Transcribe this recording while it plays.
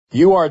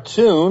You are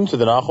tuned to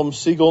the Nachum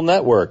Segal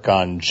Network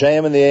on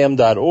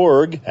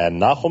jmandtheam.org and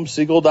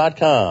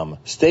NachumSegal.com.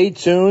 Stay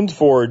tuned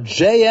for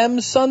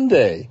JM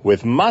Sunday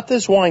with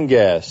Matis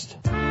Weingast.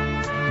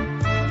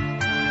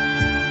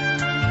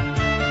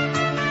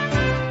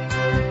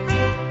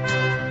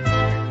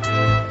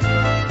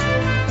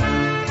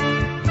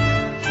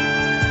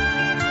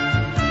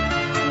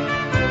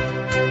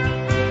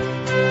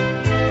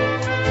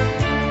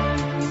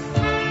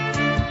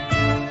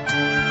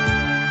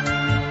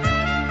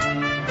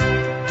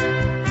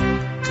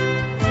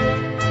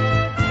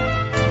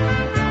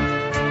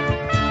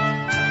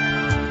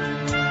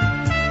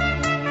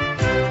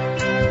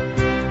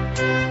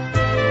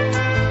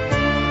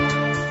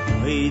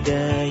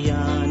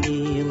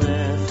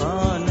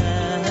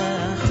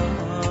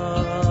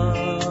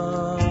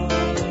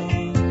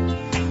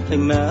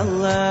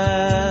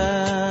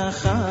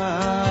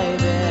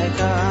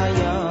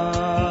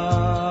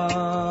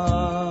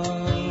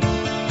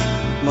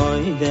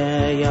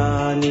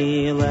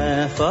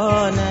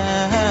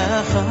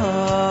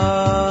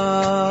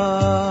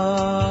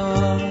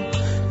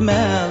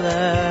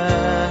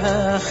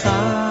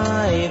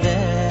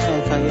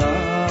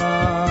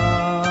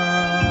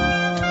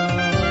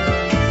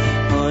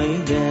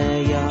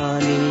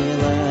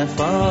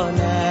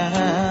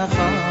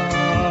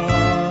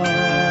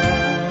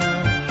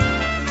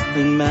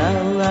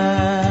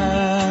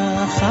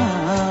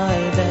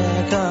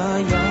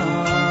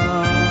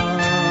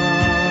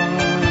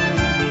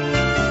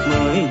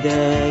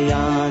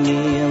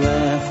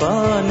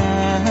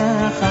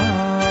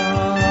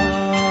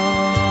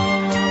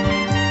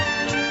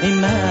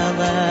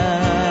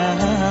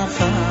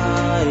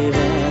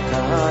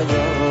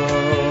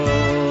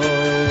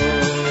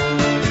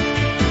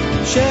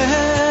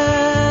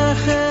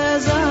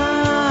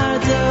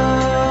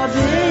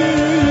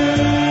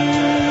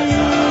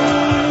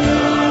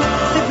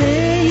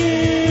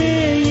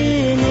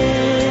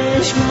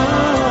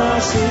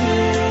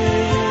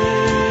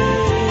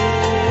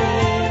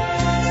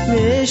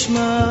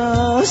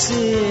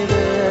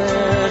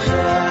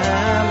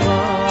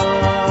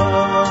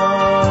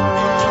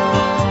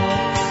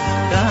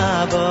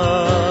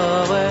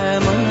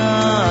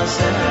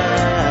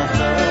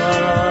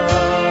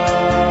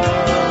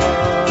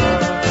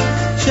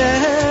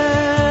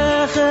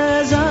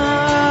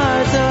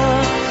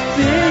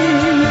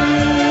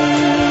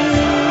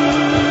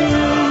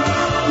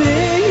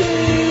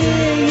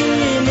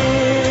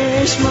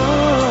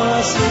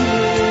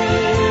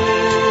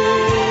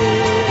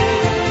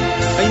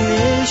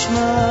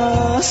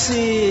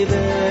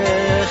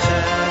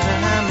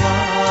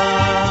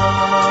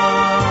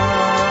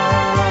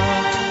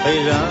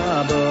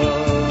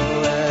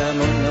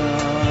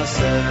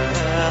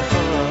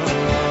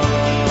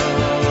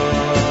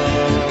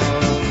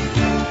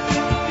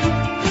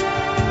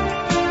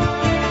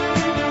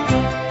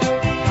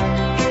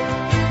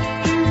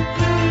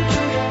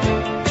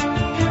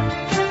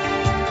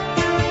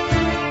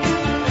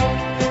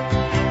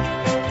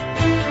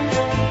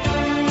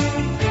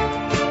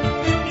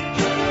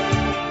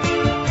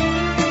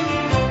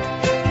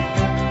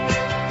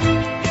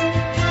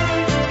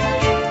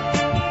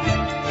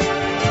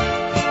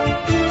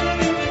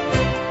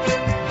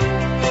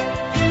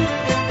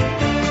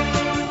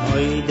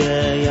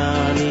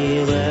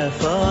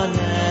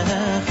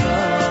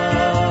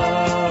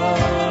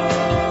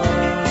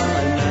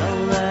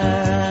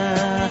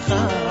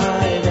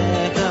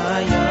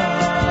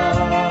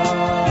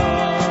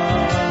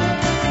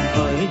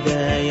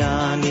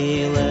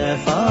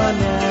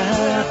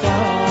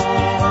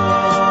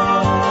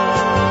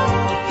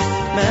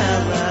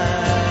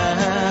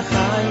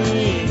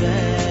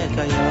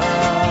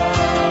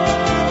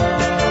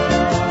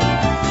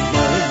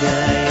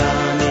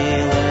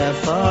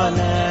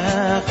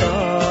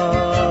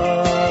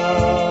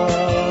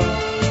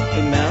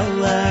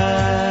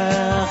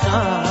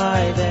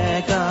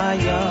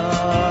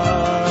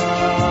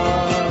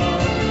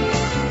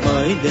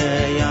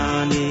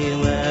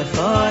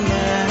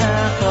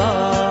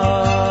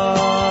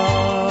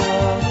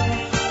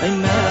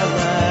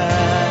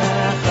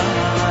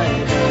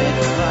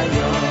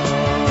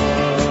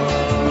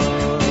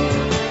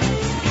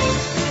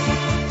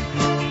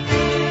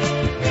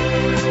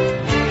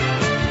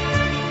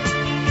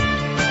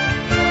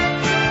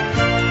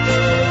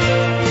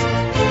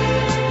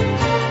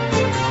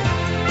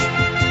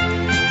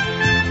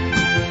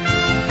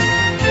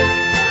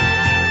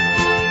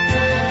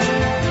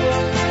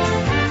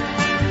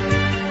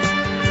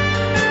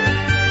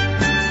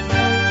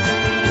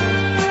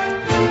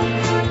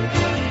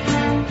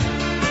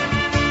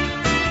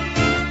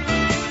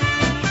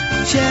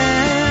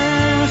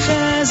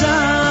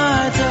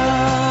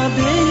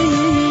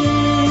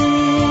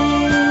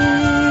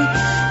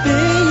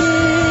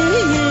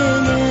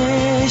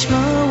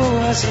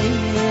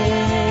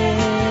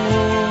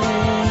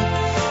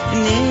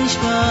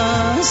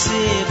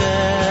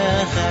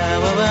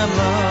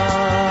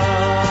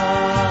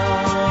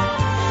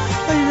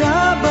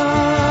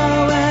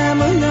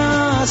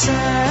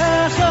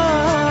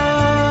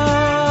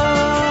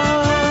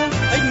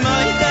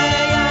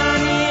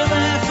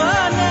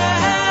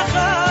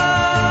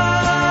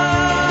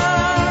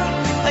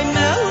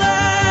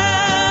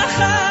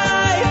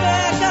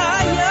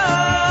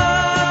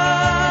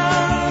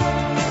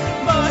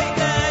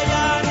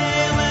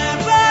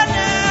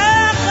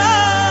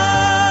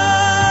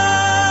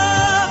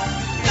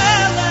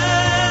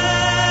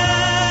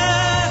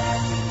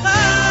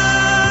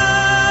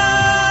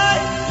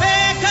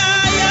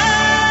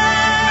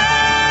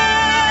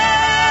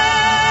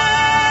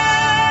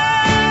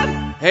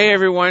 Hey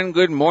everyone,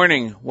 good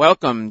morning.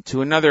 Welcome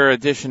to another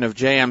edition of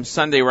JM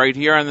Sunday right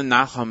here on the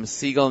Nachum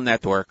Segal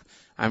Network.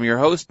 I'm your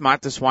host,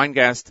 Matis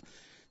Weingast.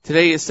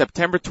 Today is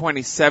September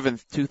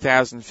 27th,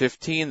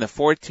 2015, the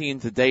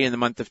 14th day in the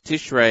month of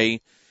Tishrei,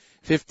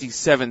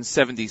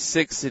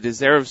 5776. It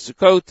is Erev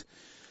Sukkot.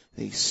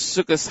 The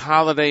Sukkot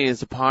holiday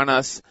is upon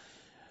us.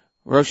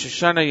 Rosh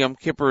Hashanah Yom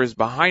Kippur is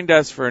behind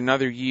us for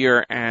another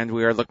year, and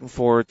we are looking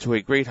forward to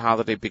a great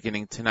holiday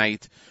beginning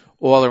tonight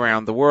all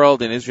around the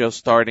world. In Israel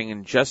starting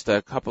in just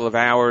a couple of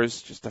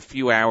hours, just a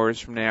few hours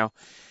from now,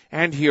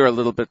 and here a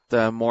little bit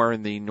more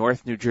in the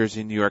North New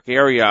Jersey, New York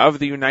area of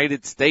the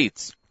United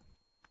States.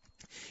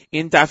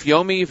 In Daf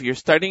Yomi, if you're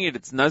studying it,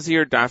 it's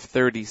Nazir Daf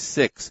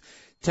 36.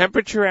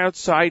 Temperature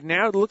outside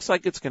now, it looks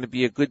like it's going to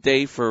be a good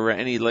day for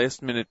any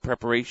last-minute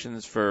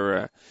preparations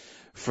for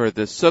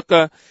the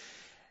Sukkah.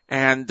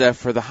 And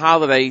for the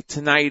holiday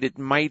tonight, it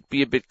might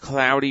be a bit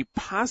cloudy,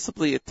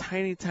 possibly a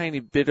tiny,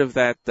 tiny bit of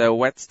that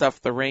wet stuff,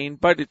 the rain,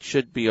 but it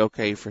should be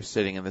okay for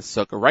sitting in the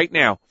Sukkah. Right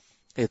now,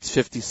 it's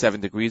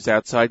 57 degrees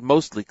outside,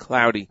 mostly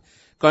cloudy,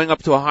 going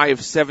up to a high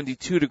of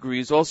 72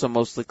 degrees, also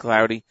mostly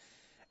cloudy.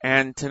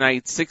 And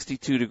tonight,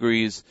 62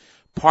 degrees,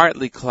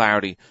 partly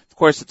cloudy. Of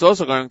course, it's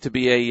also going to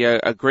be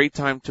a great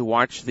time to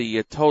watch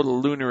the total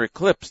lunar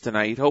eclipse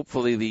tonight.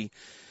 Hopefully the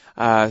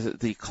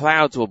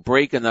clouds will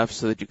break enough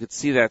so that you could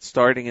see that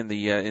starting in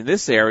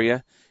this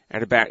area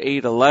at about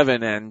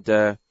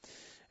 8:11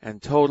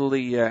 and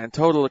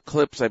total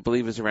eclipse I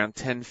believe is around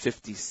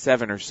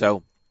 10:57 or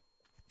so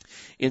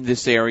in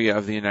this area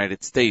of the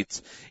United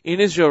States. In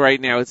Israel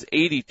right now it's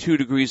 82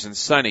 degrees and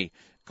sunny,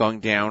 going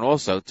down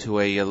also to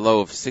a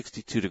low of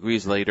 62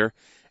 degrees later,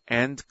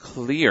 and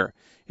clear.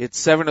 It's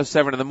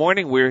 7:07 in the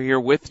morning. We're here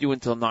with you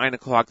until 9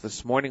 o'clock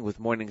this morning with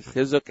Morning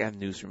Chizuk and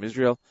News from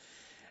Israel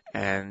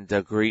and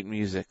great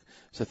music.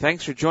 So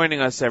thanks for joining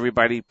us,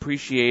 everybody.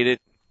 Appreciate it.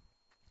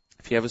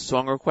 If you have a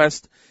song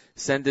request,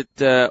 send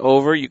it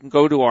over. You can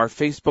go to our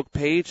Facebook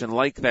page and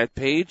like that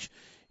page.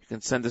 You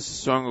can send us a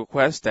song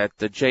request at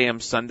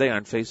JM Sunday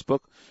on Facebook,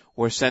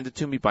 or send it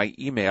to me by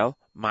email,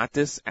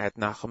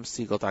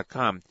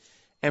 mattes@nachumsegal.com,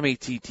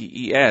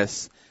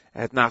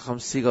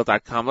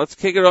 mattes@nachumsegal.com. Let's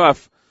kick it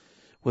off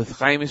with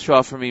Chaim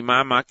Yisrael from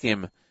Imam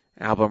Makim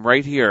album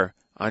right here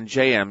on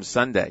JM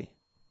Sunday.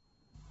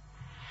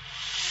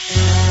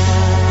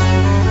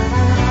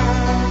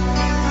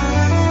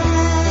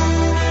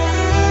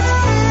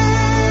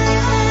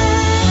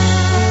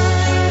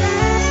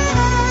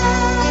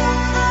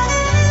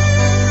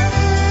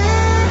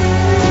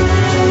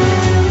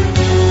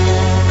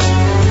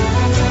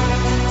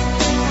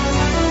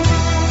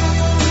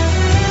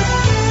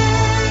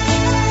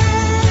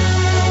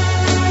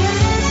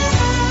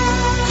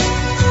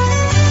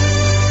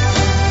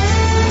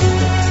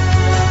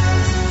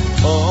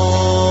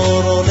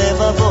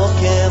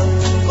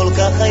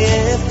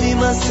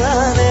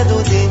 מסע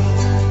נדודים,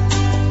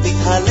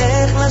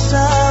 מתהלך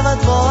לשבת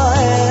בו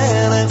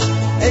הערב,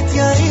 את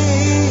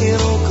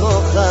יאירו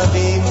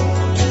כוכבים.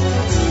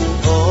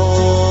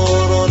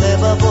 אור עולה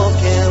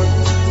בבוקר,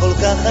 כל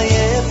כך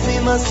עייף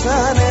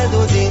ממסע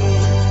נדודים,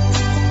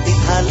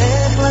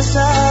 מתהלך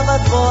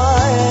לשבת בו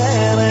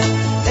הערב,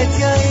 את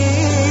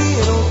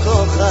יאירו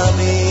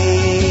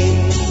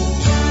כוכבים.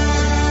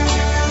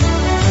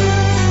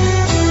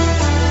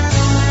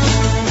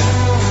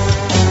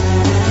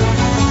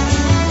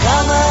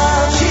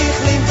 ממשיך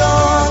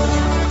למדוד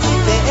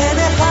ואין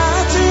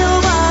אחד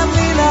שיאמר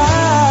לי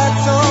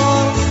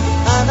לעצור,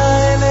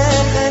 אנה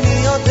אלך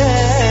אני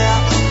יודע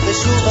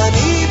ושוב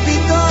אני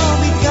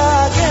פתאום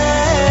מתגעגע.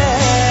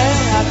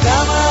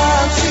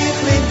 כמה ממשיך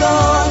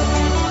למדוד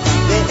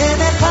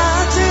ואין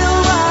אחד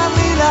שיאמר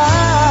לי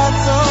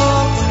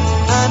לעצור,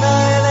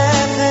 אנה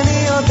אלך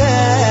אני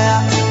יודע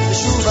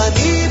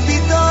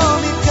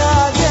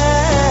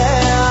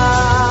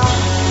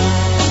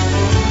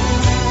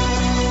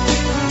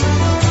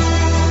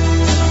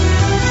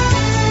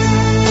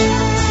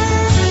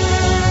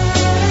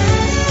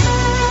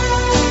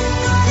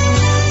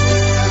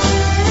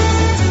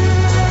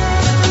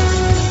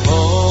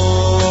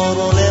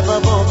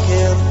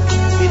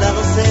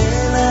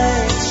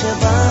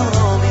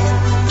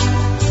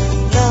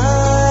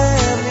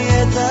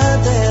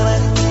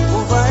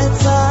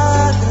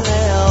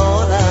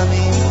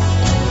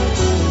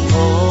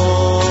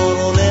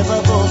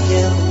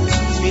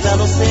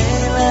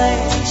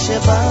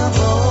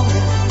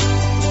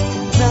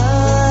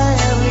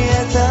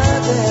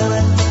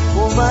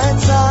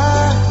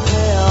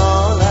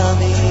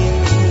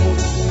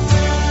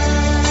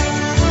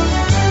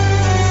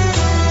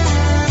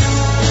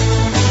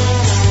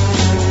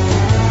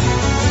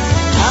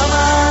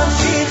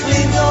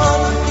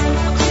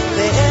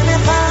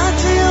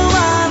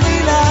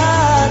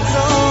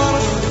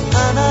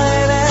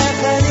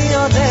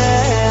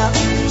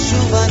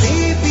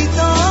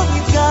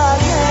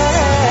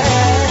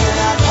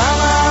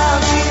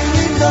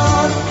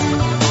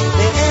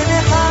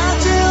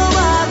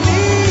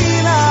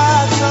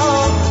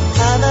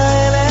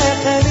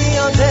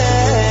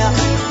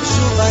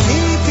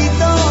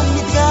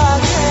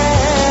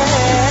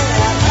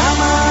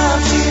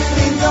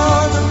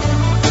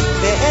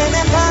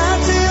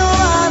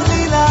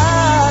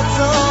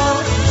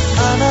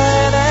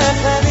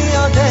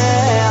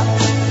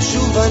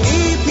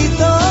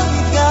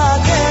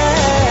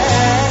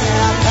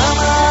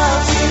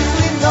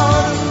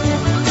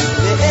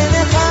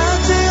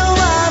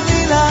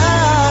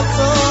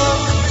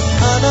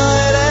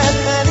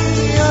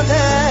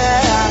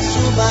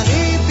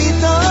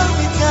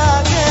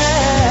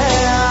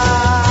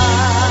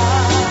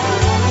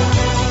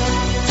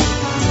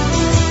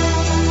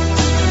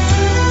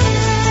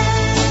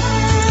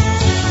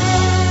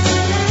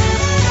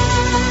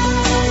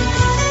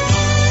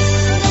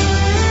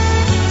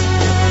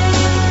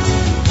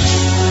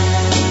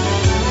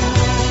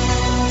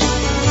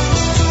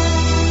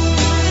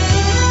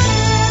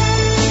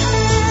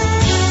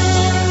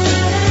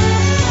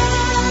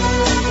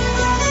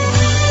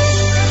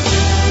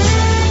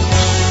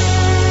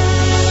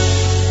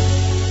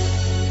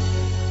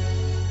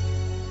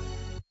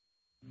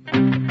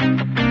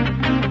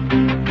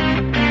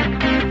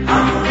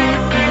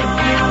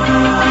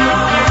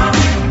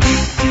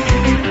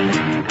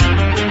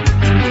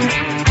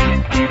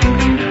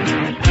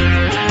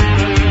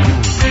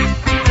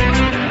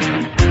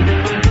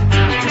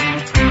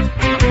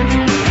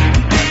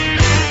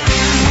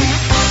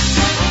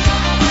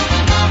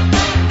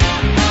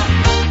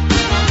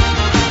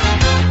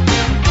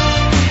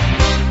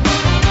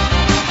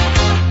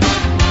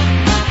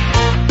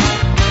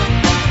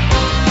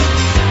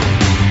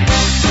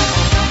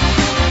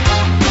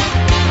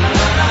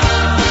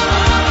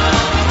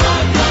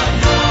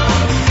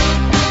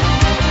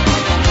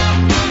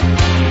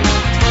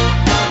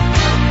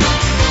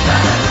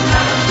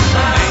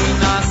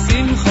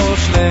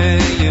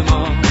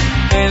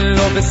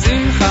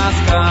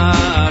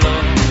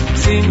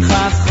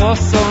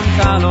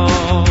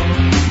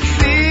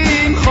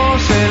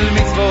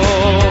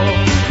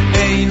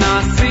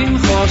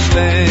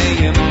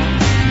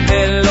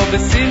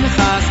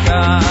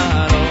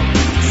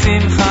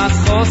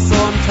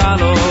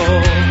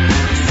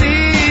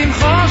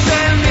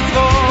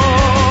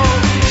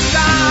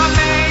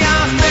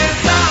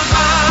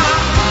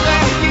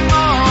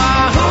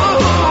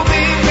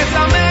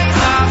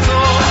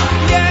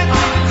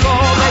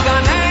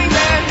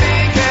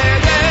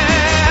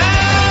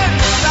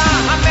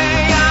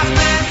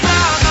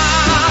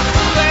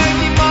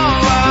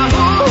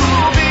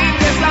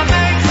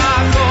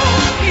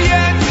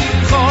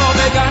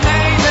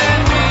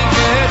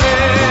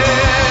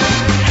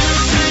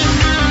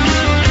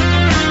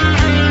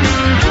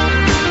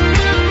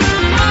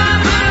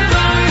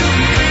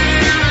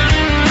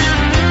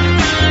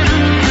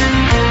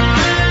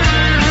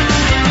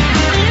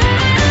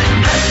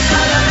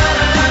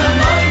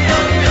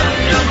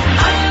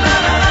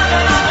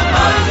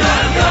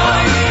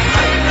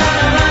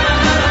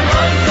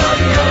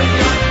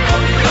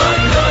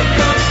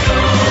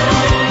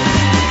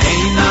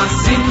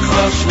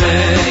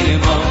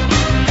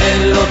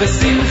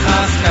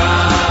בשמחת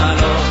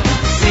קלו,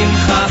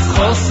 שמחת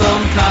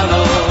חוסון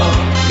קלו,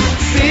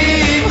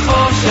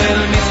 שמחו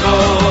של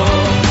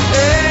מזרור,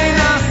 אין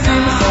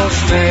השמחו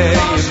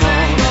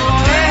שלמו,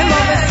 אלו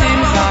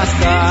בשמחת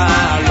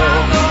קלו,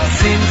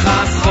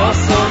 שמחת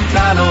חוסון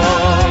קלו,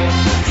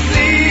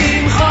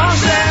 שמחו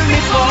של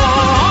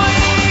מזרור,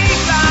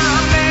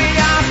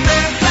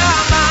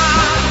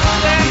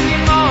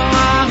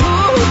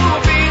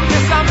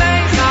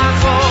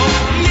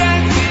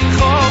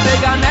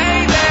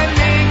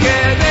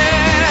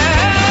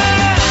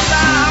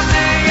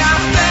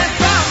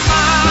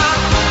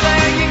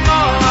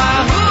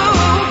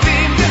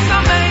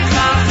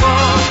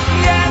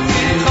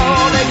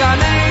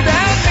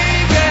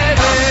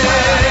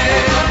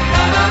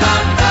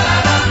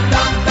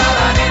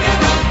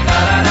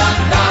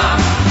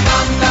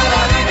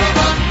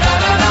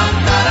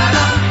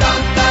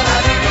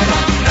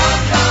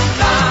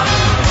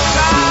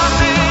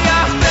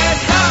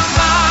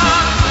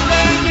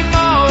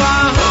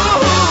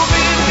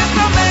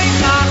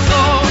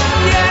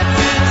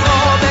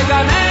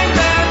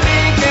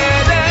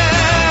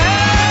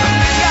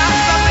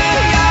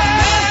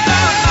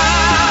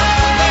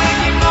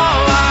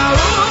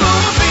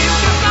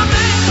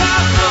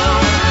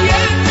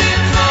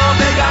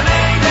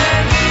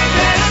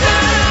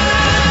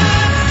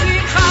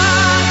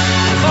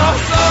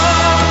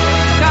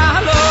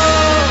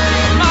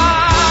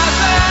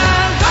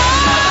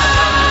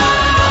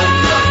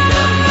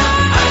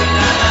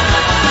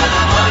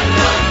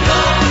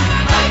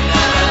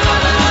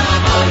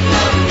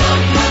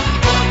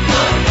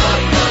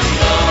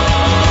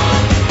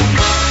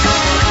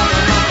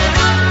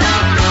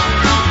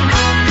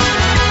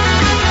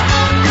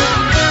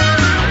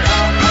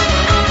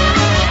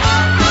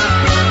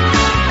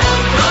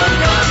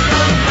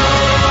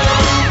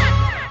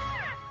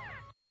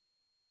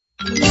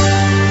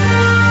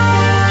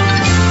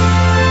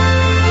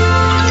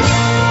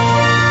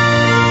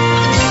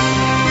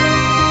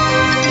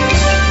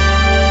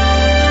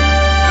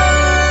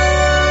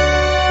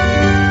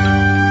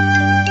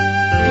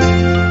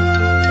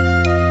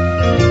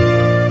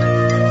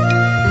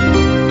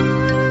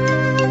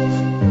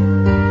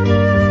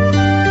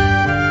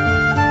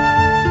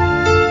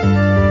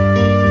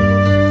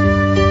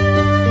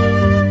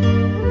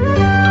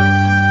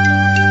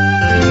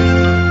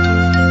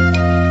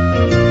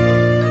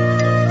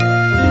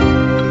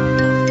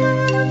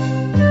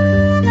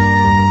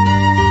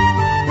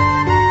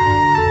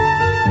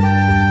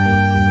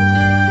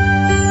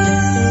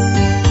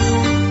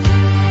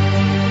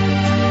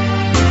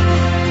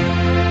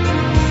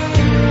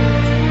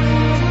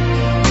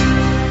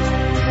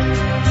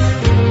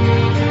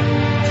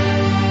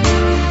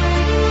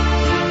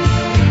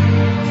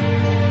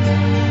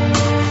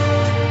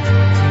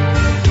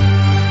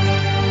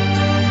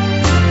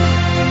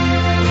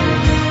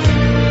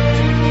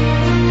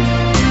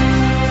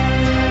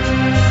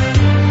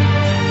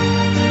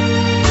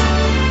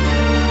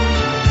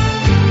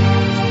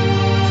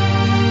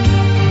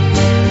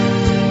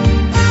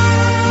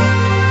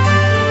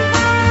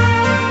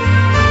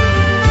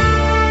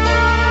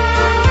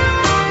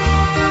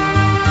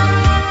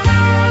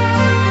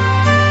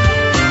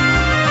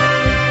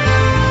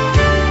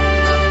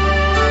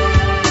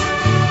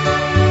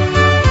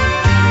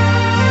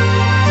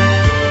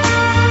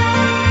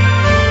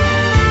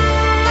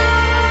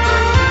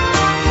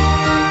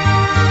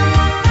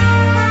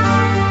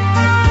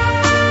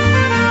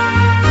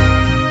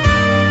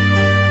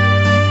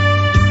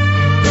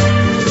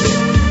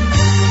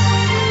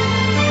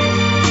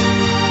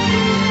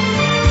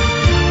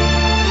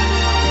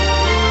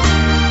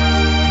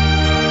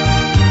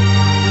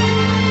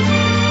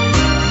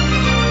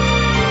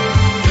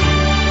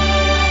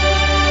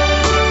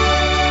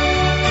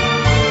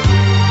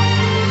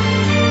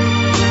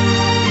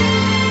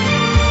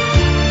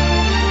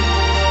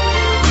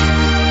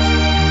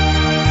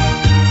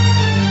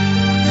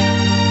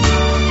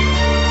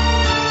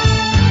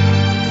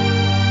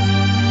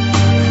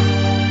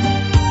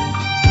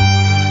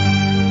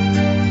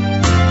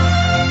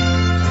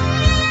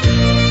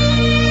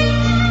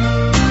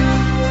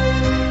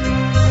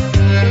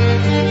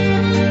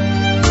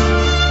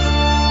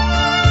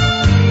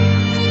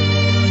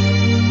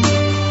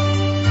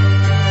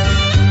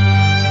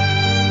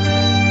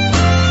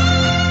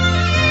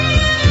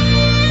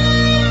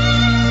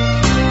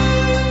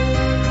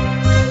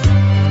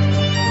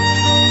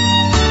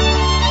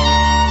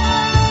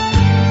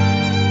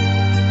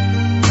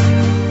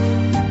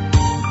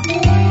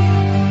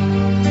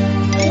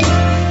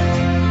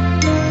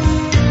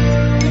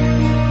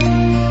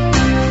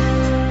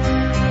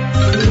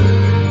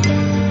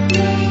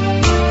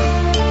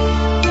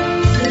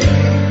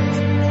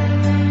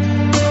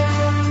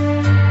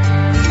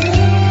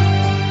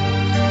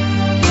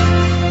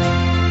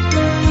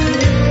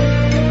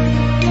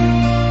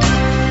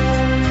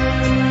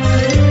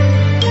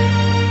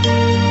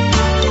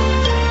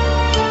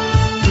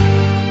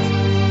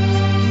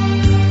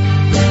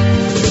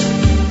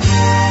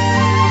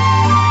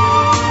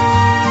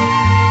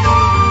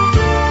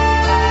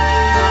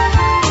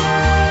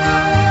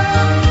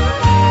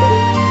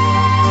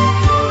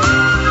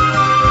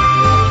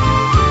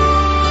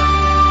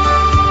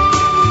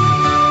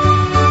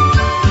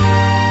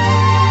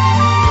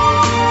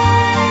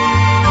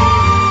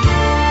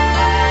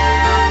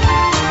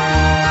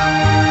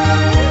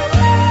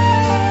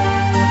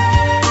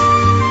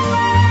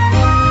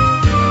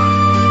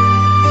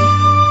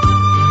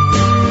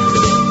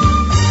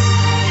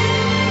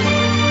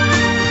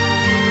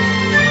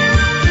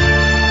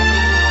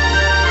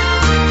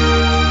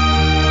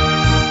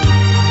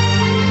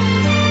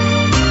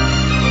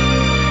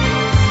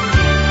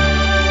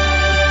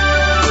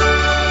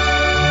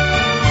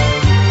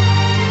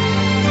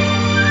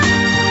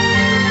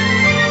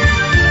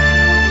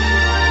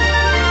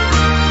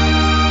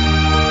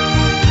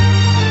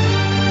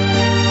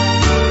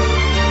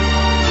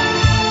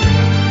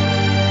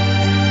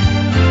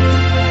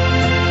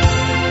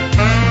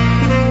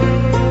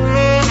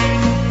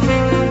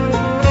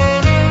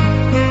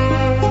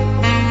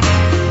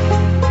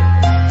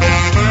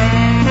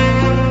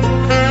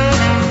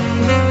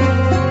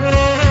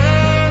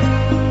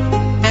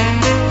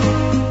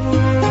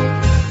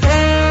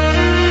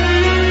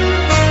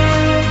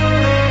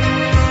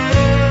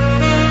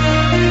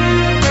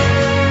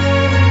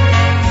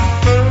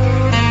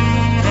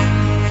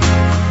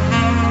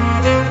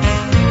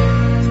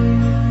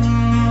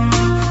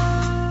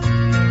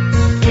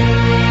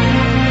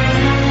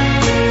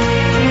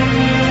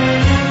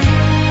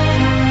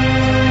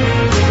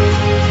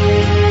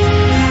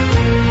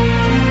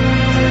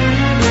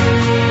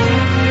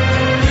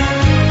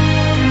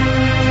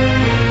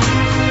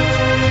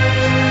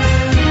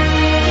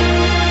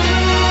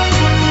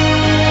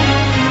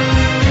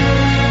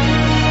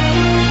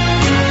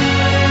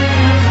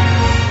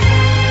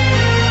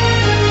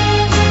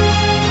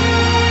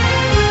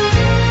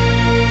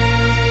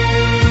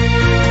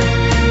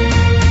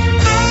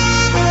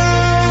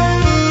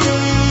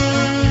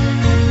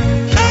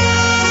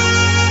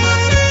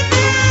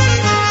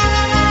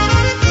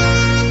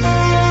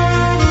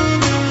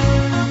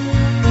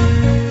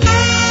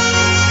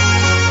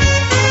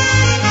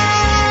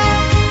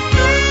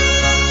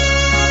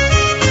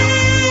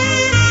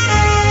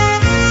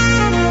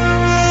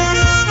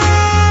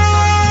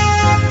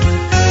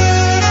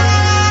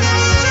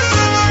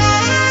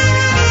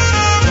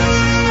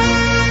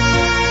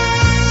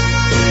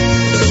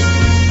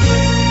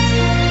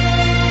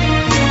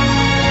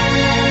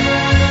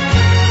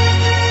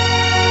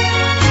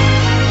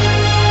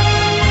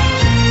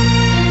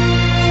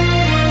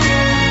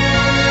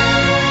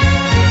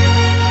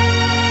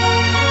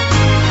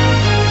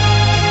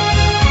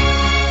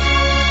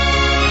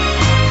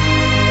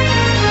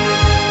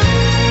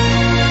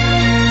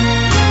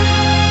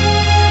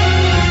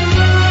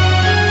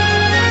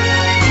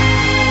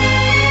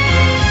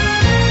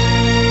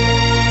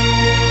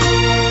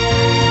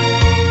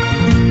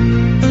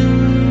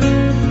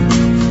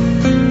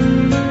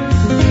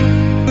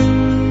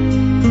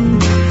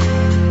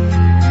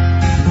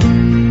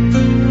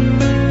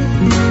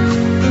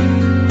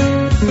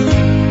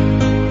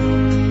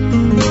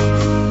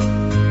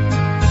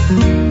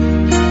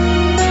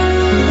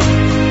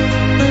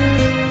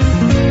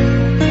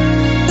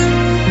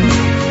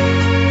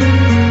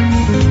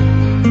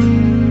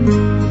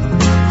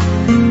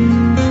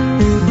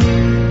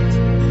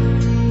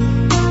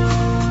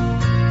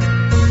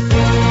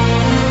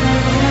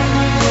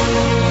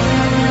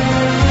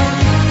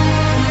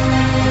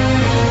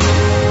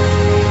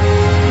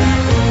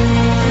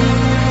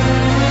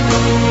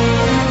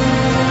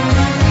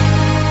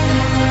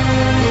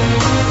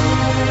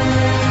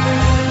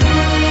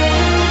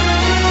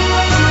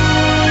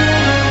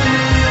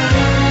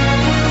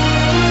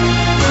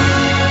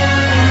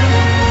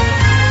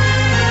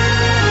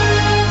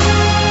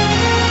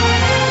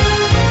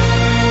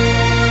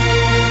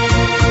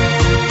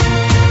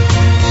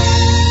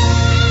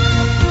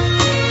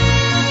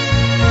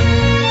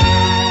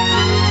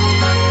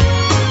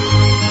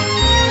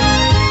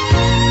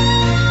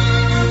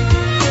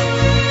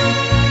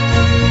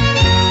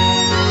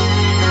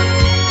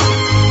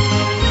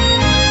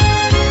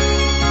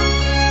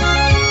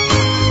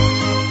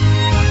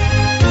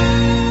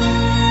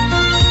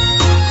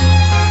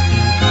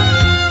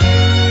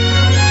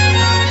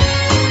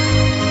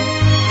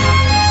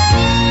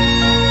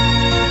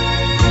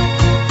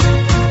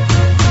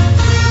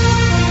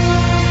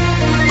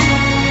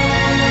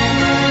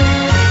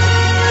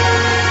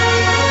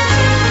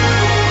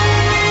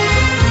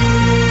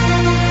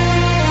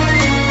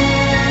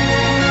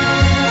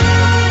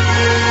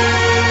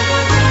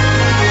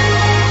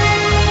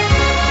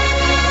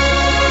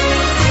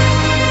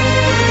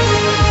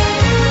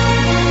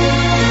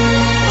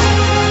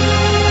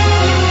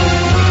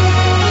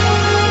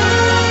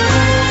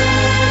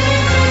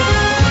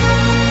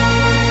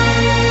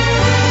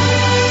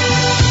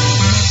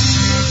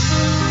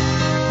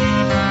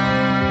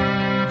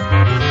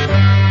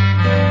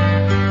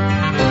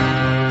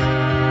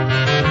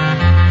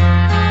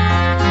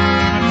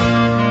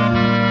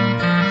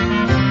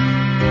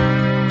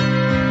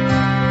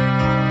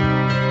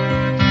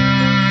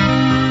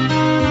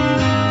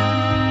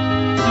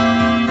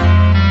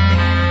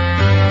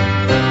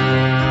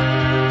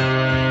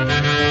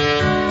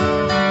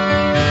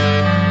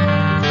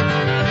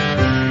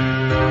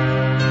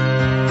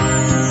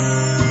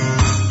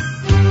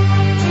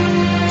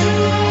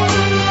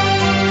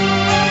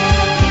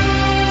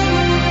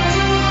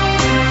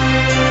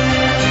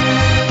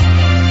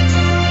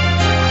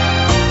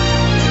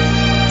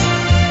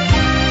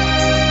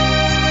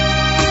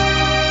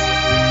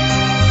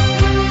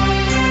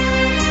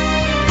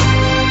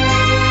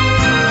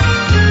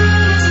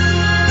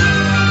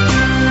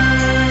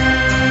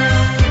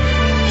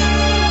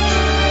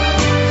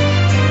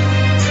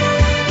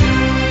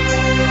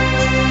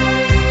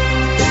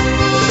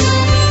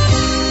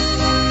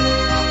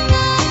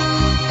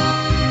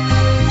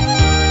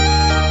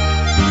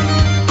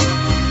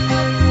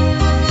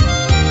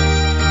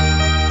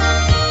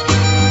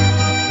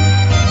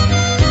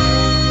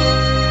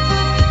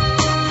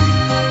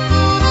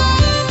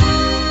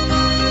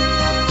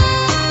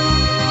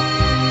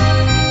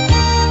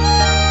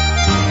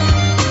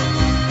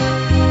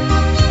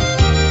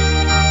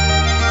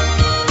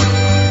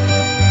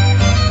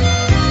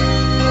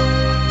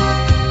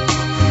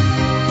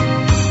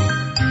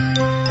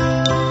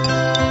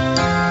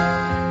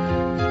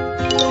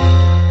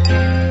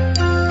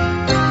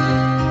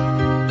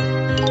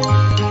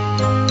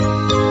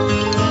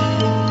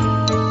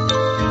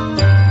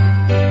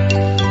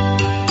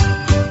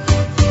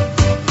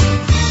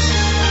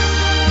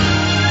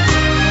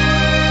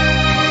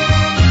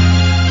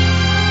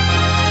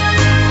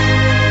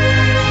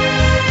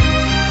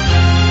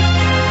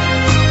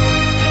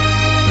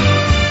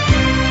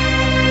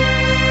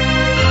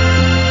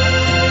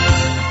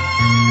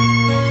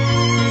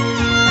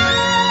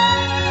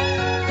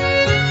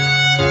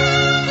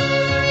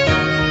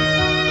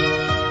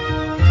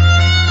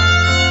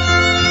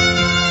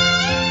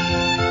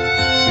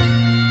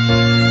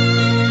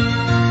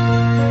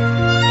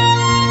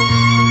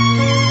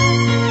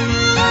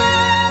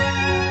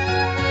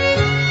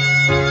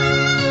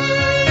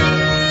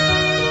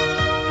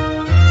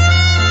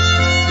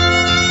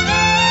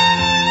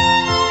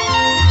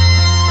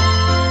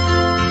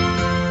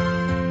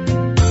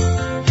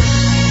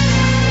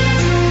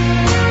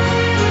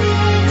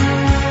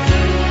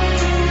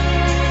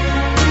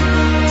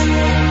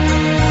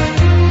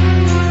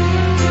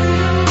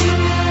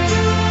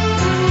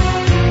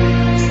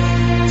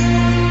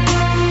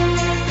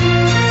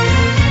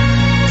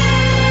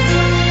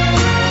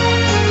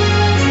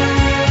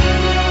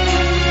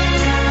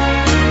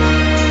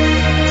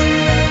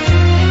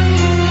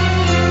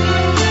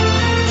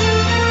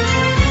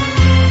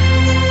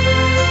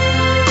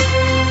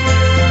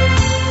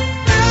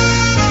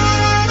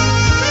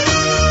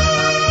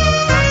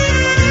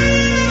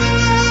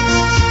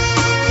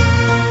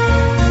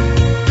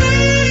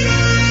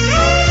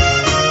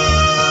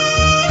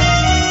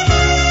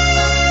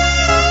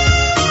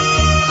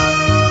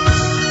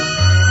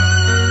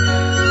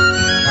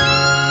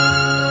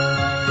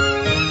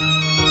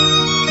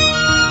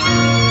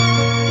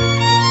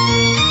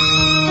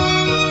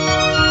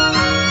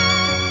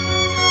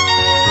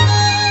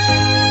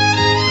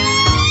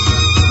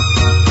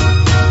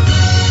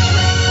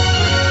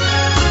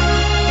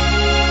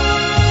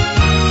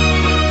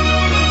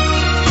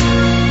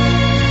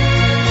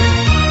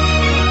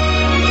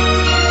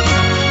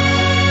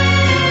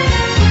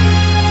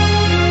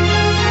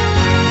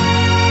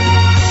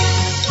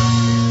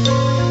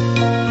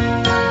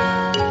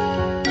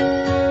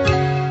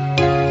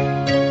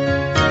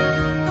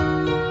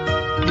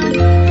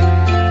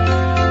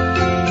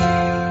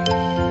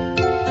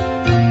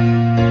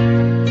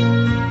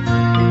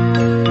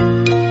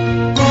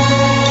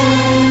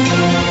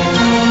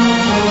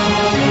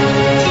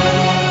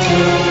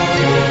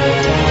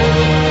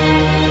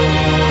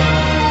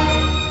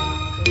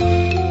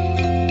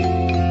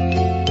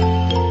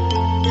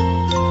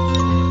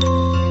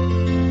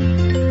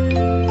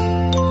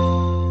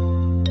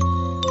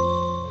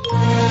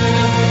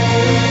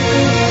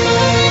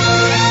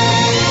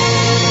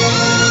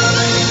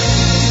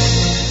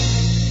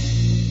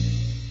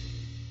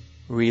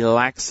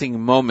 Relaxing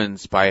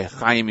Moments by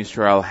Chaim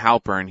Yisrael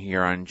Halpern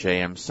here on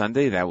JM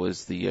Sunday. That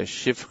was the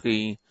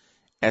Shifchi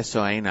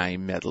Esoenai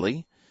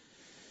medley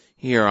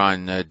here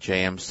on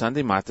JM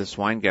Sunday. Matis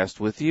Weingast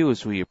with you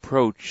as we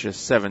approach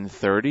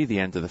 7:30, the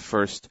end of the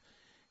first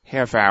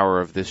half hour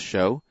of this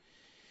show.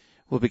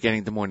 We'll be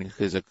getting the morning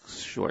chizuk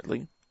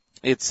shortly.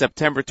 It's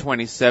September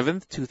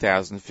 27th,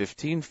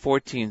 2015,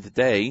 14th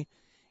day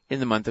in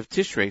the month of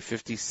Tishrei,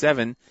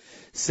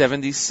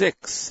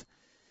 5776.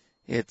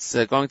 It's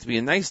going to be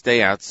a nice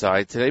day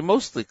outside today,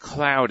 mostly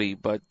cloudy,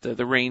 but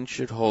the rain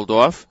should hold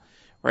off.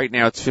 Right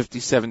now it's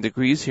 57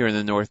 degrees here in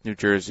the North New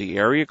Jersey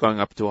area, going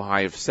up to a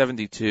high of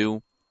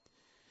 72,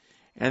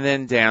 and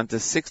then down to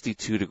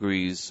 62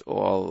 degrees,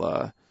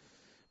 all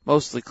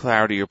mostly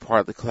cloudy or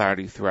partly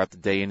cloudy throughout the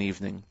day and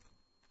evening.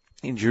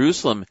 In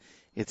Jerusalem,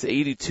 it's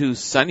 82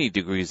 sunny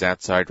degrees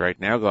outside right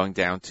now, going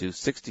down to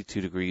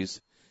 62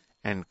 degrees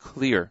and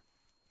clear.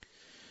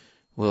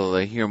 We'll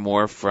hear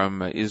more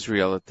from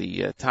Israel at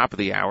the top of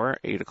the hour,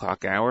 8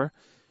 o'clock hour,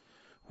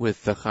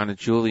 with Chana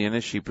Julian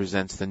as she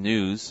presents the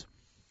news.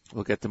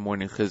 We'll get the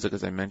morning chizuk,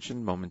 as I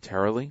mentioned,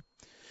 momentarily.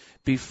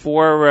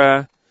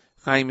 Before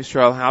Chaim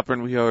Yisrael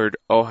Halpern, we heard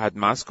Ohad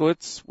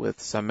Moskowitz with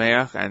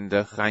Sameach, and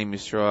Chaim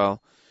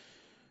Yisrael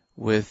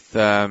with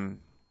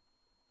from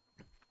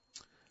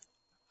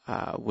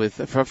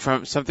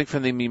something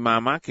from the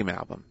Mimah Makim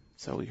album.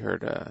 So we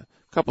heard a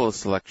couple of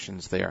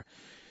selections there.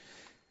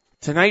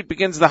 Tonight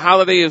begins the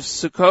holiday of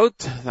Sukkot,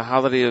 the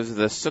holiday of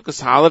the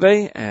Sukkot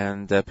holiday,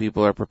 and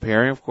people are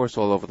preparing, of course,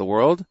 all over the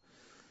world.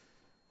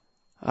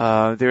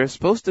 There is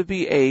supposed to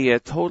be a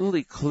total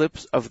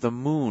eclipse of the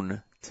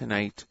moon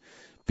tonight,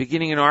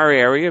 beginning in our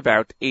area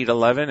about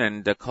 8:11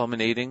 and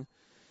culminating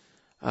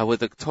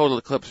with a total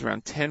eclipse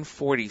around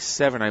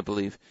 10:47, I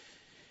believe.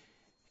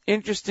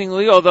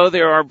 Interestingly, although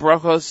there are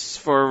brachos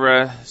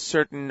for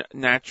certain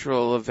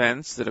natural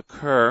events that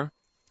occur,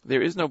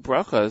 there is no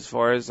bracha, as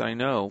far as I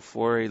know,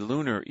 for a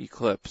lunar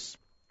eclipse.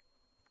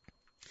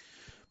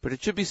 But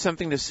it should be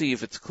something to see.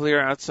 If it's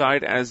clear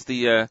outside as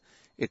the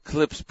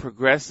eclipse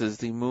progresses,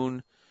 the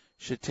moon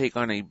should take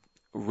on a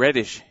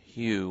reddish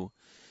hue,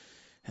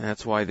 and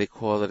that's why they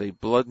call it a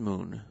blood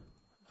moon.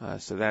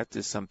 So that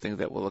is something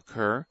that will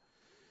occur,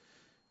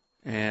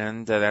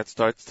 and that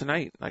starts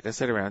tonight, like I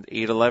said, around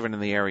 8:11 in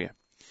the area.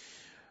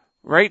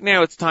 Right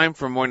now it's time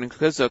for morning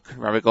chizuk.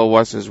 Rabbi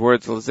Goldwasser's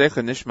words,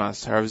 L'zecha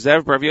Nishmas, Harav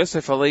Zev Rabbi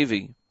Yosef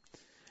Halevi,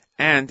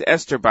 and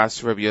Esther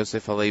Bas Rabbi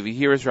Yosef Halevi.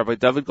 Here is Rabbi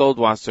David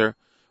Goldwasser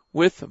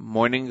with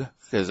morning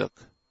chizuk.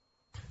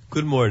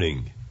 Good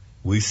morning.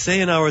 We say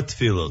in our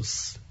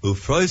tefillos,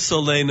 Ufroi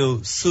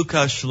Solenu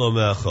Sukkah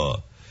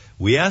Shlomecha.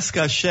 We ask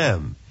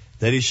Hashem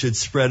that He should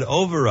spread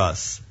over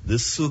us the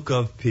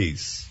Sukkah of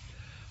peace.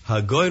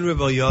 Hagoyin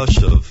Rabbi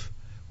Yosef,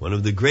 one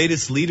of the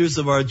greatest leaders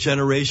of our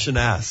generation,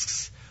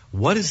 asks,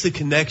 what is the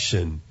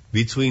connection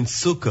between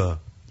Sukkah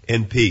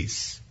and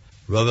peace?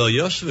 Rav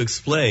Elyashiv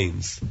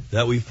explains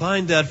that we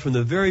find that from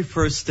the very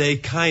first day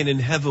Cain and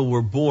Hevel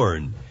were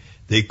born,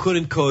 they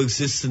couldn't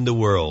coexist in the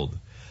world.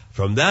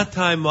 From that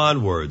time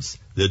onwards,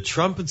 the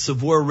trumpets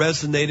of war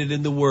resonated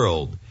in the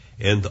world,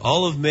 and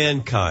all of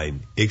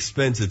mankind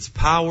expends its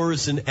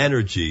powers and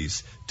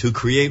energies to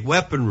create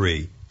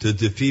weaponry to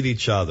defeat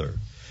each other.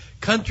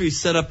 Countries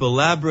set up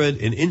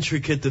elaborate and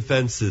intricate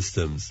defense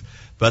systems,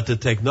 but the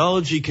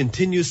technology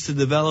continues to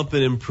develop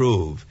and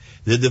improve.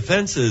 The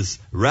defenses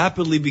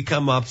rapidly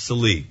become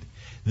obsolete.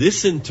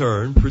 This in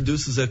turn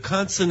produces a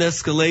constant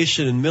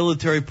escalation in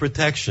military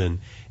protection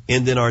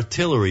and in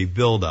artillery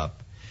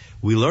buildup.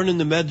 We learn in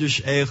the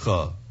Medrash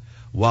Eicha,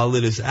 while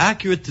it is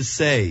accurate to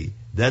say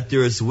that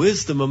there is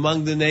wisdom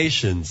among the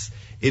nations,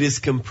 it is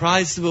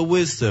comprised of a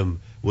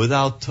wisdom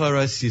without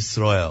Toras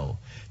Yisrael.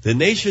 The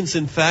nations,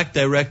 in fact,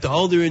 direct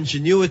all their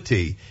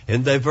ingenuity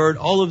and divert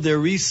all of their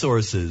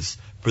resources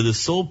for the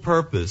sole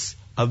purpose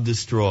of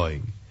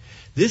destroying.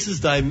 This is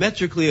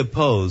diametrically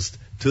opposed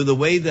to the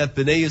way that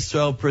Bnei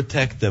Yisrael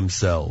protect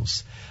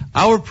themselves.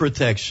 Our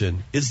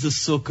protection is the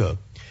sukkah.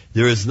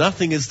 There is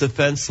nothing as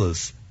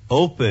defenseless,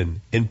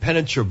 open,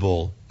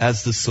 impenetrable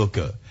as the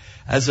sukkah.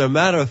 As a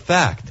matter of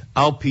fact,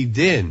 al pi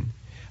din,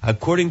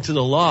 according to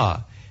the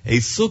law, a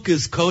sukkah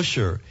is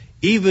kosher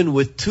even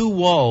with 2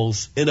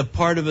 walls and a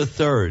part of a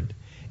third,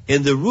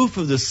 and the roof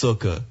of the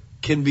sukkah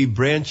can be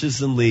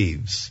branches and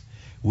leaves.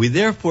 We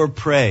therefore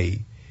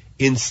pray,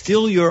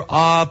 instill your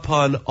awe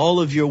upon all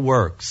of your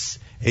works,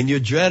 and your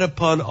dread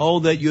upon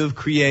all that you have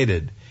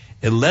created,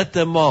 and let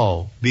them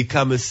all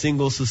become a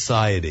single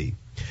society.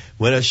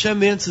 When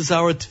Hashem answers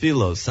our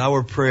tefillos,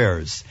 our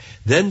prayers,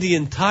 then the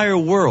entire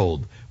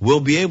world will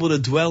be able to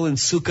dwell in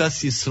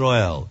Sukkot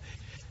Yisrael.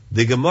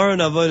 The Gemara in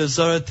Avodah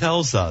Zarah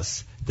tells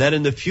us that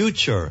in the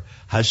future,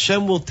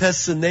 Hashem will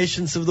test the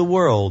nations of the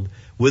world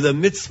with a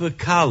mitzvah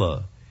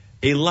kala,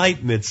 a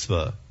light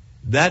mitzvah.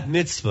 That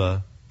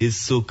mitzvah is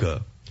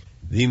Sukkah.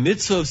 The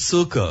mitzvah of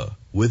Sukkah,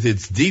 with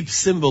its deep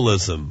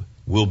symbolism,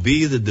 will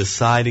be the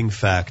deciding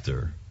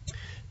factor.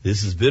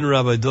 This has been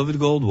Rabbi David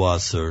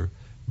Goldwasser,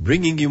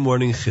 bringing you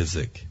Morning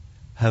Chizuk.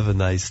 Have a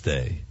nice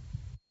day.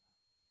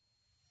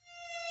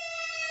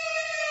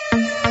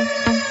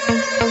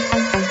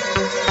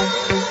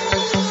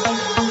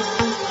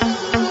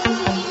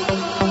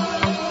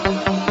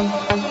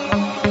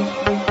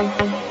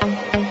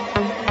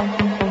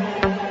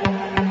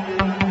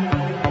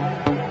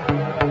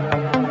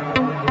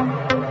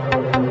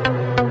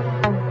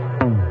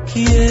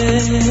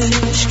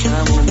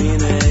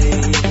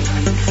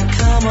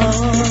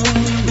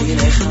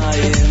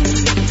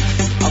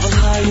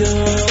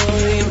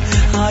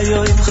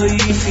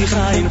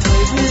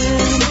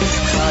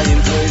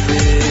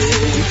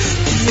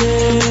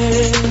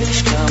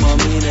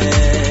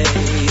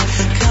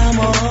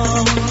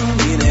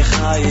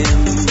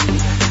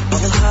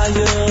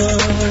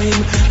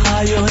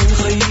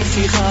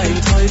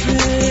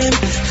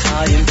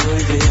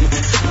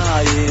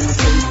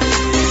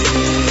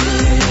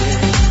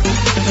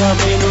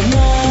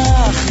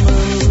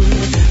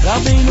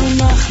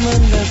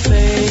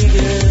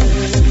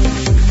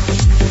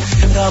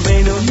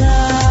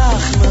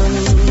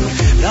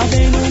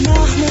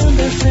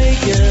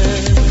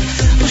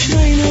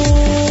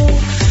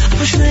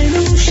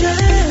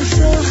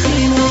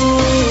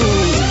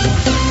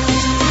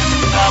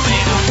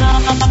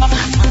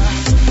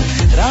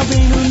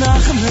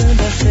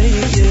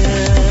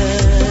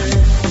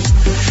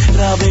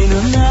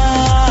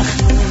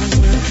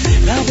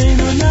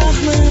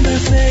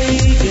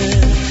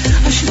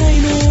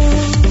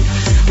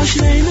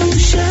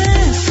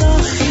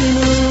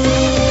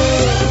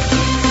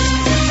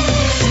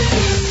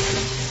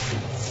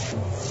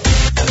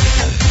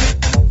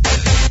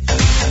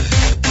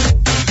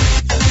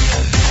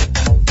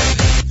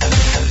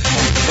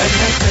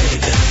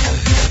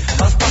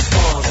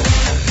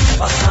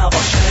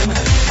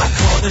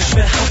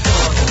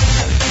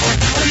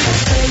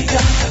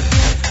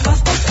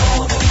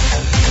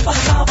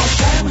 Was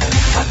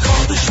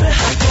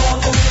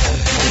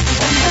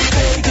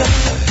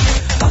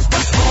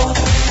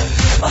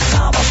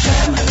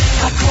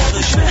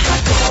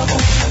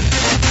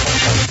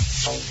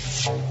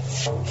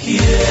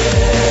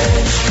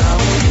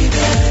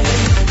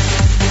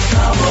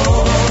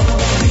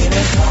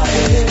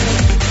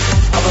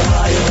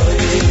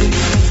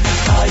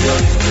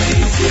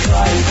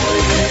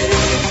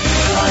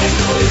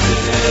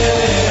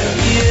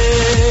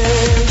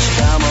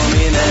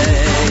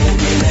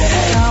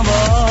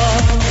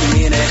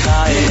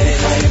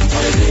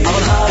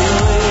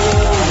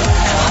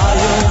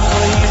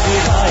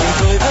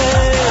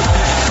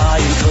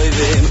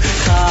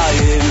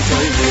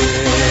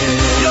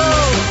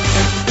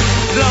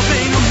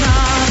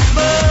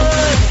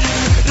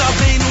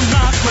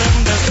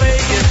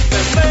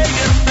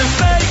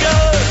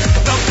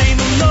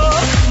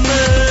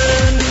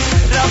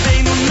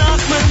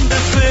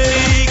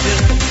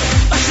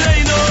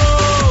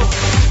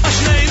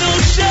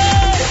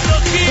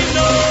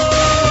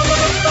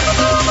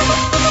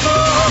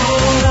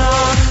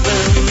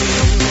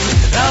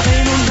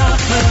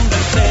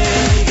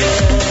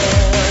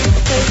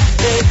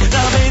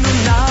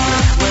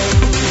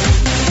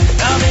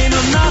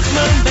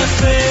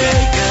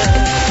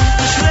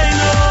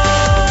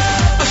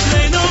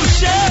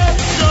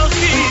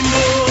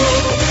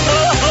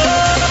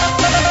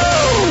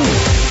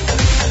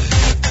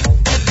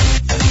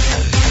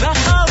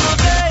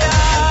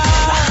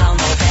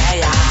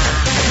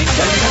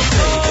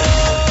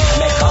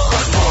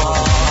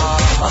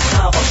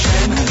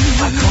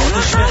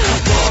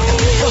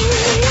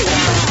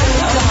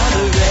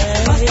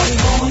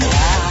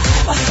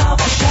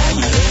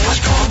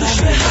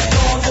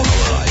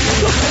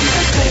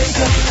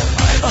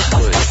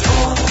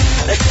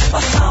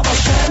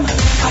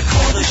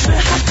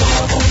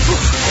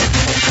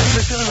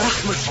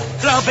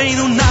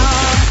Rabbeinu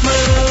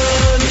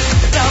Nachman,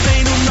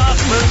 Rabbeinu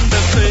Nachman,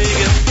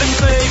 befegen,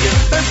 befegen,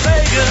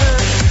 befegen,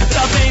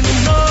 Rabbeinu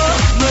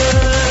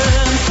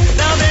Nachman,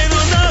 Rabbeinu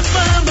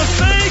Nachman,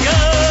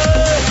 befegen,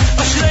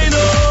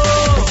 Ashreinu,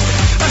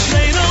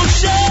 Ashreinu,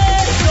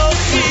 Shecho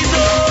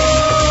Chido,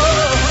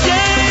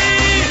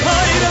 Yei,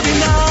 Hoi,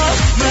 Rabbeinu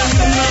Nachman,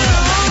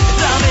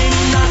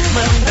 Rabbeinu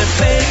Nachman,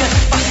 befegen,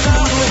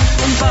 Basar,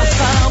 und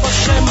Basar,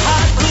 Bashem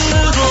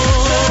HaKudo,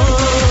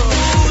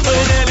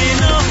 Rabbeinu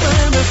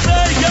Nachman,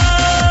 befegen,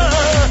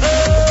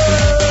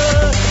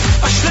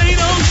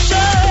 Ashreinu,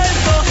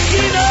 Shecho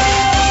Chido,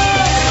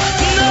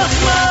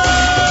 Nachman.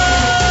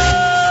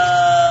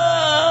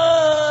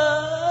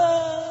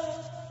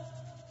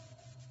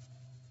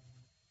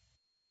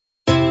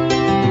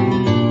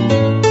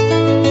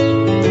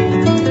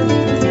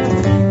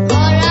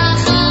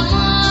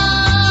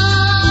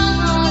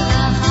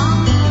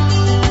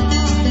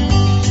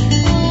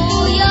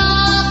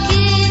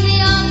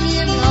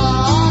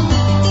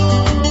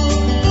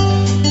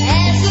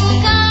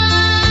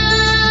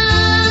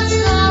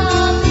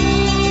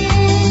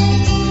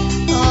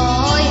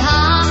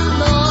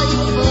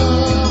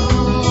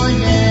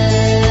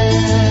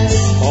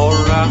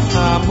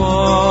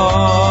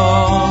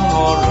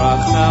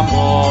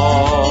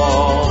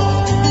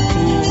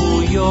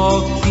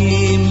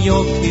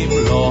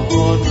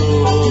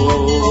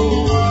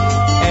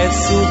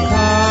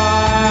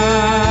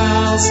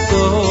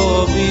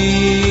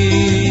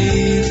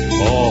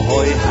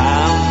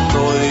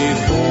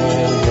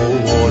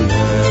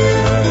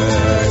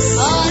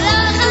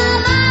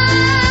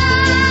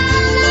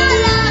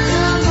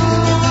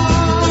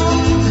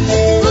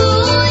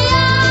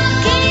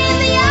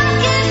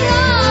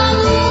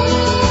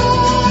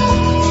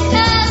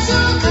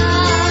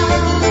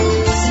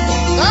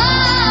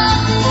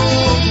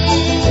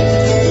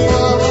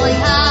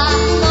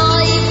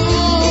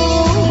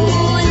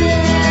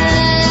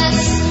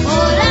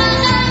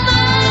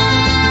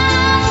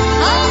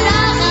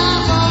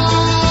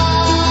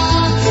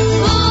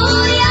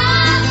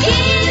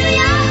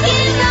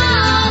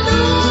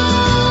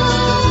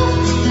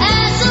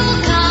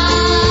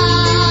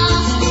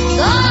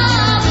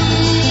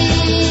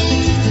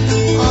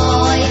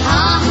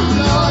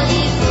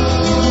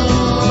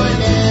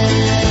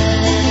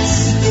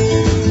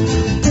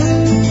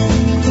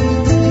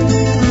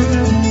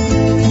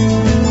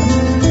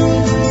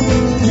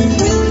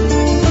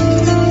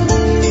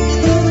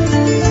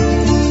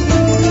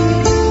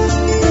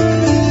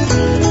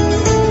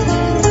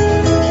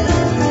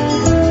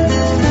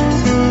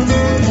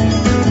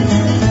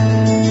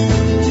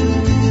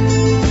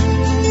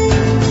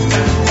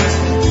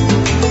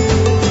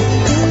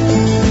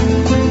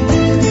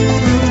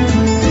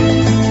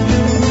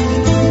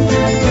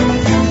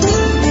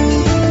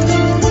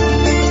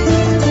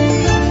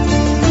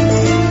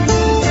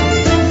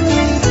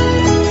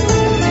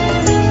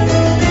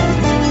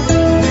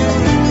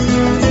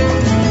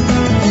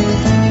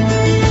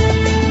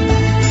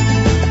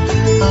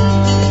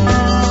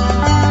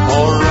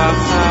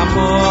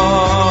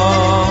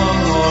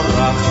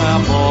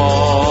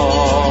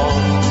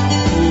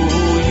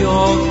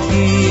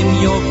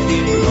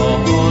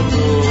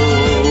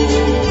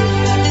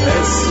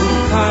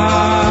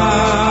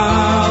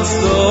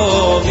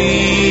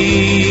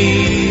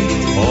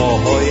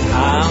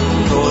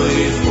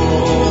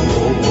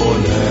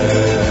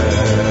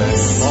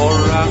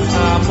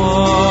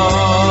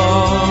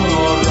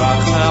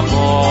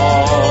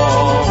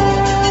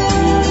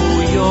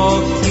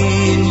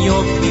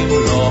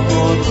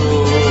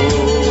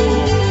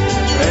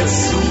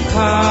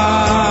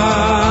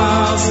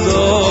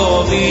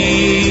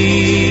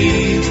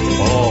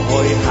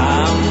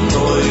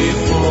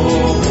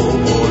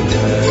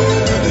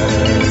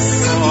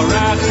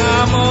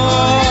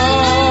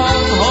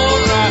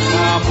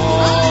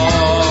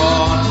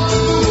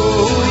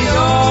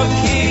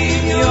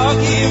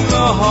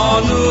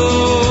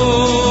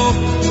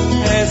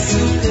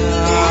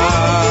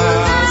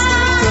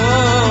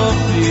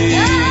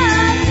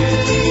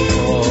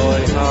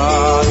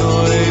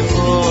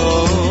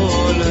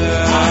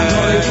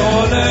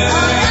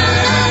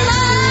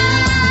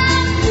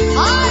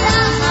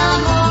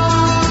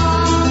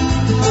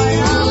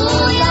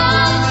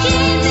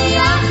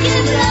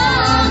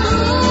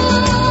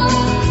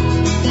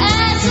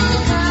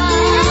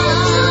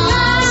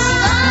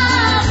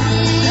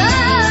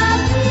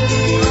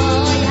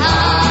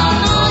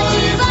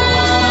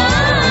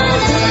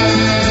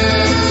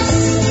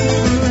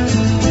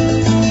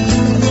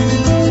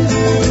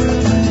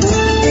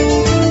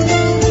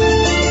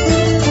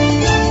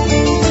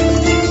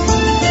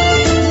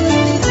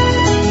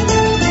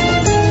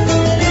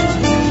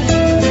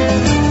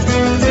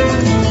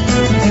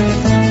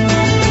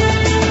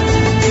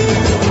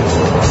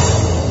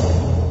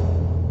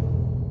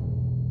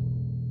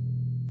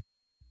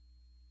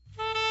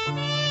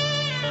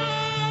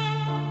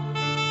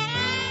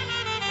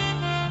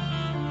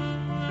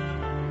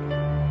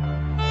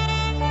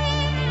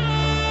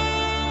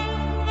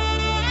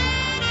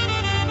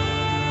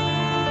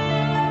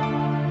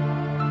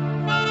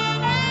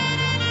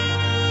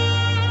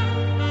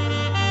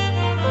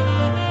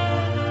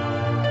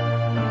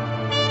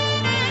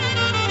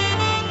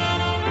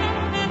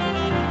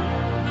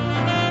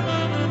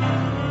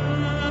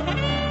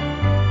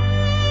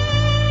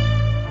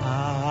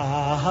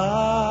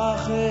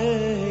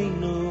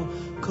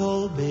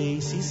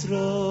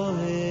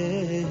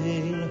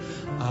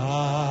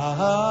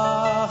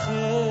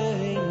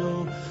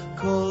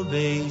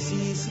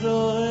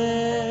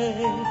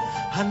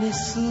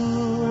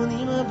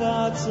 Asunim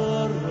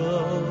Batzoro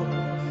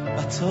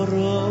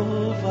Batzoro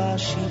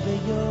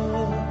Vashiveyo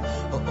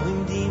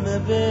Oimdim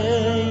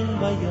Bein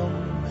Bayom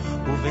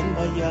Uven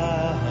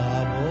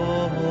Bayabosho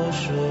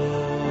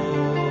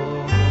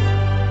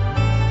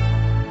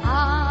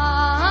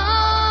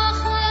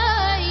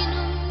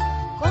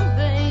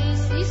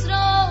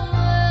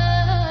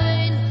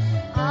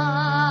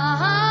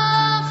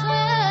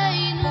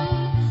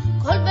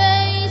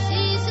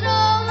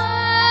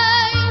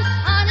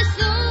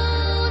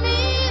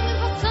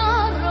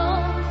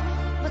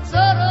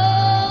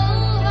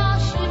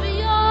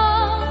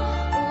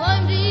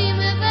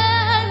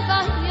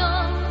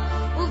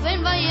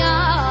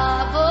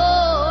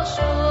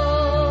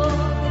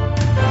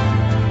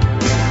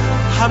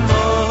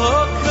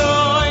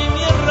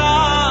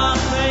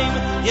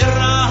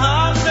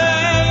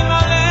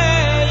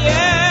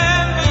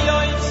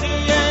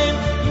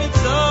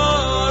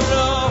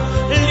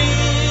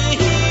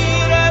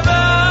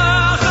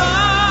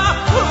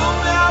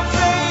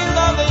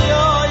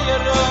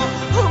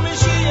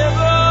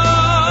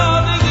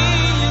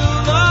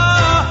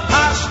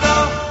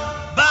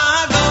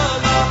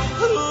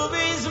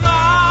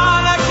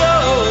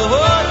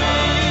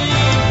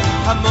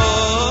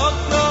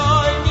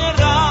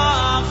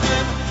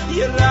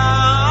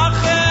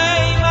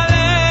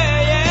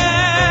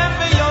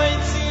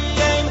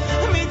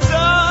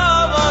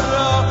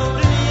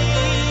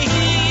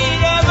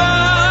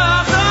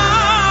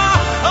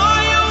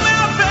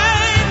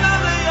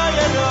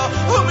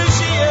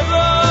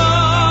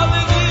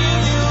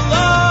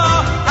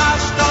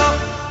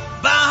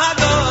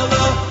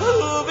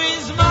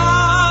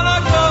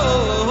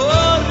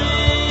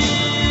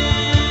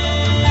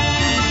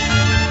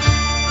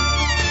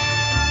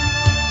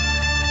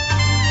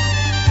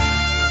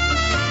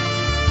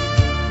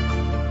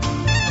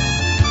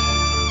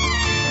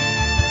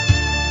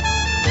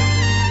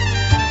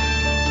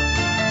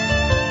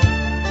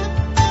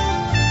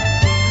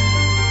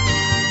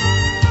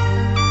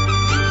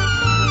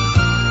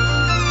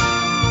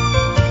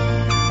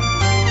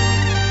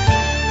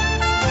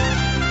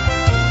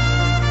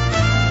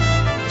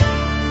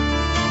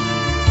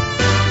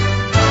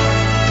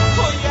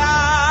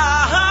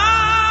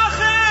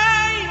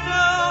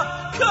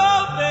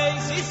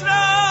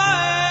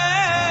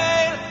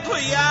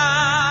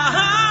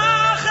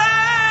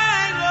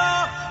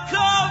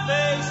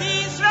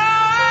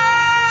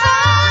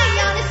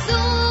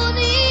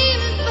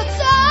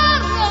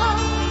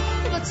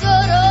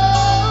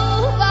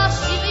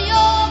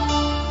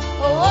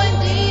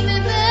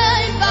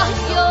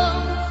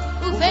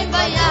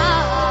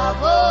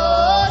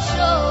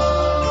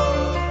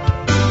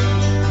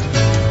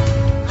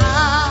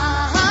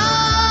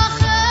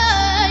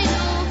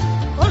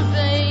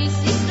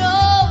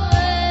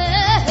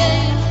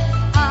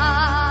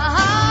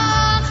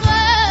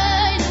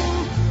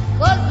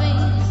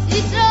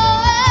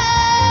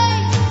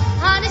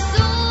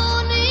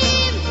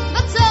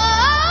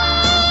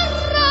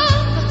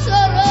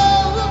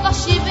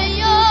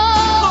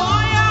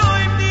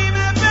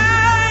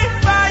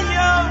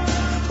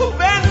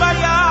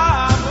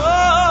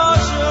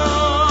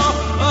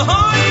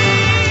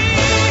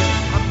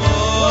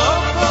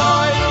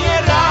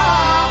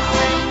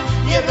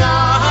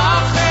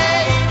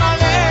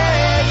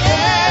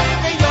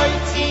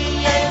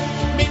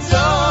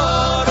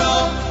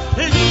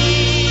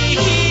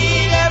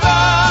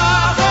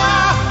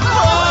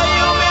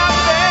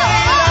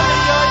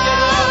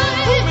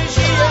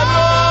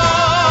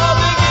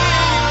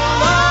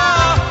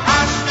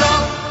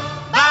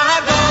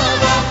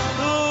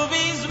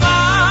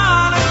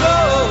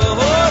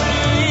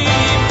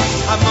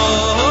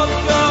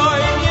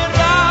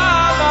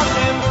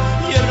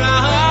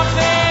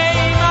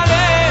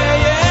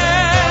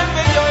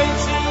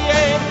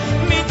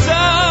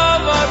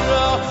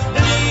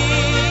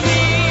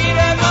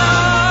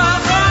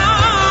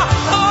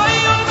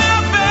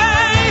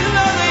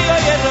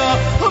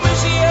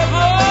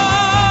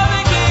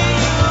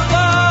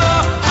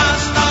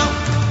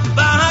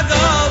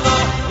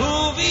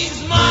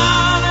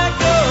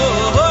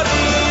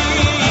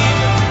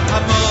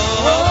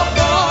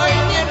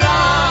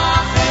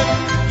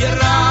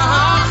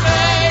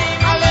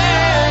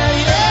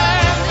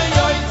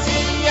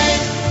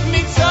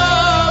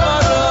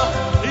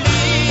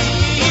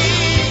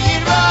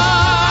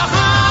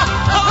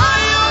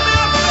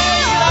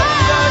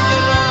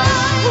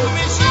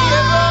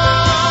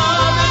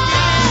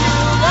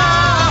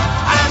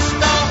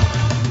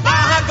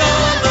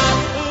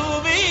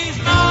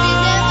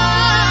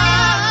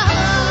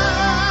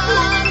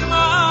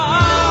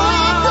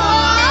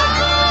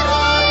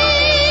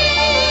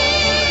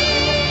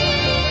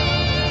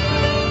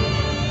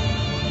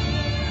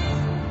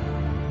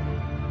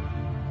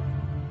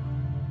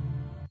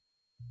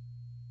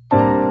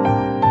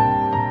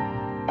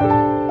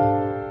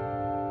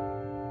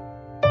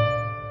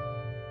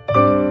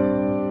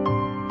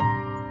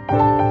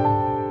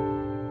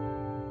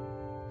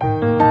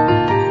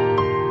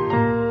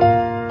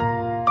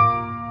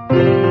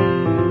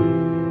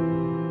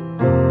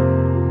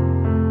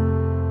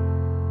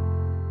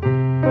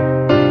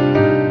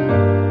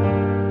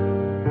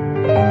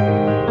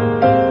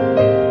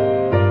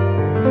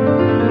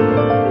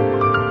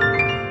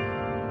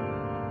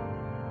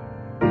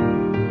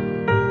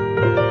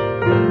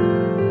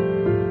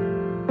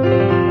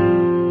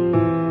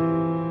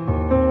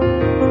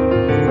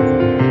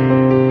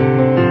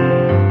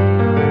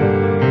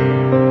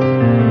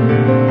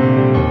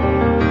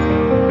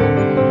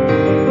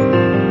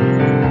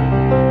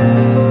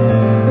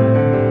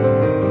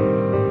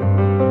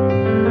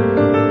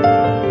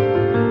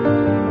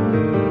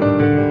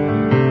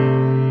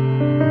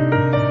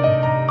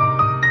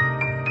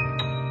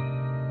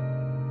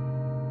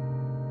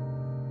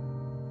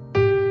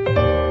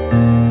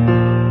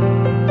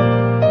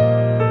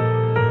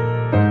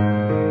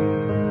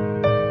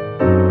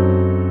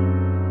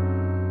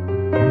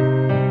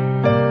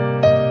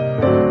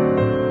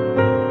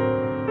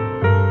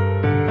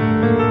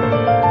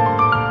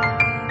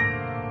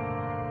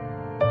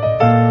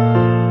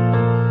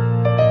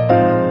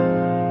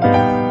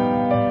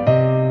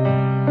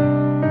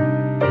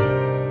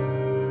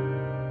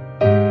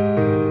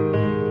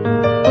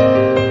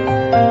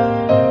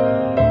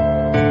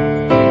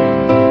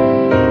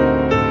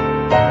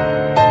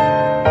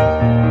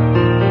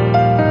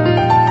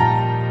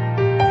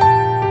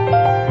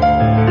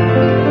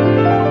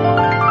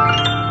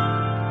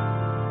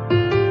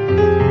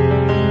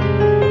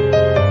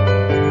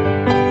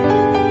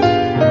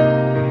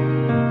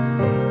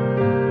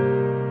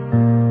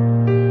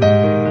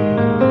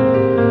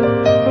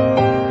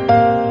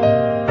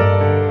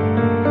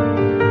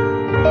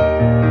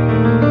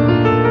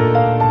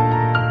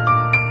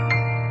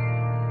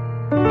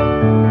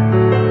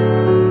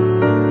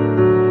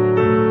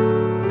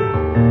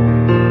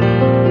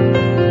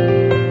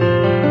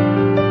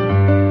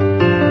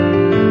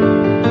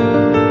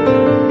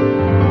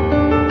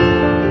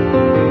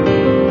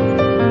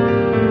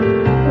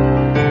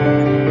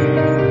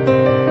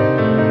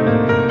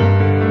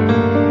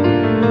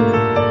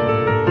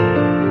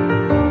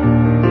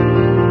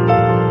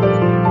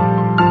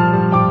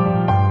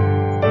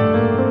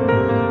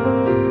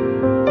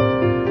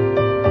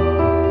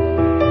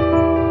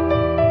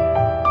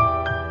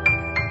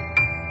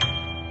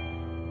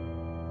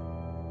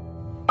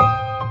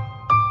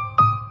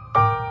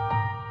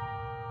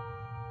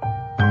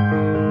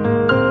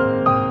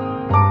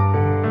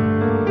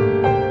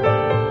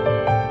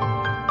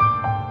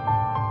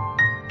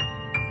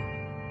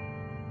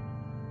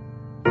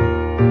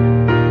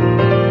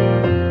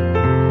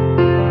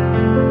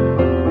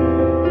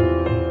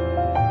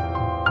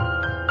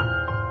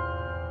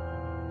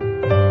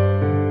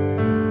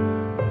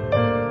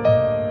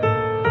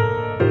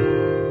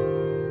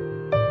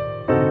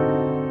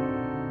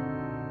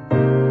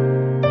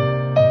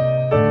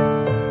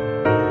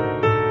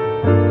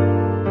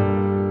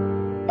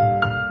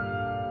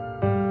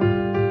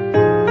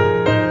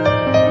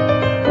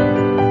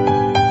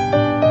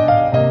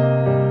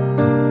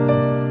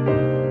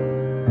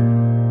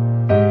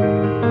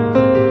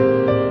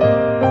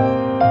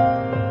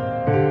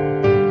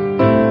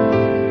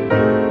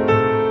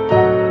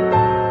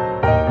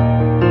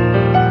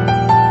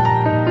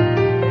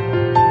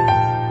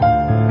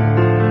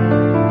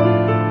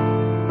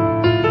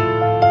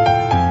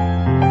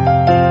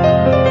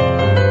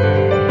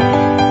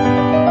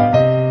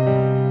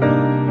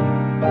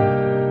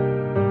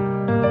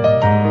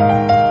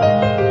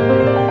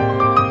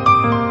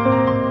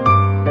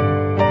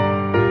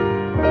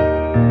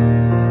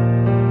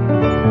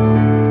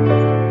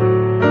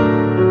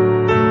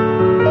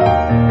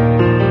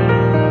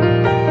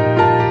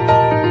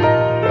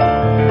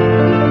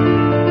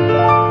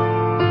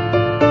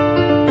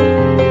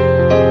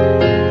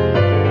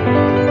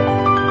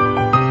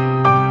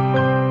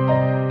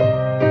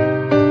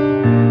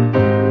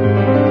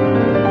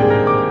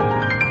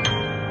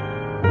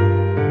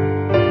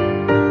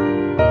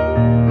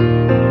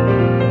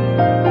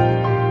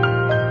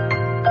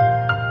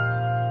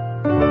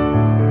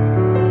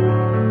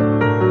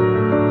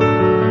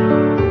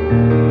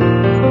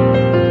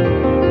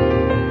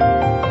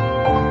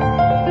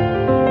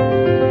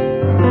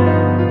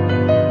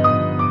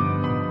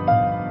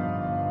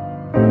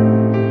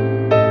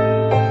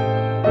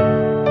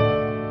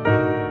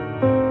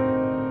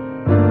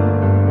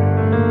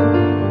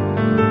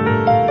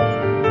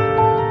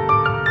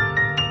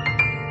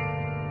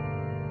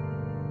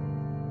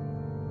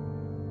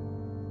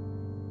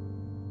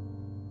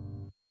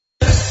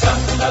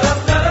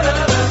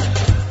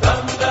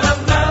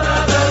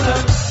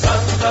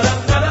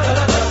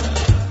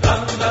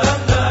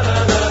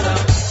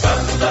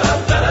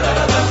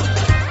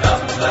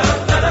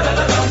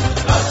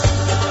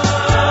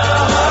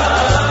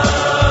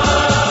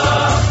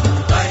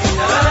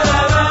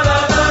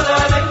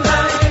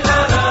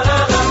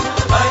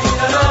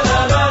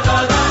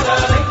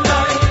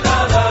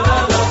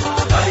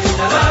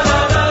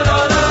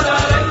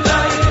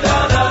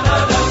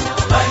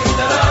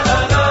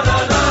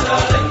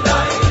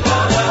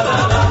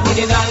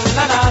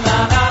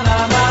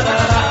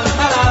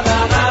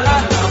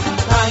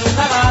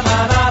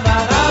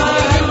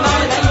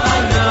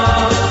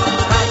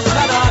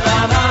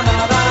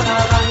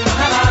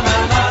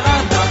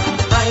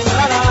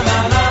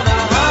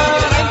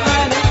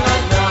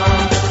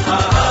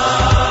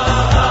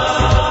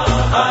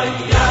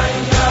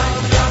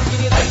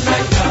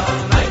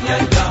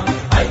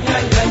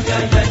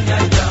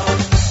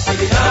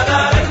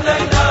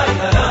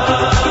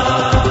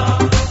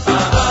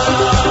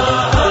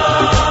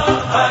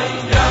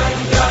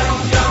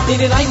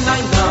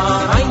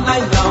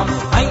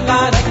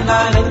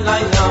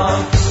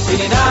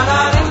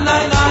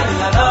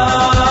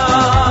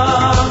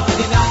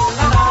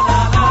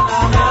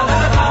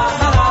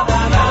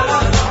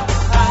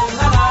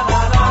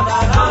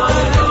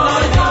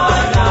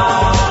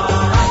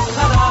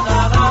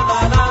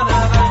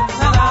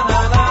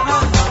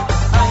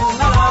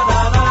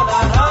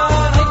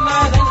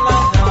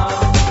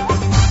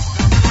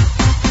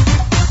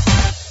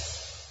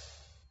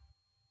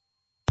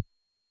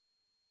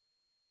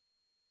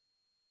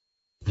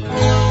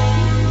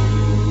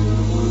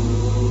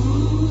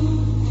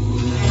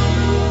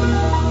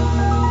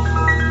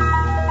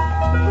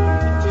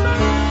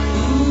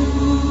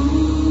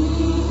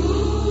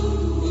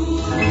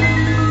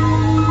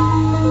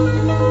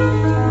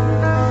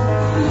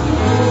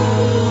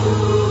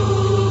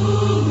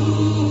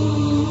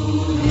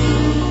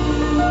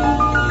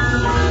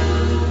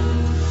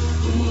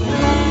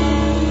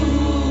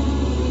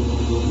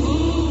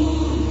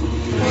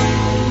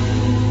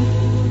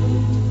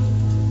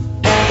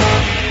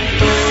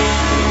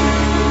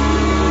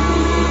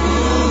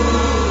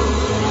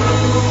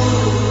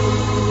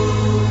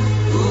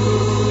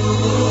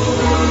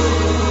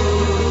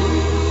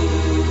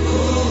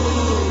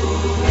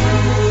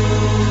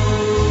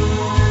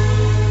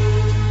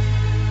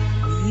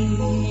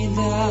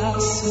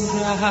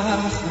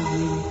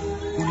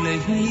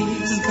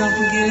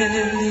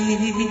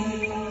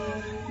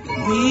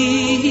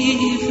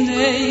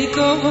לפני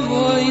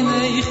כבוי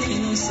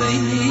נכין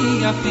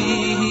סייני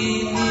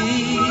יפי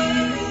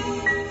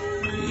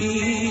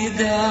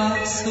ידע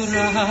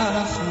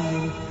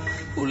סורחם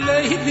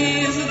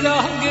ולהידיז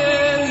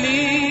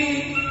גלגלי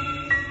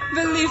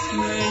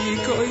ולפני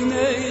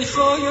כהני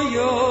חוי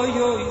יוי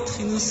יוי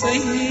תחינו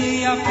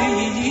סייני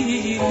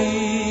יפי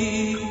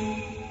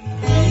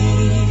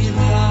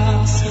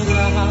ידע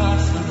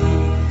סורחם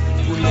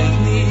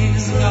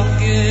ולהידיז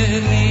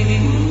גלגלי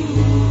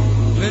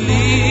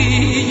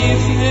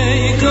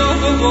ולפני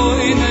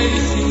כבוי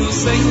נכין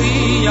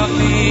סייני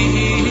יפי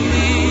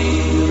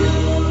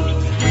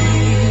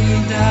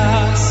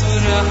ידע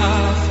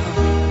סורחם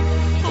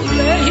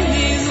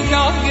ולהידיז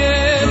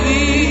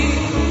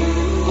גלגלי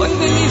Oy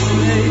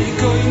belifnei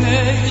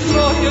koinei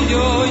khoy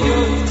yo yo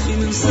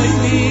tkhinu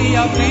sayni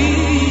yapi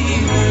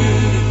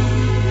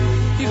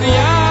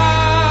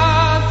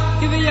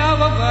Ivya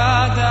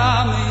vada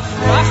me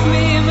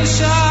rachmi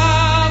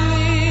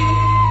mashali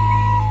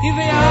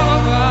Ivya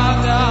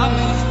vada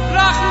me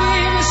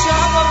rachmi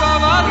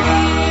mashali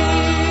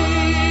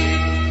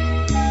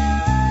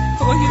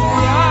Oy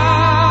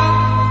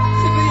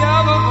Ivya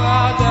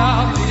vada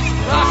me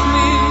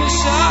rachmi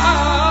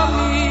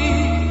mashali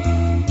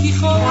Ki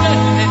khoy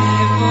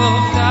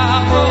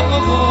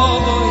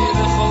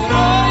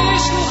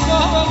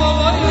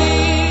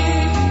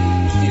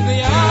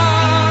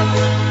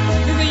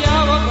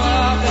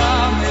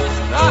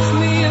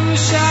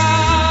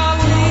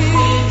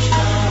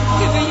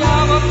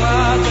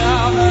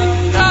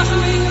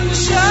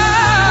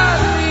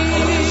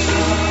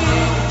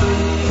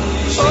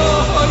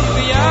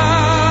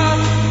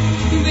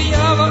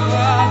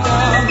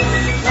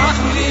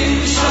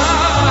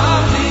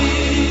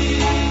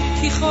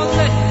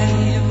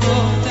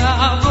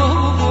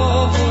Oh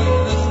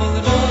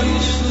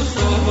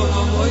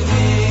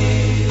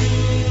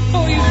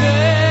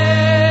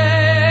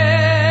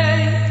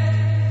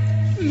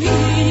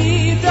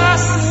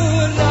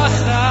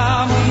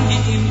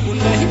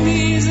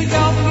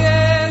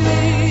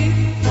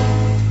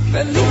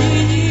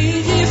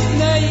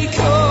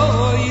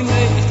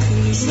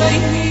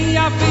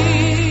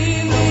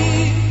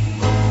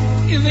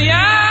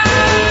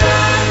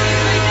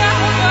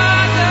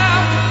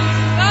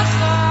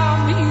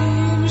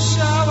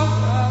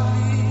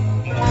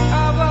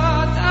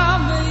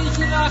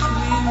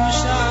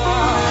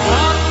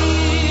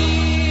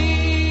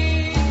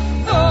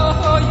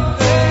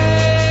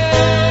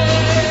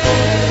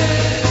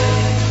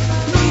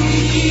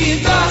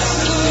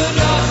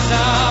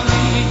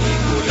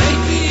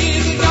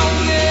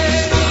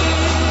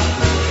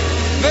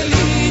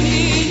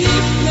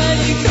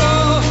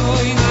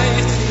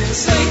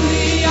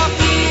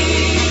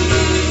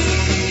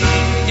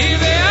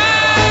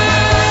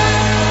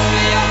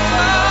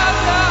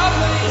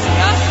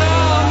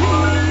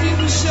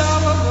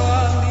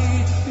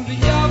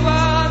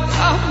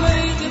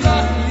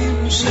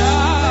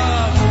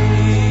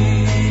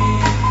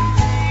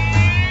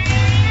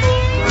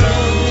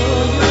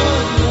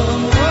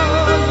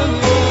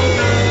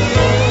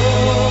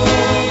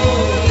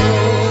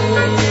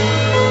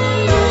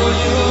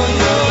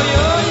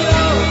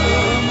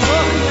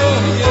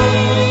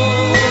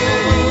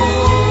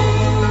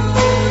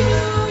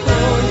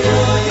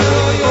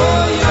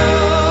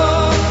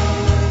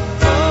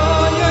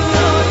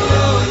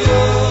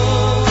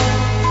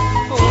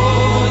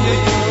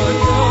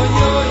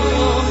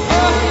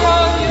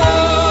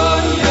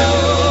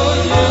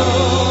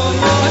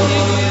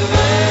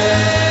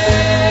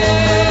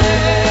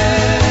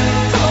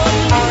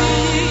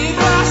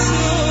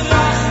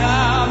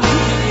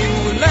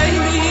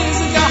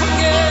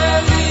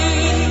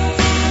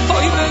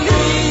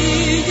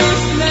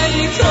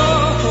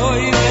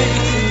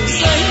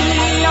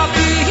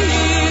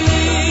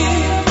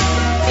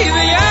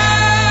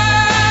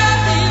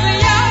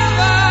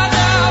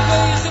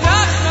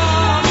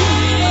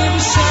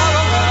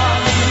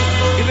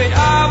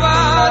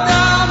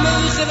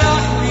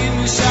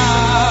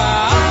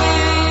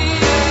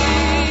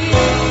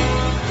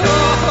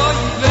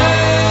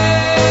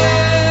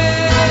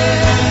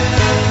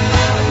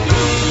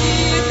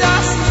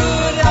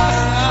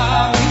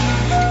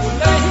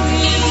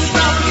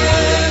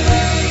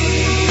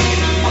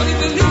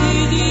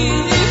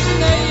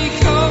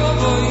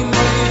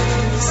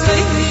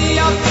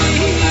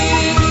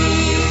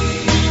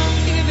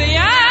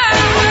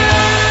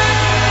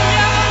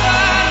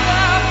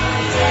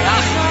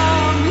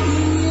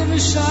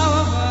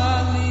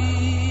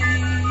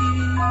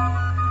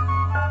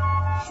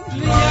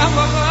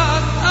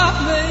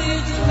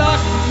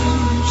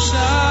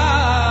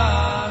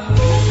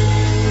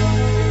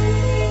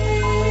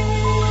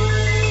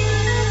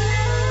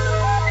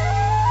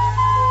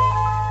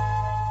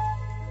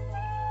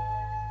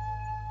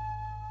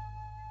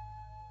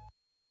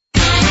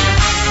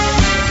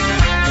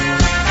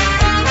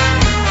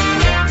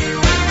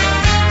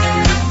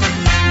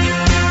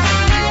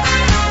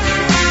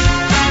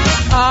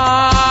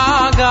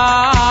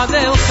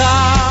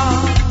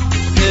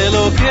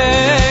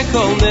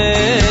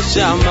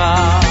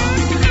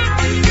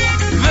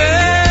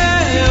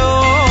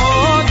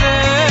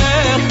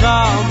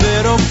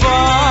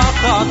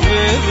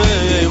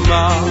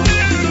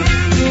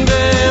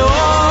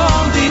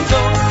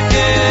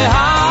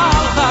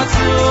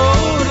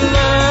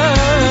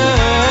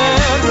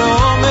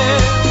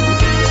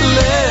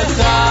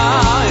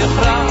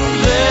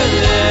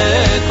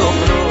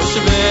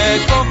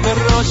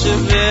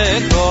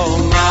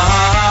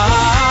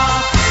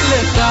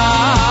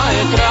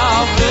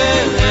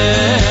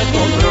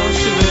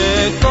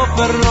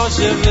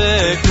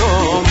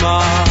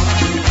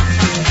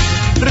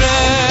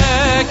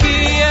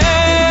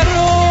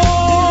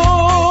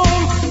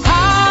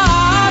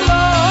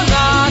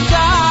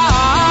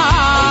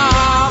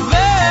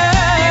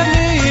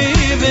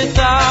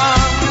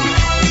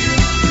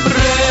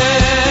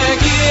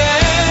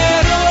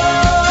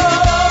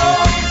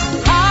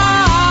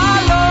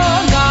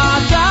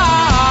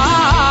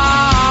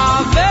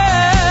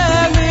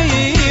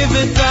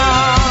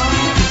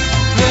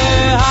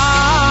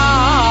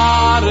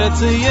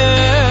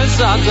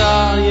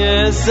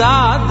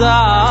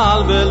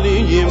יסדל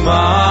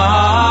בלימה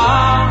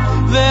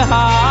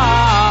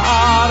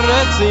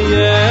והארץ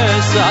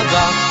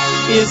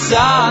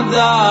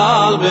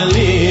יסדל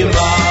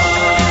בלימה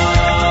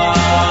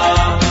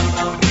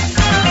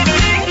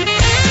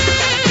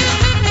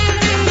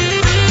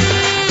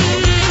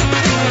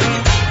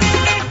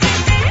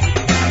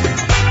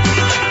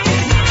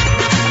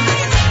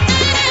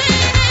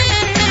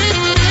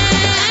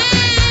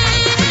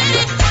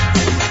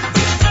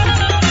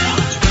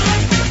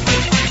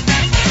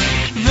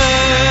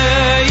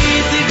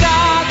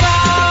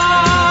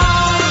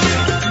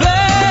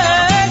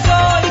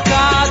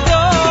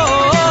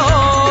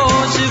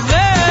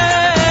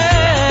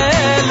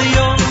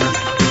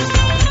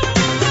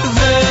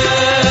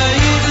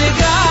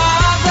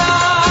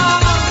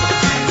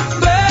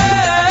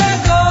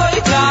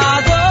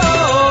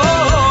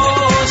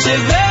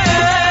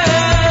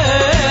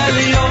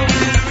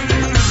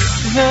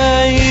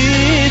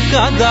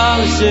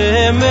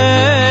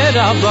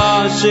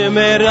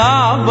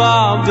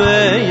שמרבה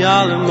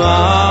ביעלמה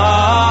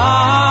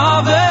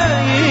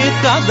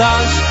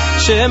ויתקדש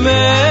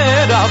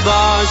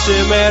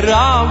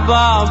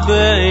שמרבה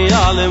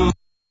ביעלמה.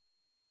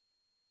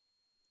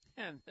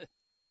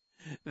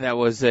 That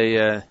was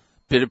a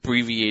bit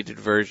abbreviated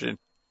version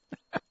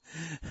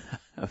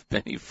of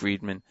Benny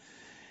Friedman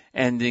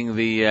ending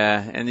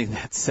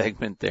that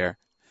segment there.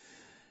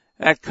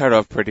 That cut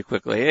off pretty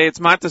quickly. Hey, it's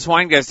Matis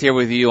Weingast here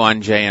with you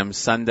on JM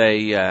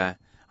Sunday,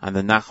 on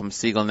the Nachum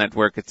Segal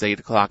Network. It's 8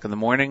 o'clock in the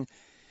morning.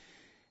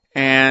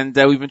 And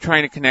we've been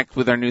trying to connect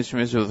with our News from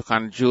Israel with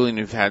Chana Julian.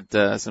 We've had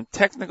some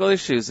technical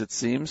issues, it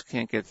seems.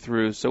 Can't get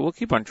through. So we'll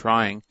keep on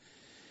trying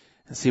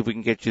and see if we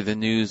can get you the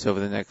news over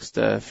the next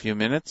few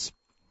minutes.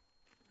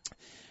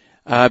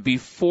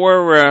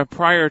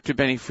 Prior to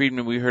Benny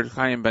Friedman, we heard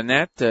Chaim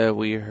Banet.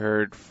 We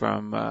heard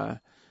from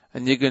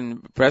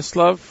Anigun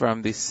Breslov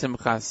from the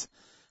Simchas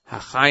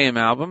HaChaim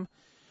album.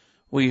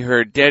 We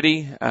heard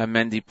Dedi,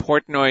 Mendy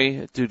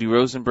Portnoy, Dudi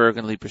Rosenberg,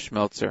 and Lipa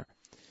Schmelzer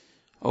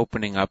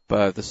opening up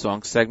the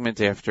song segment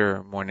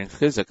after morning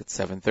chizuk at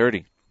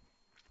 7:30.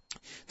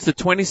 It's the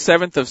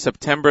 27th of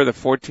September, the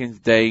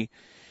 14th day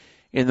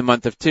in the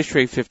month of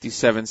Tishrei,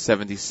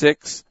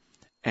 5776,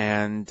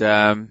 and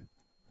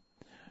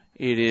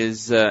it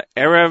is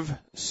Erev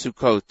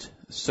Sukkot.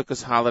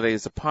 Sukkot's holiday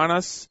is upon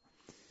us,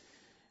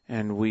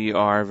 and we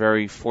are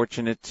very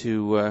fortunate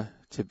to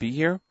be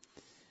here.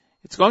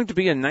 It's going to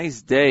be a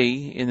nice day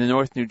in the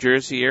North New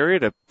Jersey area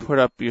to put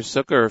up your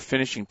sukkah or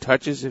finishing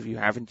touches if you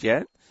haven't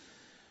yet.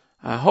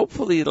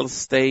 Hopefully it'll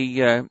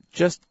stay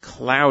just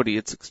cloudy.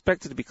 It's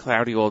expected to be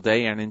cloudy all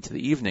day and into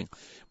the evening,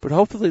 but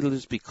hopefully it'll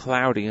just be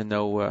cloudy and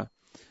no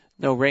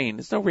rain.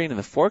 There's no rain in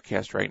the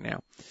forecast right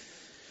now.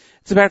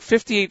 It's about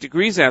 58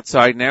 degrees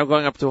outside now,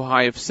 going up to a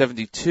high of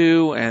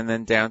 72 and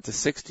then down to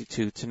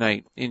 62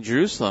 tonight in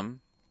Jerusalem,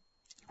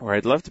 where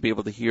I'd love to be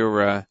able to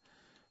hear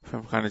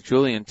from Chana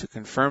Julian to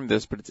confirm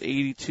this, but it's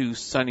 82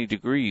 sunny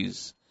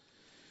degrees.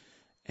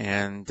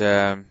 And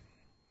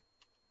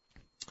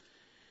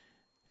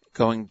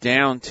going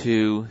down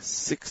to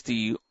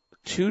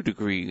 62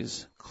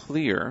 degrees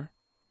clear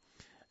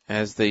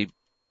as they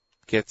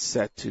get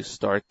set to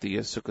start the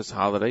Sukkot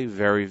holiday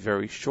very,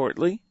 very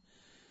shortly.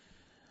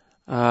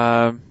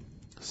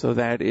 So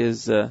that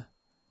is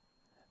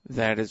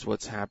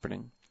what's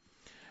happening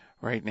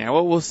right now.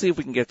 Well, we'll see if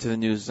we can get to the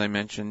news, as I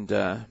mentioned,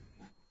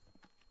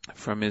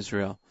 from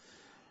Israel.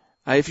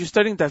 If you're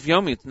studying Daf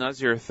Yomi, it's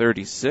Nazir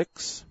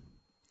 36.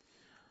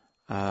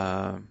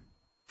 And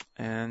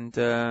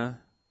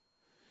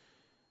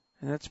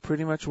that's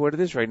pretty much what it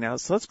is right now.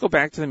 So let's go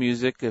back to the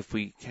music. If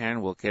we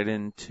can, we'll get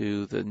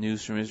into the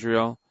news from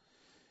Israel.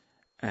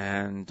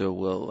 And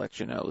we'll let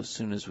you know as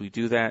soon as we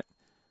do that.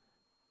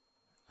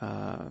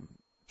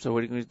 So what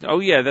are you going to do? Oh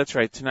yeah, that's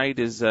right. Tonight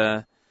is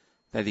that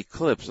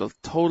eclipse, a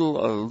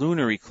total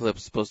lunar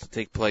eclipse supposed to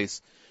take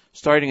place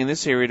starting in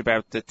this area at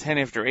about 10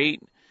 after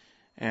 8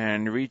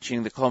 and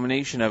reaching the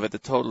culmination of it, the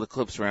total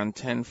eclipse around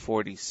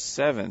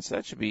 10:47. So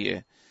that should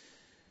be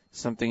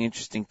something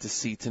interesting to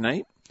see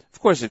tonight. Of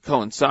course, it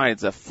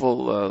coincides a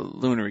full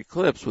lunar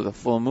eclipse with a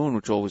full moon,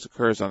 which always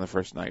occurs on the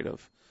first night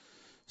of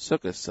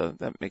Sukkot, so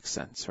that makes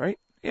sense, right?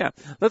 Yeah.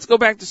 Let's go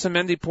back to some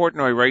Mendy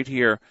Portnoy right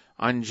here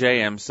on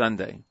JM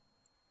Sunday.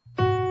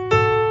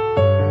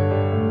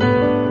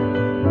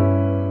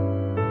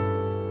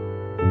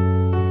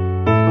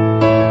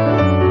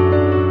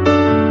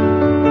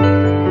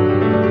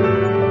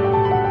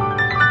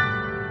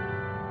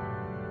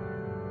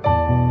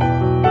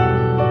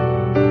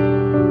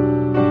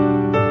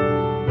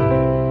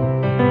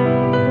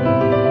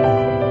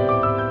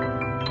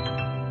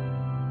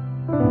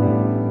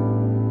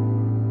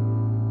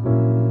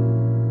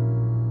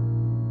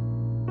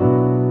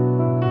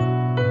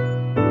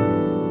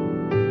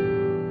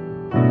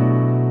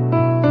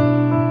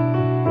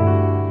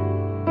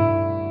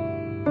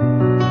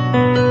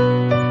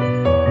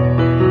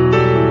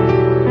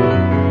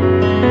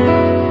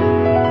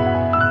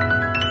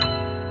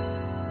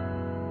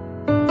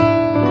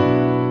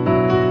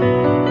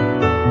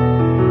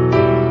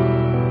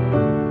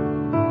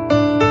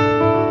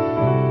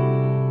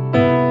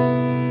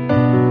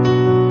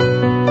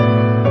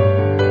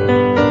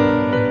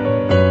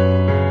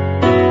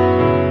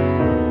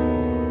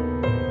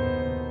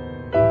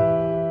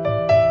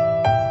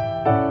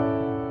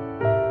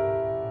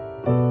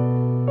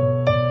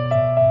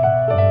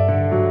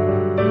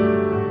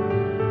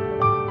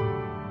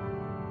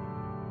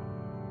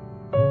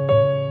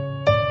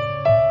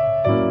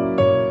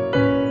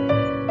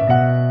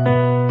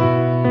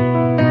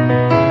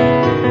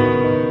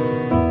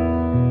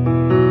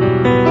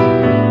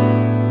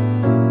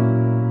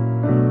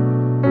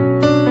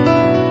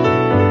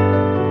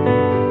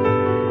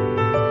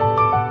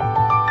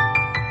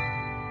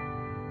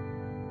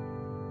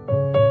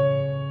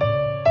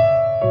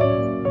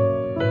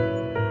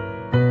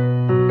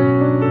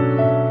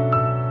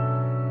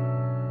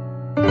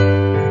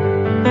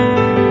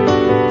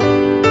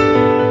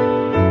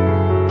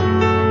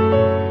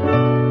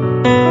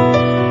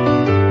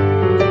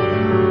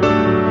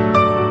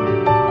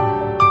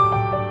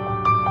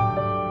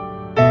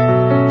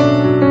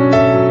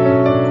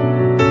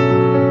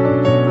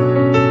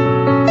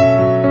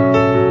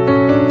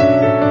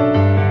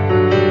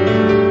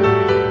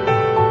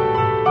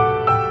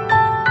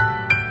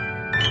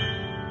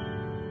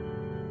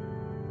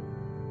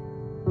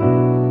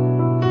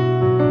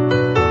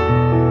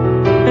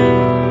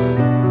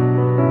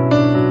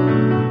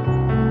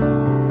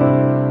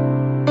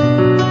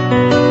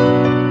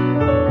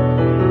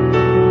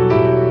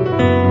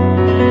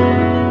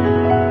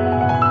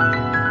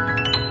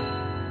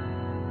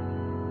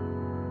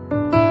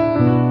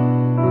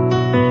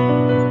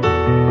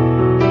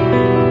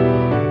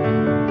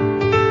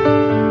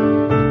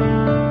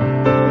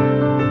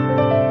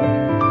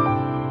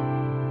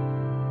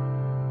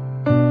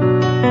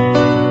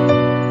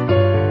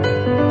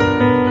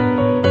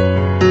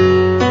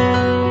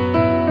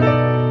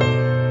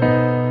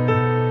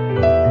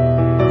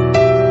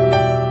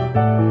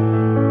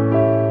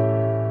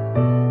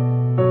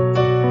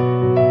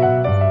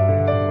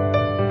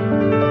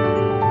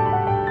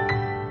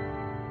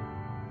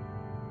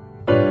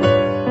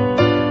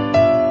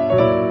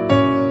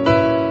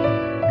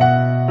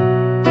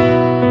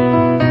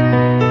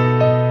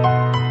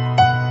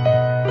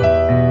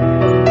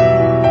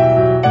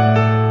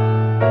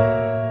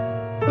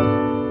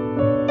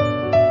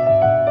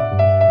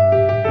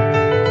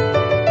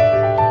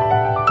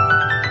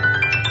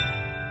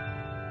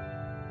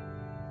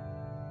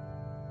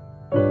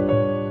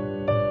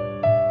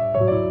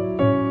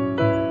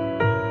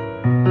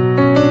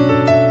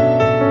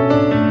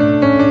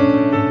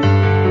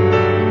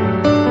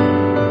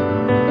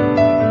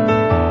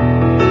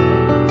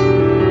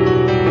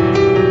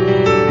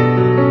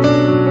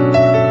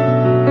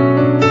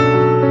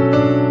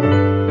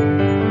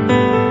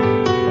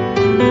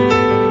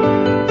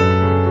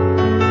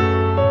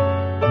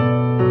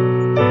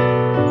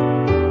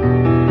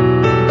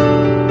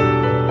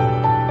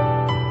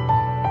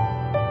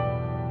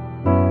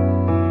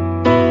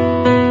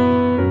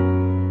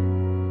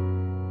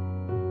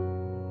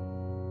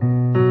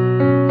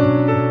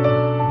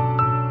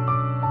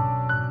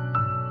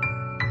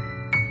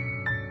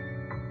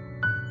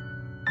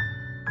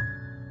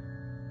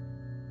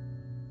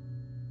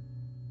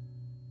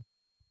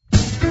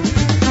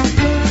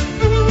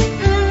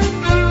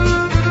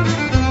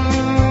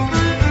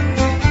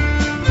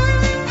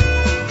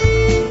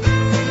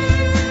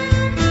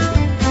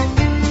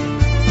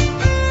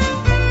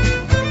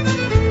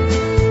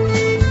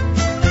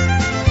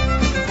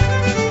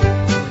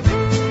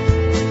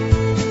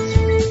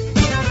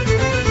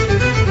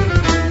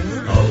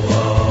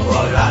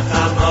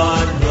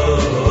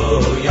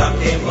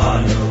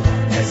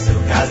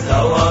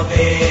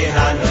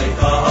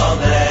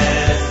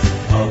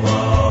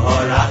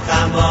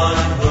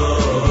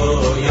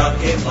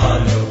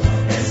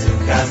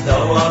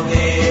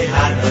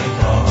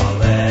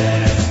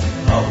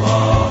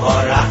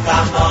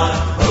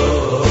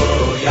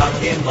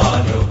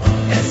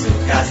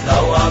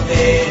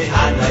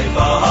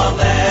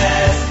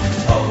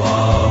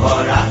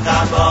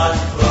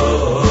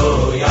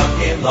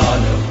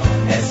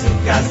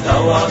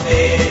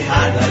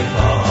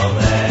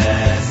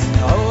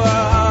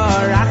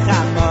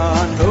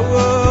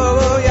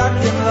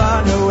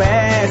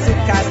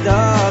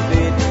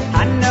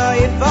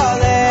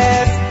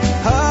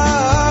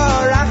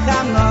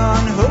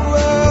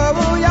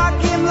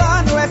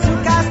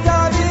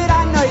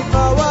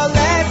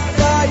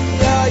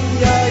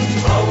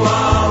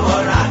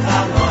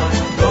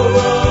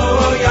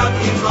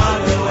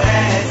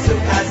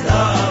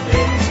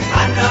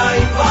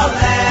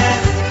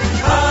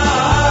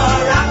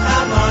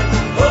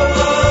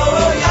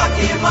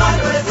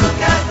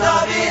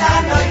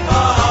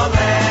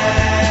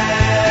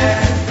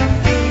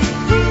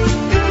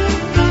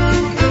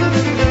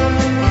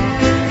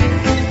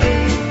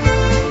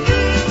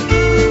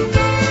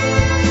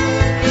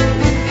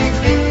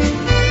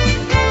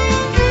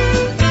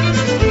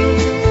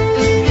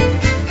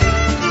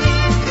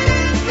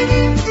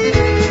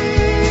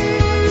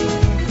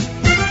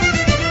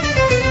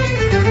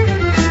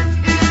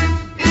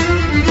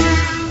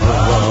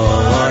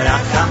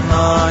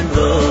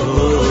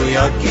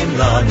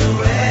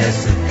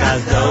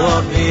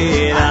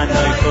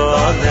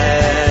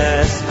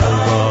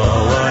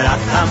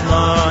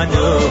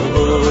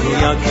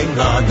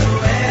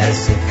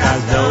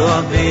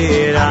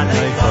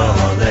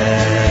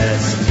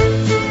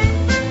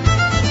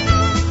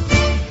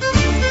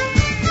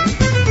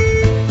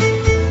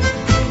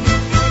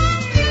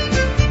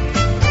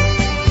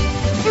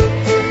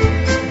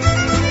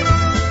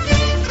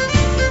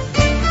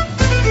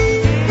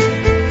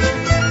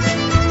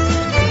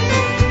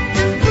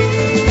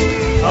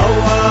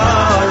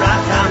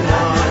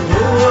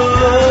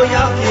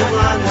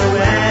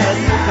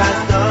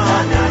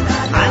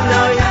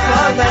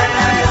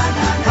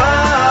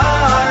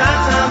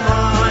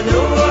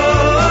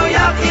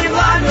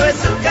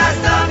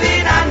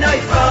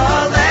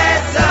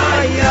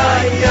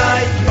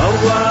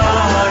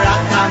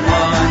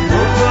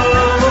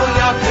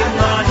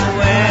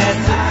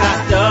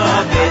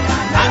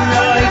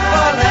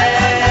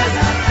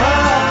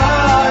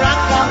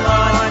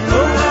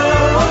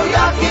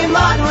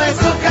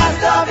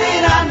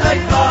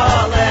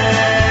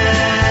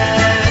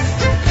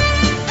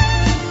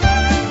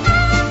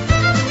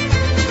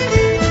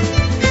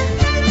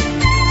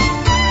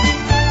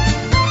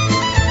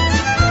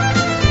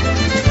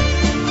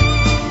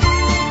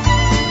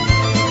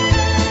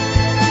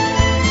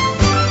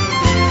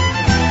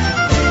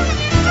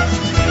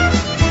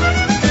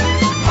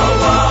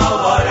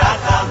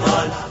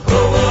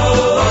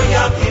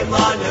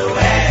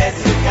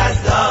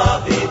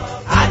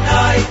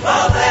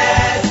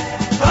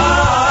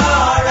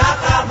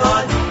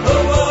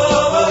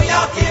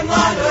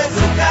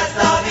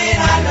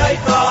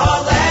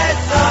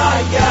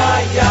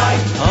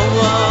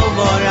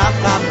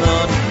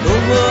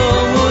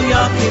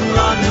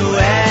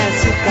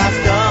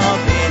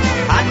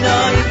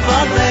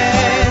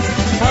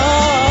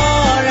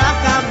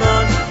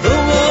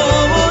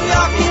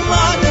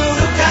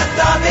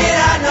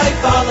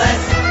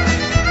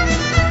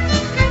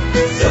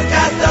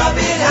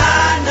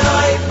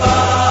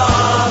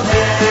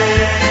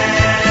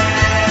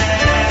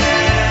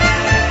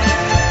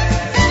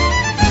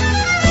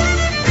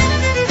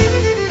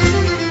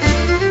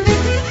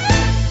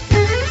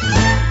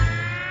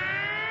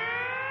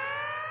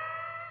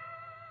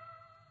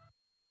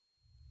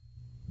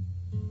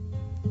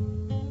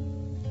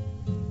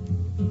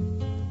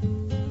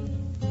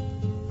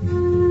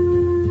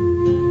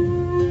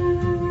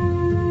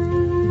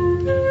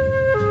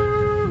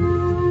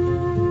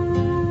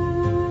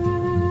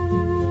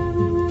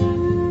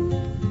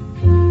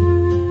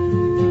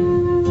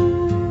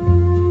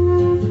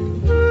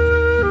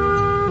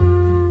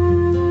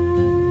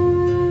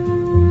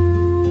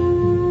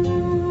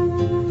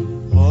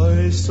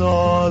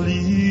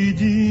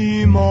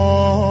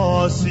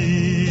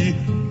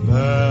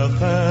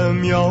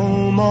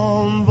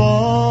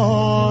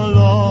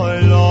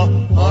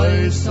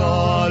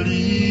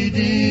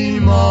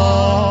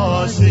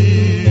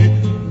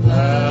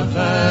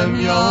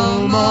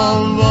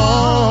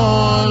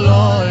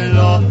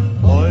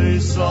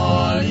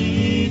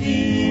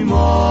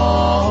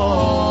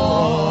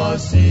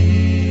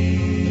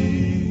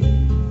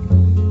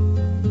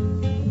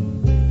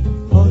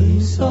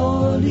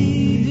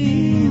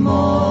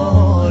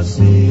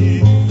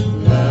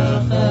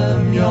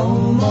 Lechem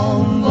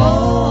yomam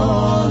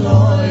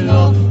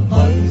v'layla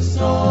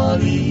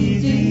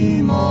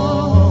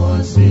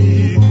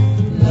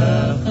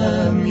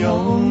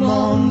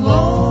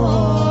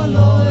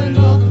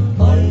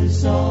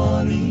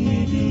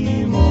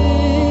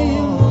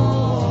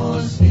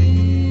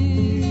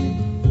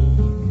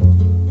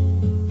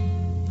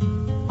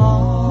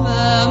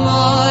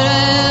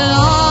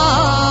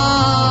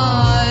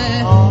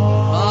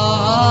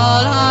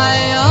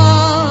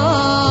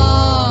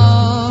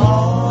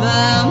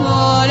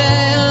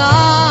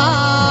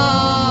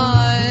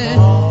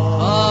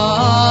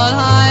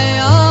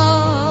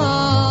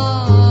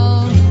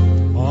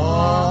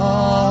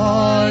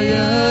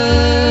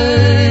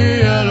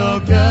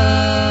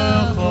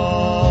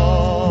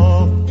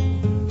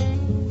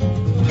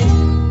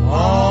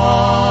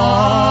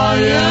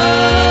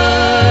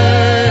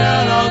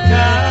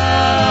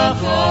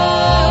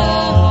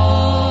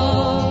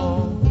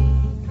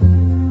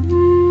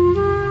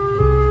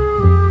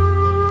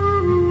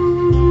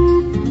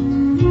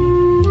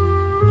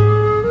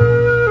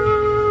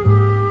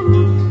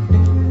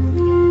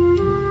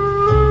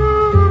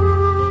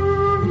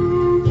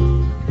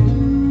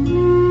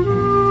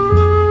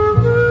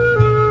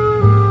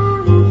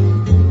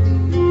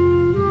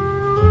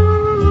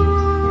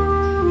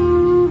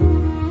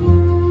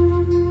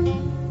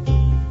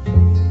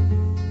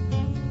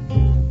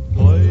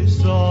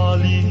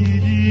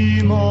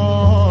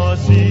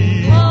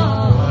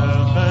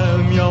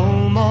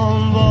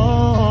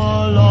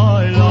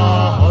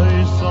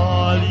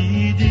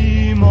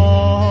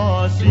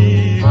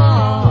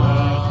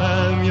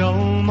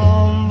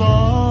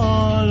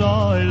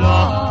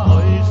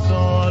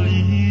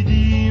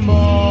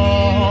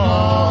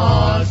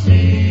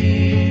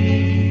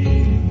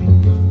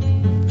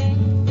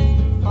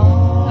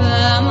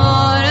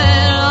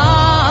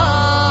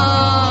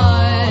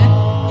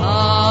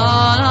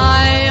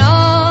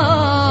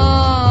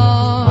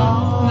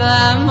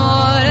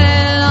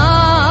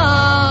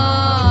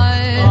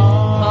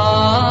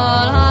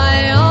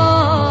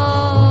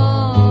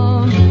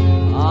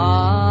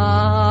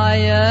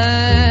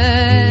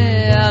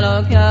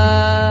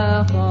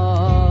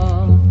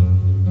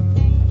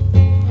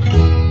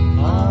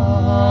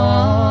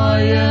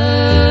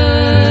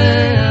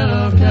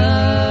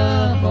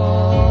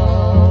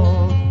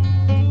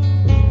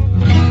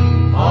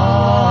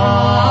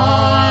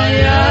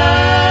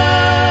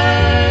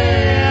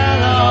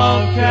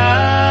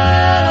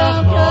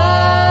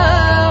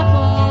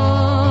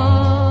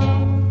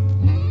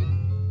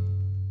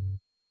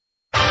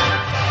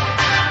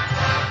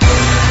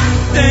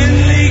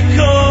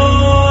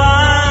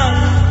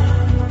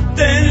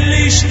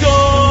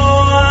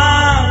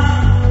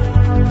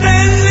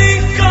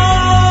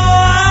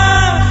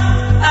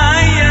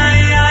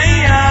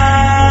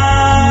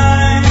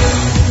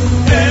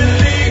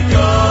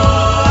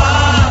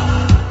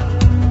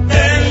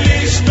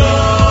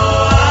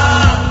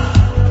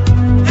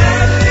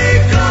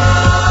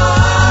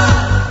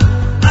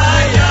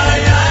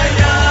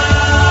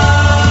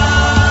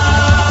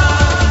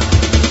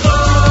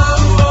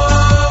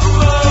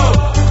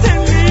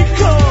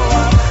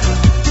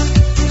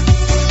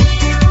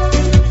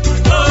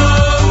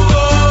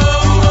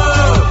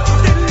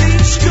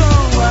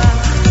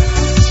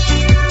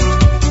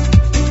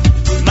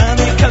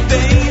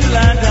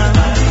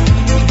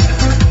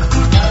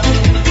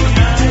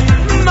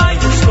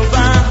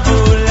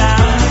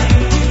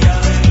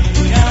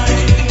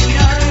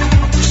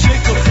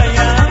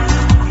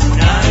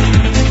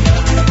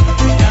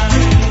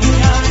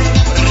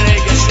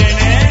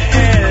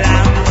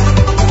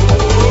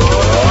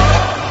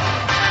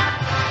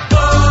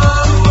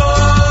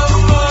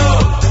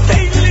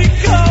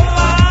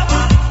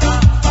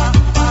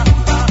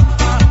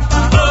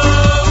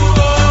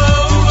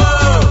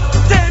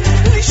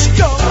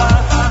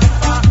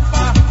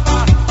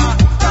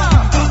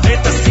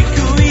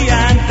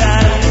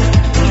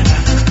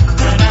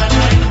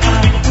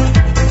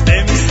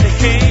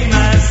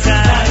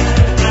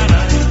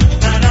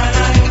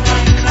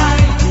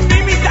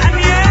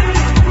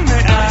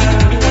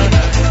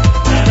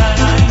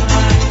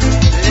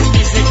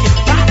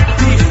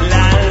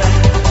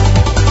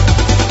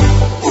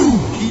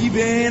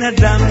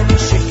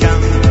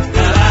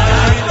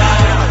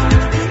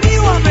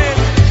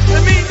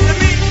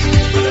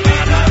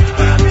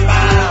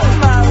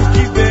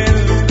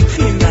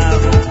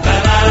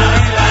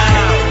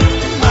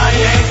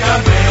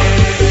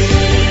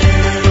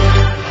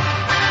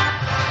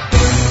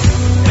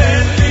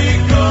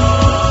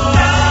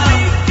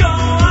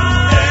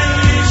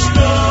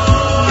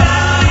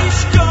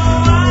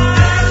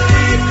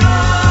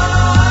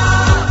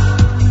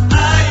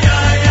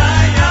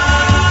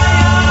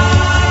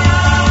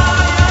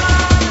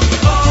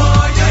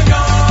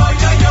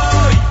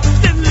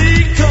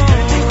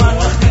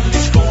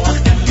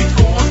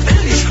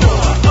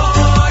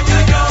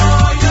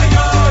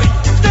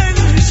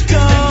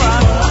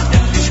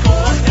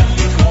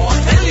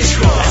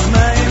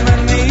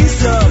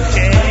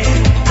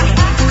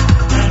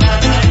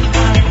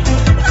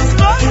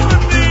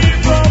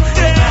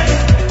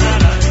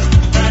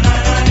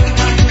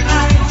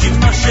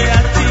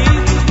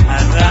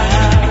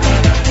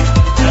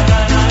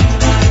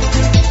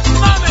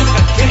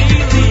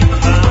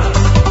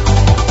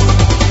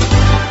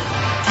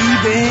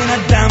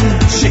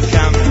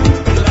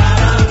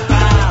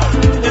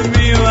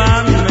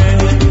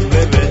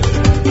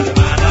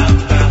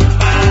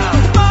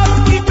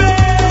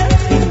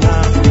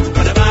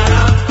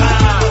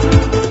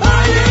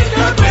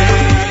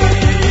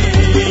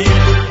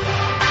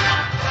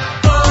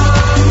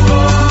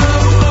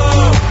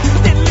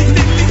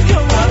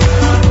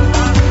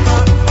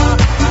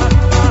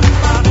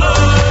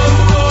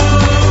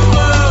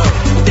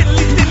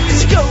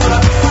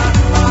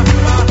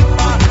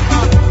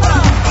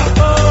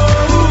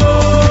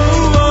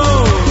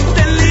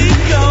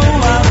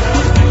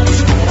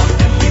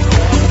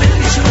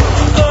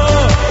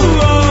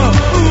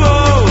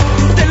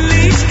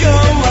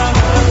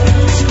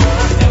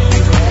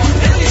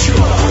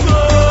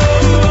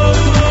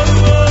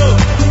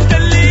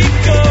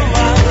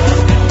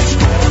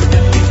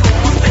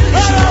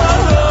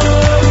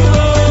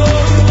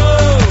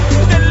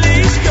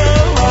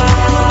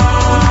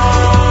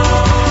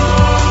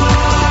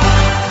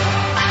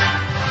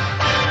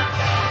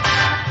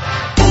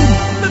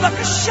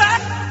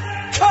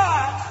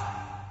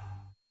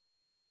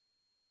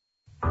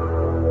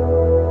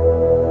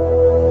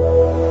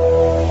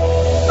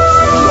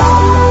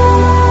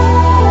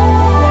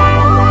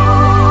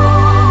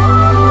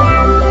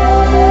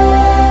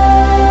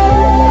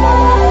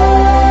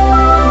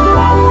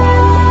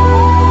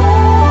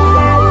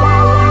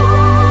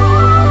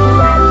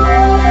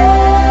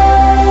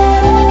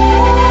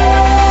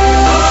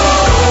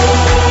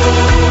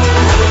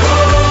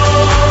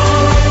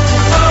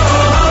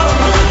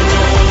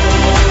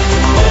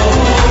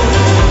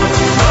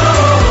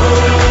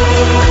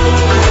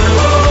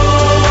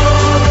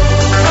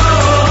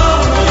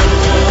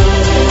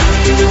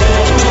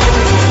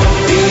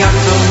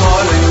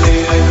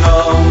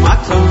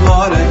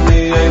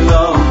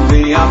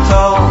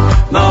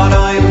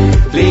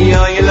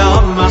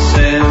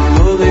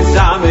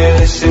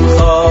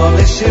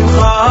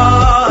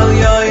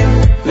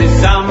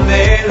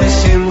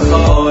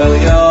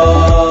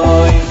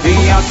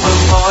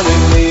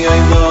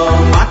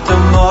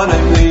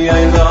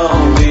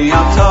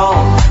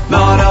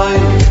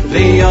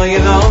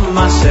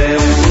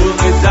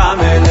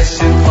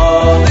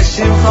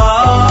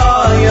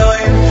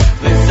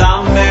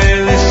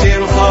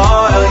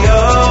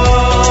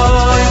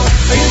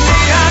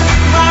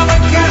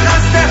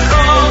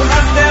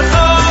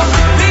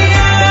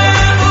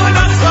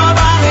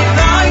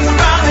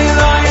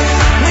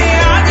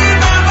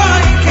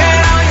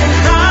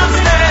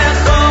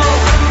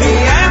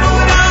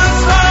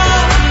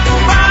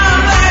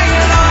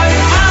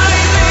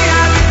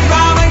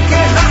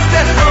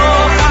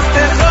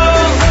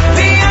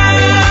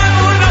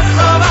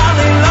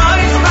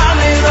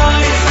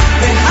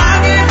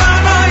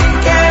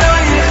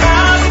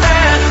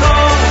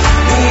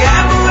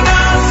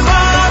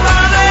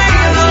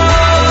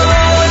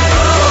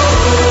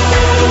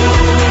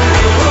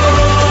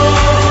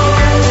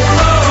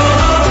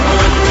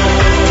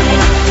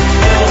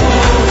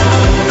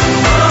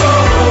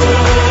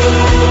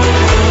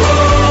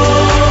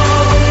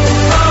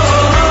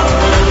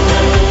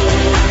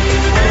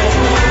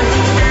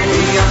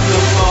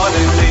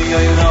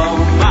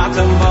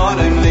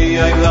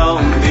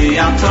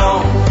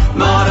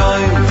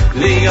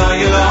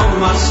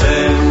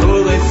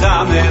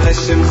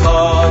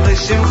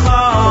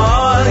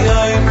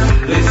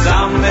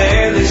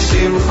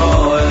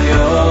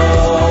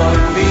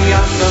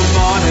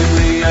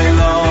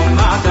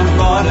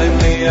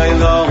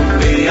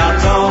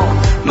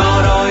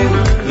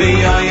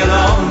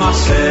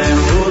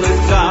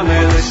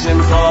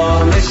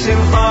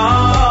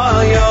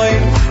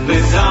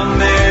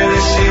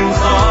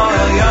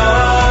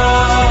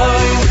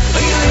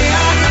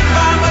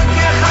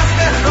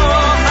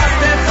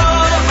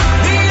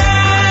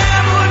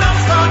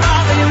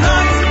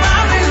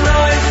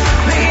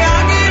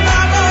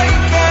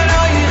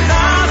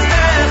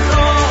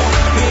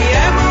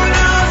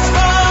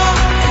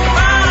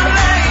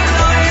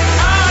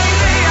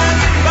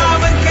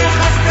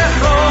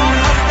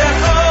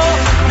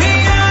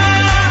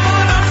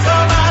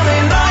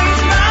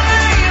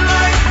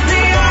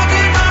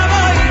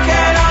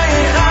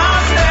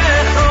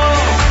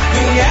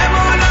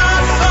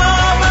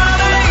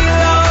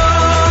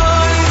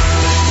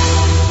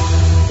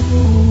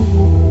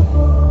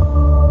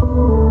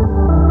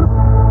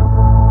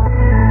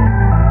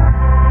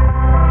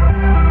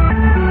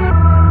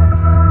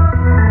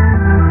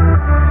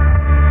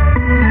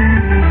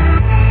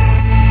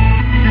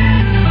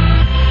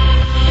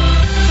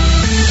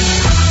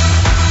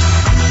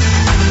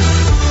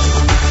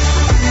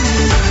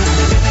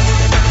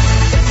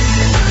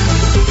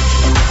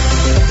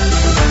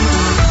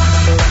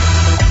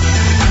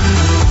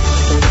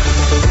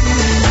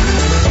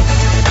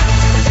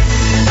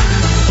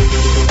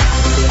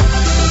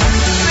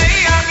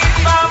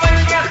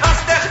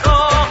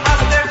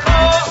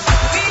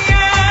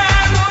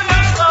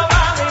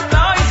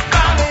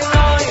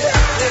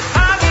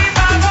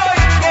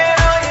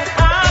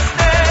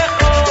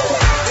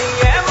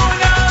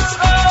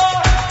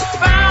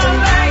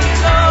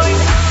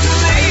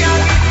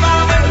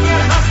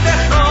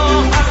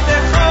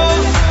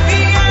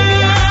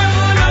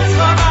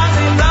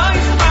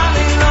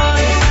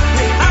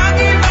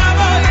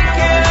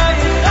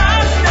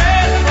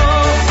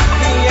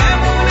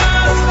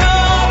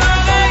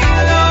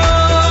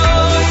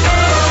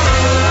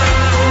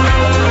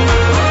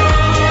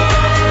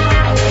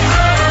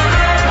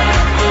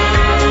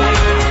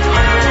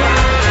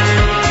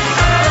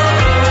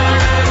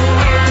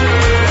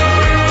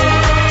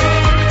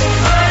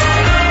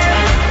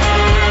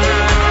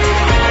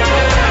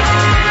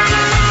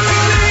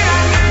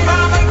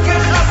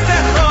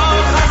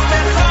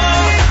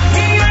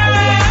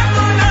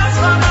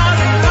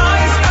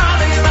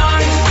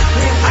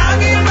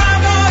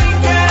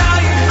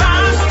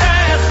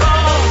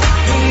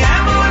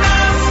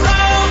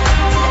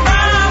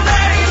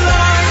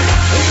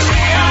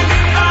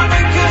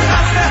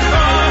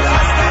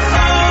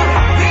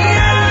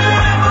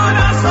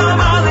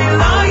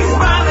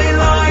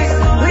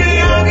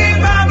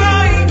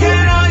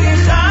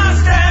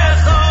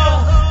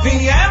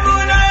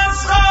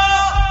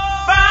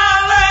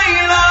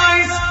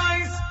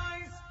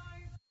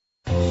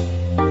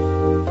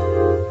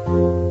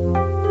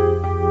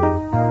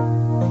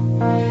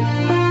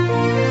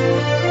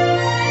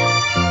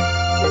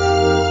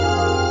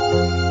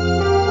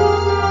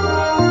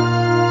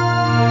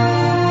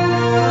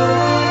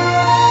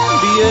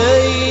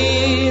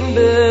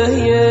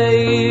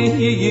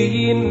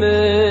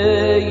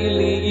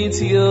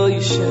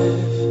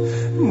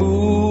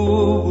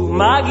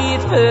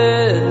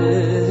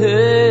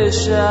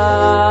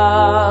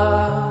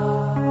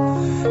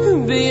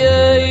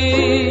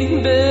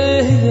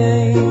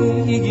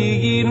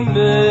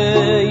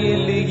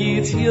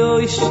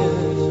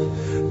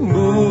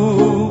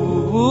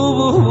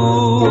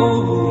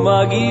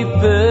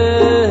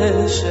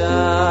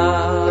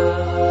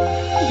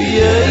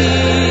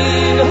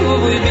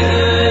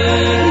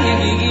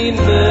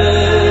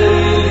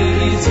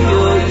It's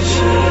your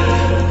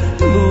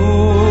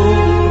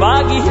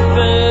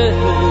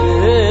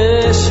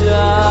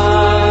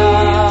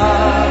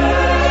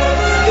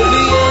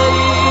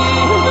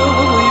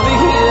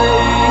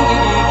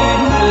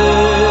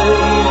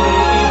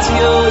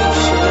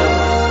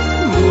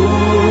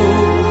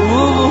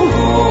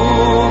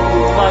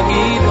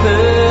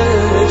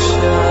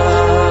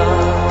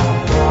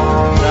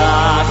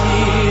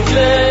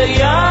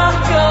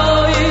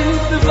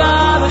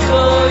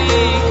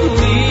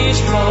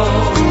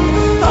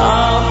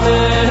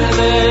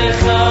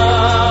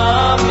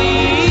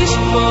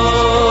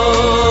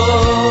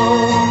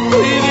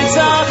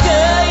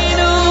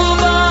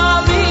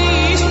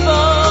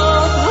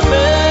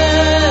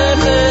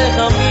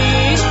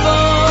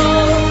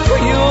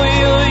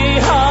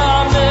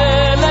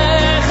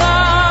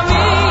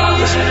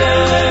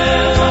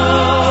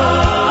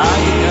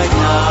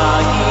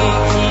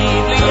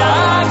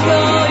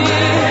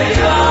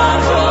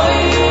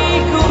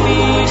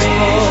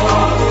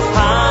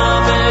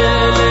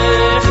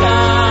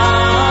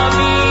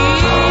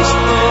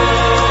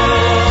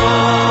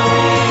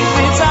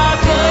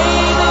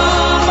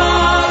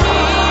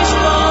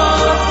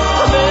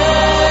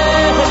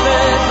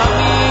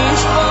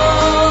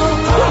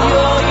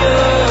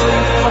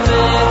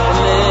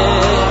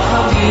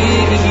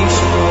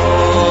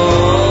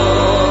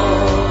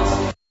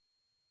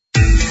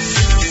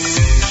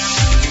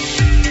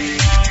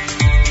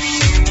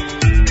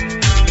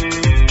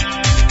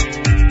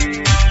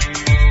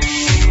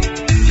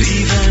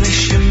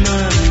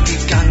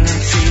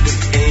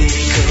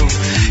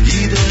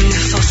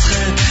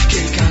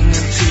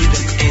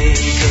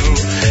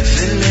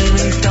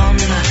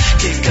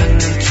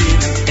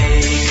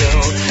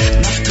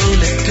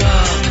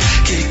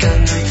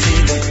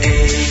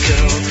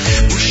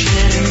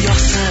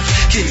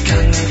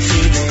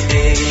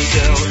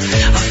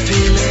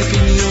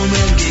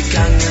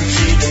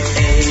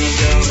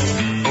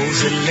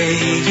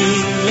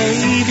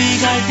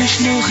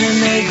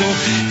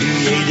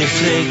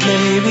gefragt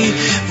Levi,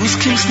 wo's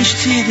kommst nicht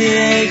zu der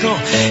Egel?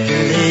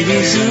 Levi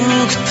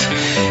sucht,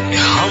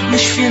 halt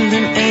nicht von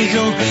dem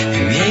Egel.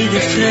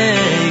 Jeder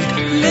fragt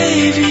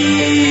Levi,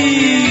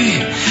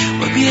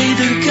 ob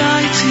jeder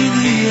geht zu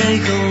der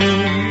Egel.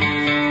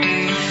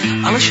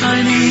 Alle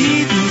scheine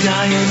Jeden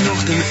gehen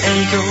noch dem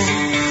Egel.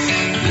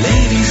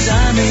 Levi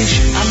sah mich,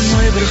 am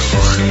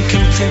Neuberkochen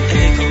kommt zum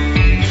Egel.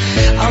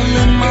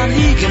 Alle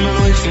Manigen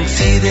laufen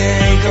zu der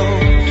Egel.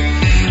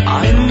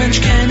 Ein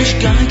Mensch kann nicht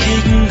gehen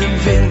gegen den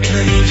Wind,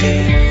 Levi.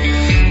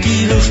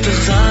 Die willst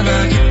dich sein,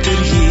 gibt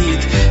der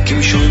Jid,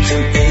 komm schon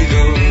zum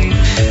Egel.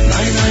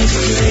 Nein, nein,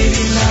 für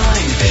Levi,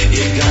 nein,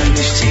 ich geh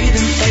nicht zu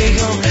dem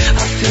Egel.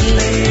 Ach, für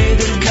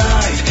jeder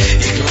geht,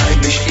 ich bleib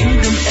nicht in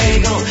dem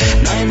Egel.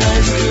 Nein,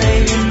 nein, für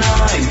Levi,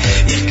 nein,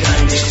 ich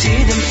geh nicht zu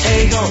dem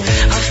Egel.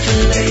 Ach,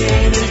 für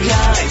jeder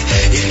geht,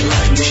 ich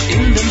bleib nicht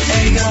in dem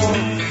Egel.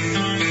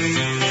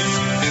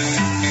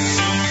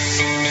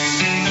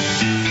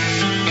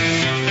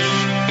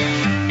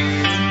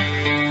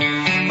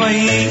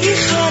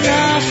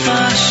 Vayicharaf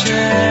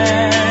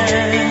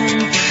Hashem,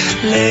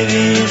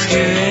 Levi is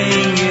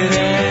gerein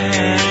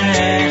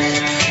gerecht.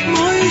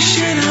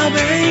 Moshe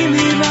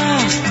Rabbeinu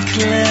was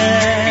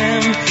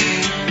klem,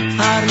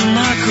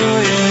 Arnako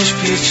yesh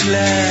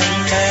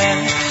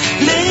pitchlem.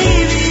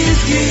 Levi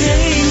is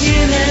gerein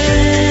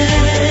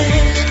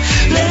gerecht,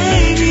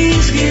 Levi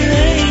is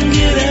gerein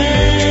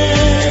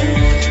gerecht,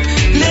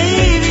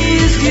 Levi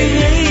is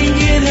gerein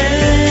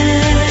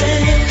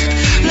gerecht,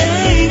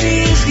 Levi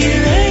is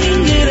gerein.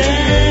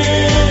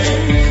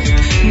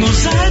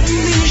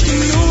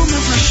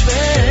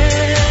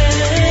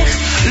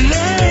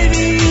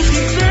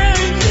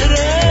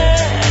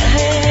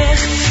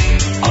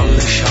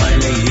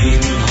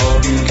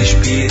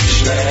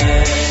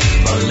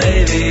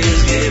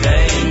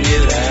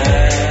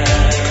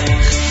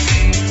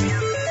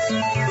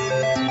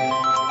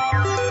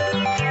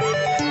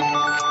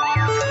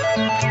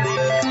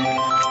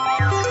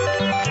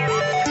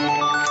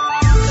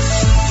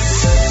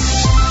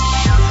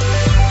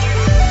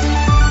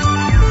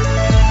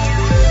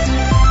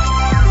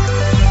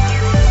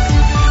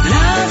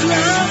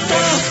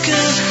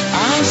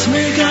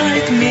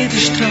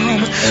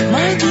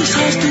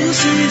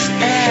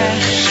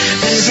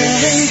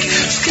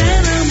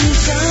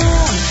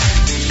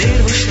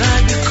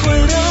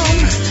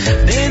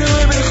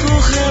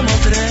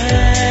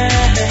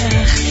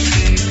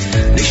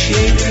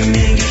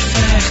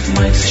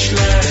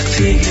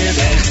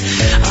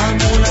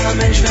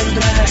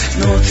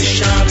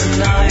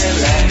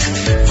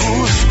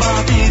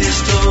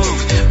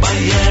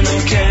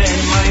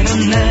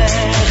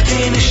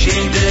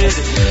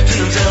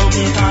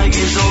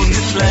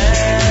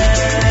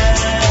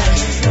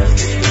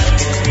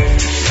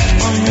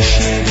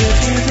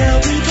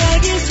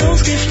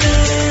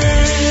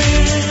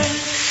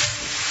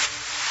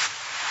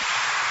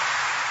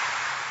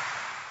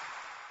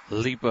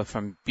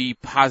 From Be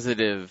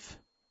Positive.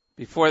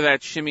 Before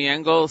that, Shimmy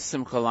Engel,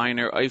 Simcha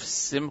Leiner, Oif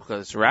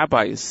Simchas,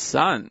 Rabbi's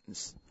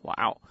Sons.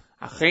 Wow.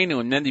 Achenu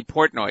and Mendy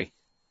Portnoy.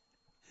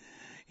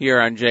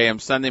 Here on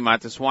JM Sunday,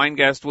 Matis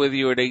Weingast with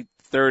you at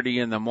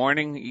 8:30 in the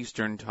morning,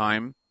 Eastern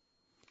Time.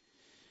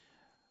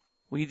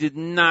 We did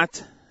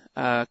not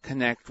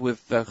connect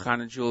with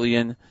Chana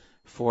Julian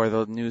for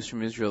the news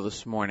from Israel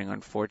this morning,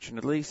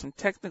 unfortunately. Some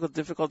technical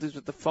difficulties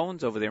with the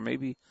phones over there.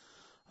 Maybe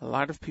a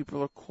lot of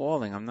people are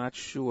calling. I'm not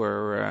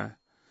sure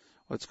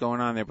what's going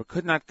on there, but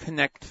could not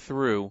connect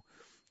through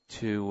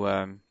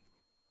to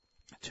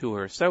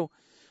her. So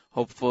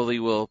hopefully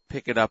we'll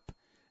pick it up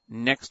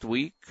next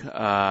week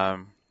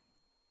on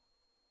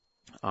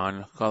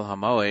Chol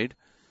HaMoed.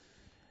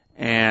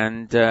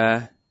 And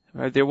there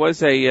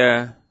is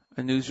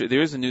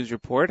a news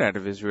report out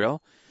of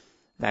Israel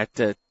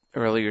that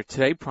earlier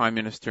today, Prime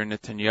Minister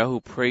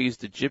Netanyahu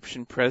praised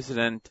Egyptian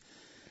President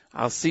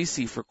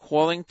al-Sisi for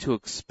calling to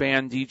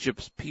expand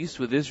Egypt's peace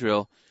with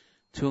Israel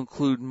to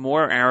include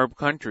more Arab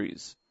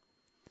countries.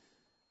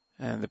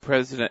 And the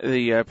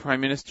Prime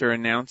Minister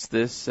announced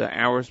this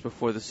hours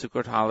before the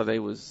Sukkot holiday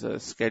was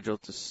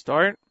scheduled to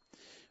start,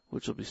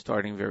 which will be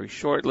starting very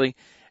shortly.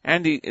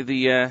 And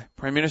the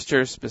Prime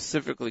Minister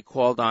specifically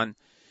called on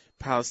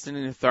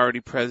Palestinian Authority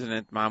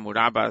President Mahmoud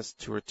Abbas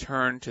to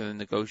return to the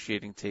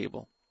negotiating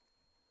table.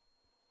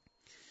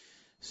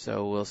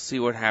 So we'll see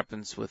what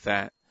happens with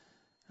that.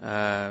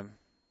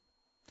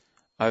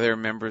 Other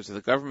members of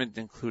the government,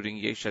 including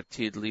Yesh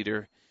Atid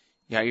leader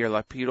Yair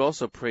Lapid,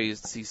 also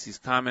praised Sisi's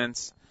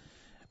comments,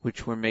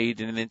 which were made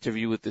in an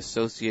interview with the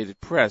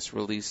Associated Press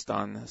released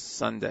on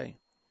Sunday.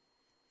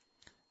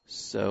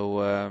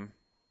 So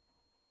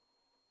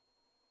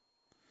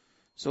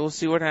we'll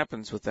see what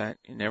happens with that.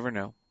 You never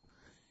know.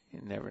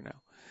 You never know.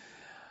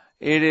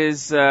 It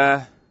is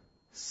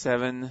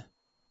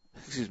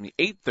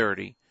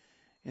 8:30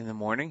 in the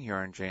morning here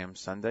on JM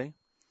Sunday.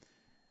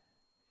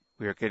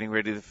 We are getting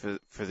ready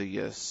for the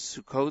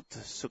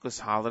Sukkot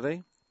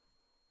holiday.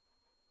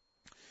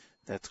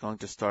 That's going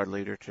to start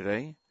later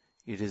today.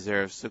 It is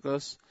Erev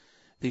Sukkos,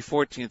 the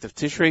 14th of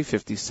Tishrei,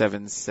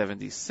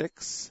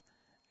 5776,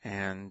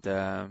 and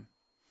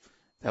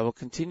that will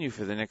continue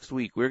for the next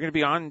week. We're going to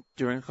be on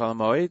during Chol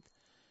HaMoed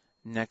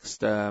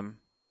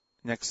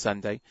next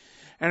Sunday.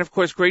 And, of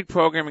course, great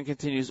programming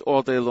continues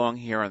all day long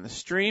here on the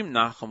stream.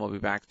 Nachum will be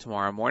back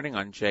tomorrow morning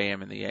on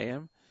JM in the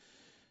AM.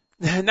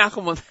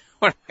 Nachum will,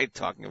 what am I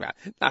talking about?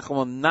 Nachum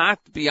will not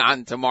be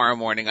on tomorrow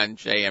morning on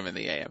JM in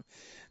the AM.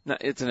 No,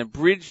 it's an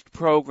abridged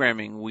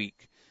programming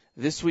week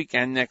this week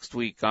and next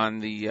week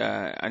on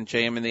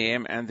JM in the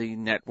AM and the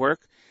network.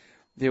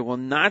 There will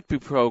not be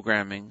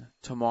programming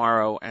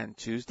tomorrow and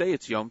Tuesday.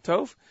 It's Yom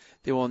Tov.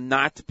 There will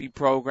not be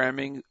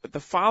programming the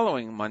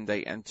following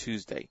Monday and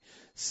Tuesday,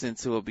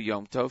 since it will be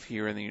Yom Tov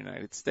here in the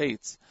United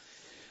States.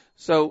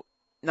 So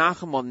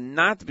Nachum will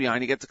not be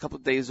on. He gets a couple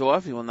of days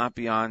off. He will not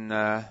be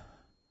on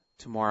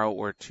tomorrow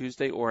or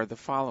Tuesday or the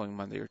following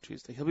Monday or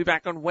Tuesday. He'll be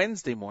back on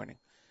Wednesday morning,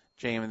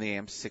 JM in the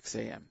AM, 6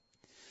 a.m.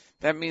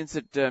 That means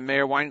that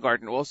Mayor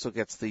Weingarten also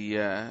gets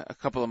a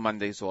couple of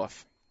Mondays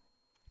off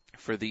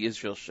for the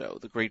Israel show,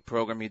 the great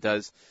program he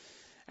does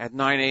at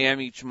 9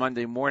 a.m. each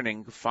Monday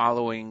morning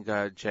following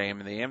JM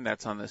in the AM.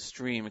 That's on the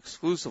stream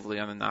exclusively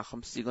on the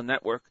Nachum Segal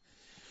Network.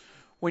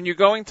 When you're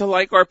going to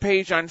like our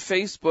page on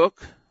Facebook,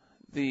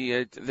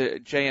 the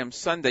JM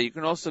Sunday, you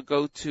can also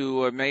go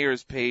to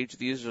Mayor's page,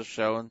 the Israel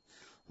show, and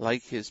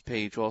like his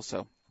page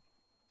also.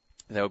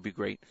 That would be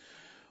great.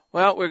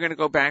 Well, we're going to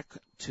go back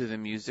to the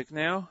music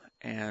now,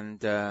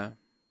 and we're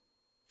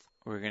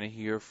going to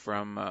hear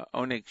from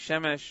Oneg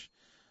Shemesh,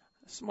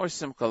 some more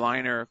Simcha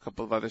Liner, a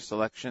couple of other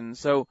selections.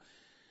 So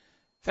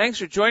thanks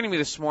for joining me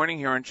this morning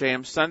here on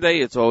JM Sunday.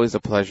 It's always a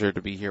pleasure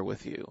to be here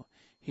with you.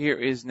 Here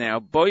is now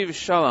Boi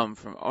V'Shalom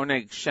from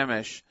Oneg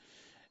Shemesh,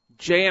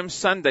 JM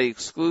Sunday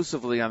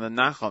exclusively on the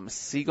Nachum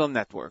Segal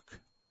Network.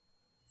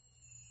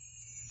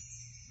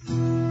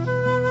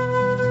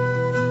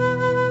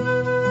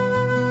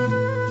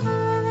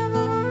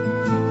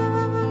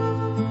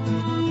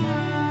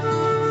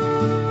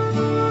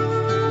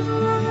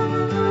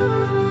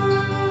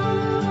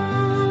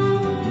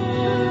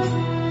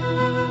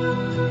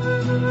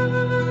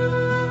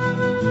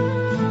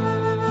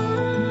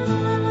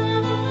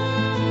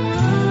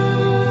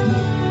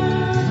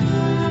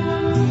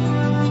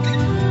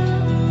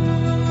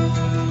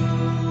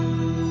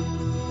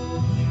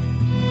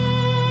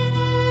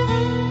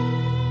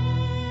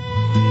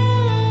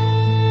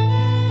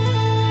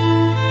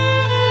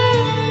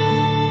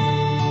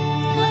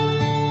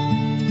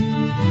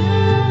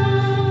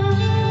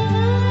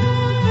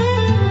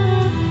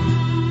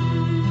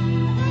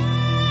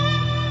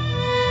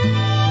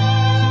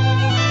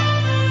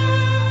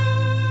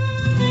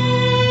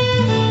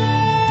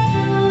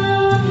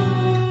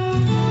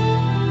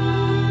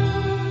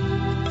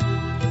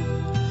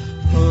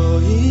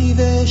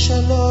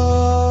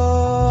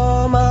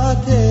 שלום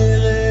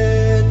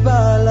עטרת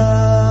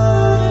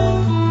בעלה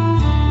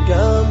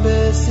גם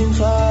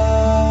בשמחה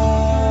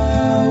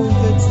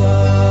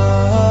ובצהלה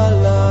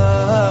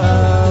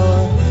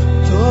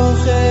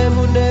תוך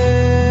אמוני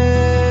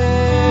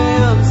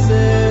עם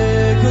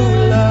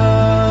סגולה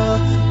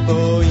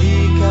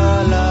בואי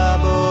קלה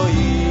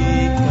בואי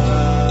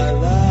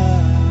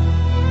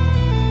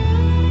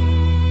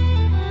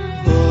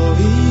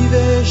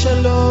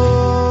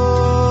ושלום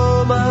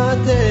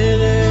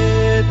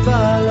עטרת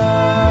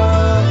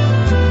בעלה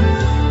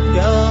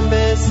גם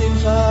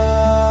בשמחה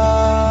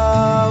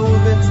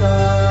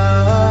ובצהלה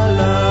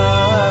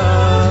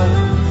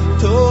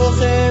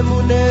תוך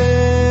אמוני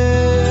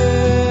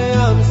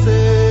עם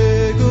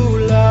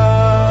סגולה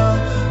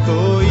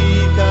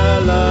בואי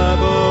קלה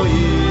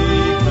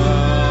בואי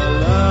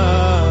קלה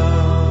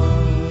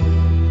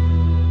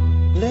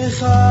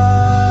לך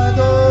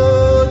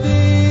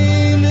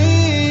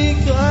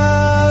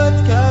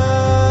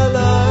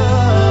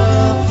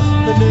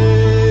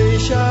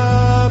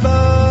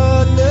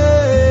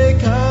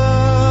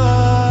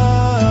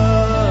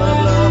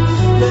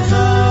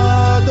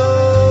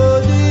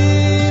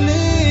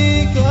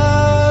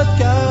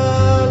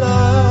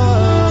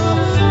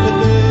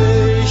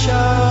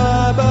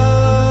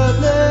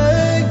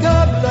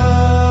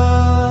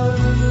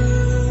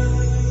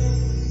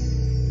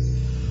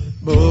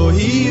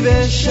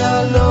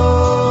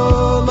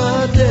שלום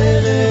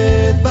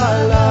עטרת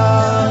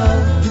בעלה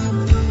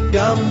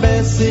גם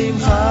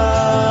בשמחה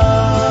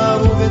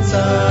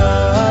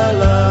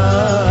ובצהלה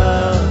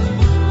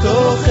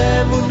תוך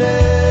אמוני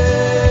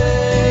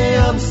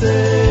עם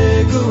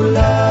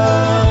סגולה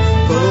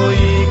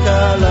בואי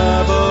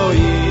קלה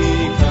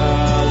בואי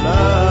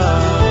קלה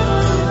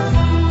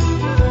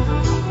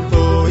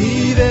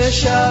בואי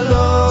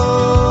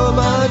ושלום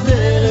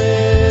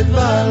עטרת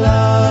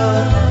בעלה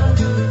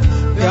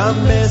גם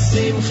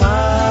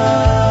בשמחה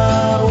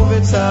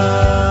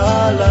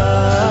ובצהלה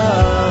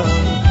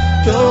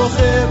תוך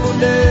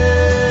אמוני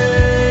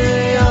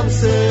עם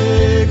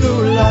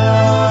סגולה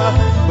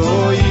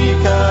בואי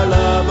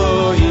קלה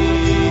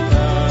בואי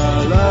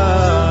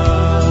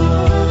קלה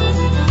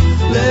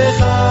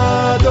לך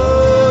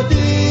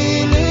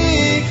דודי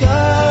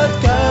לקראת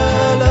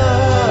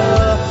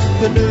קלה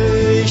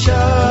בני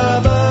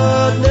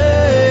שבת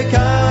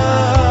נקבלה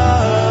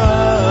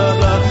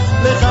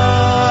לך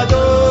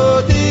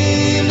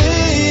דודי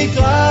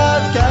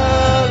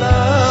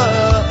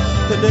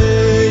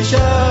פני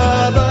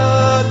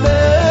שבת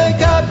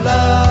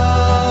מקבלה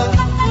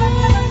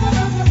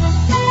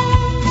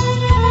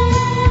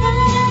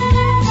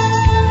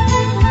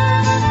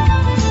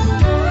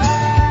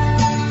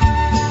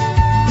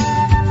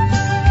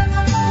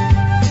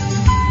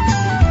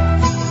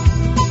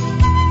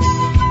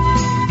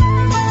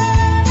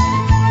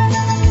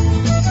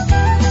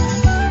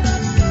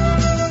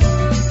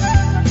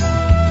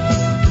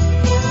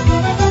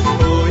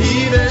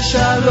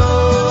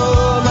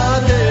שלום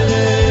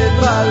עטרת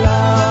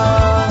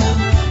בעלה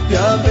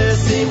גם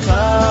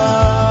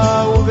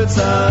בשמחה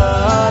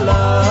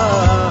ובצהלה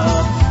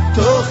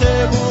תוך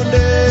אמוני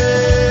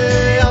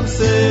עם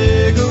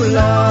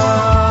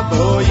סגולה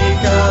בואי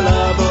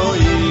קלה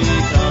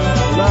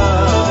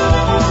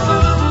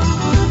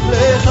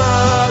לך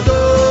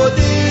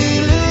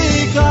דודי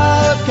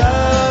לקראת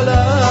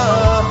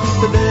קלה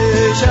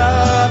בני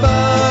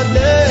שבת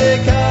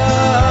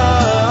נקבלה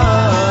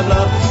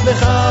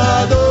לך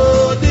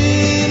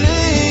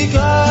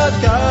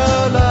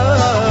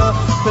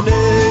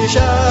בני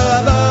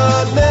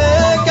שבת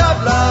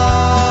מקבלה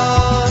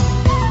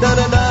נה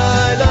נה נה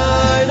נה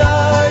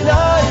נה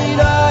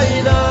נה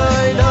נה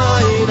נה נה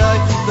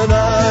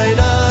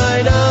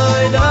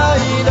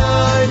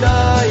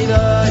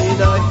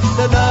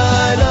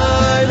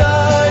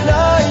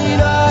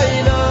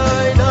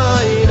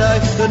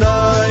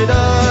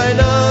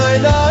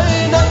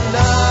נה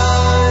נה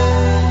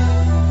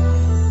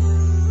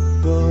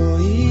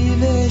בואי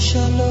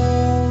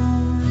לשלום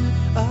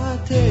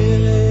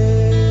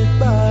עטרת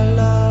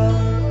בעלה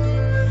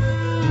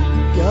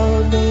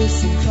גם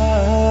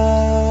בשמחה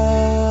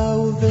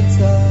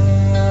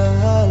ובצהלה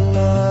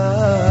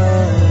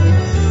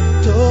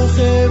תוך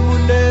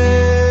אמוני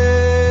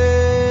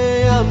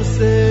עם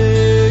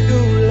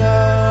סגולה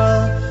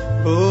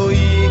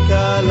בואי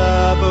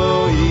קלה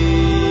בואי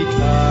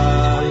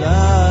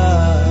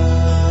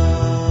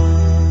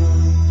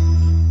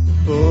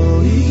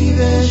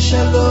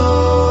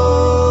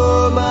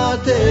ושלום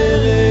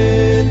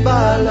עטרת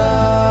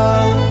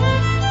בעלה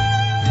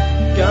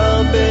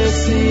גם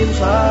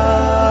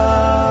בשמחה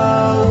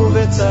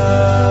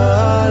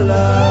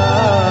ובצהלה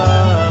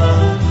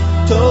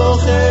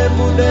תוך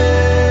אמוני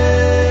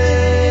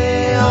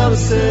עם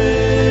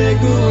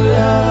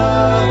סגולה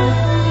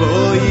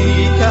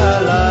בואי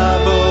קלה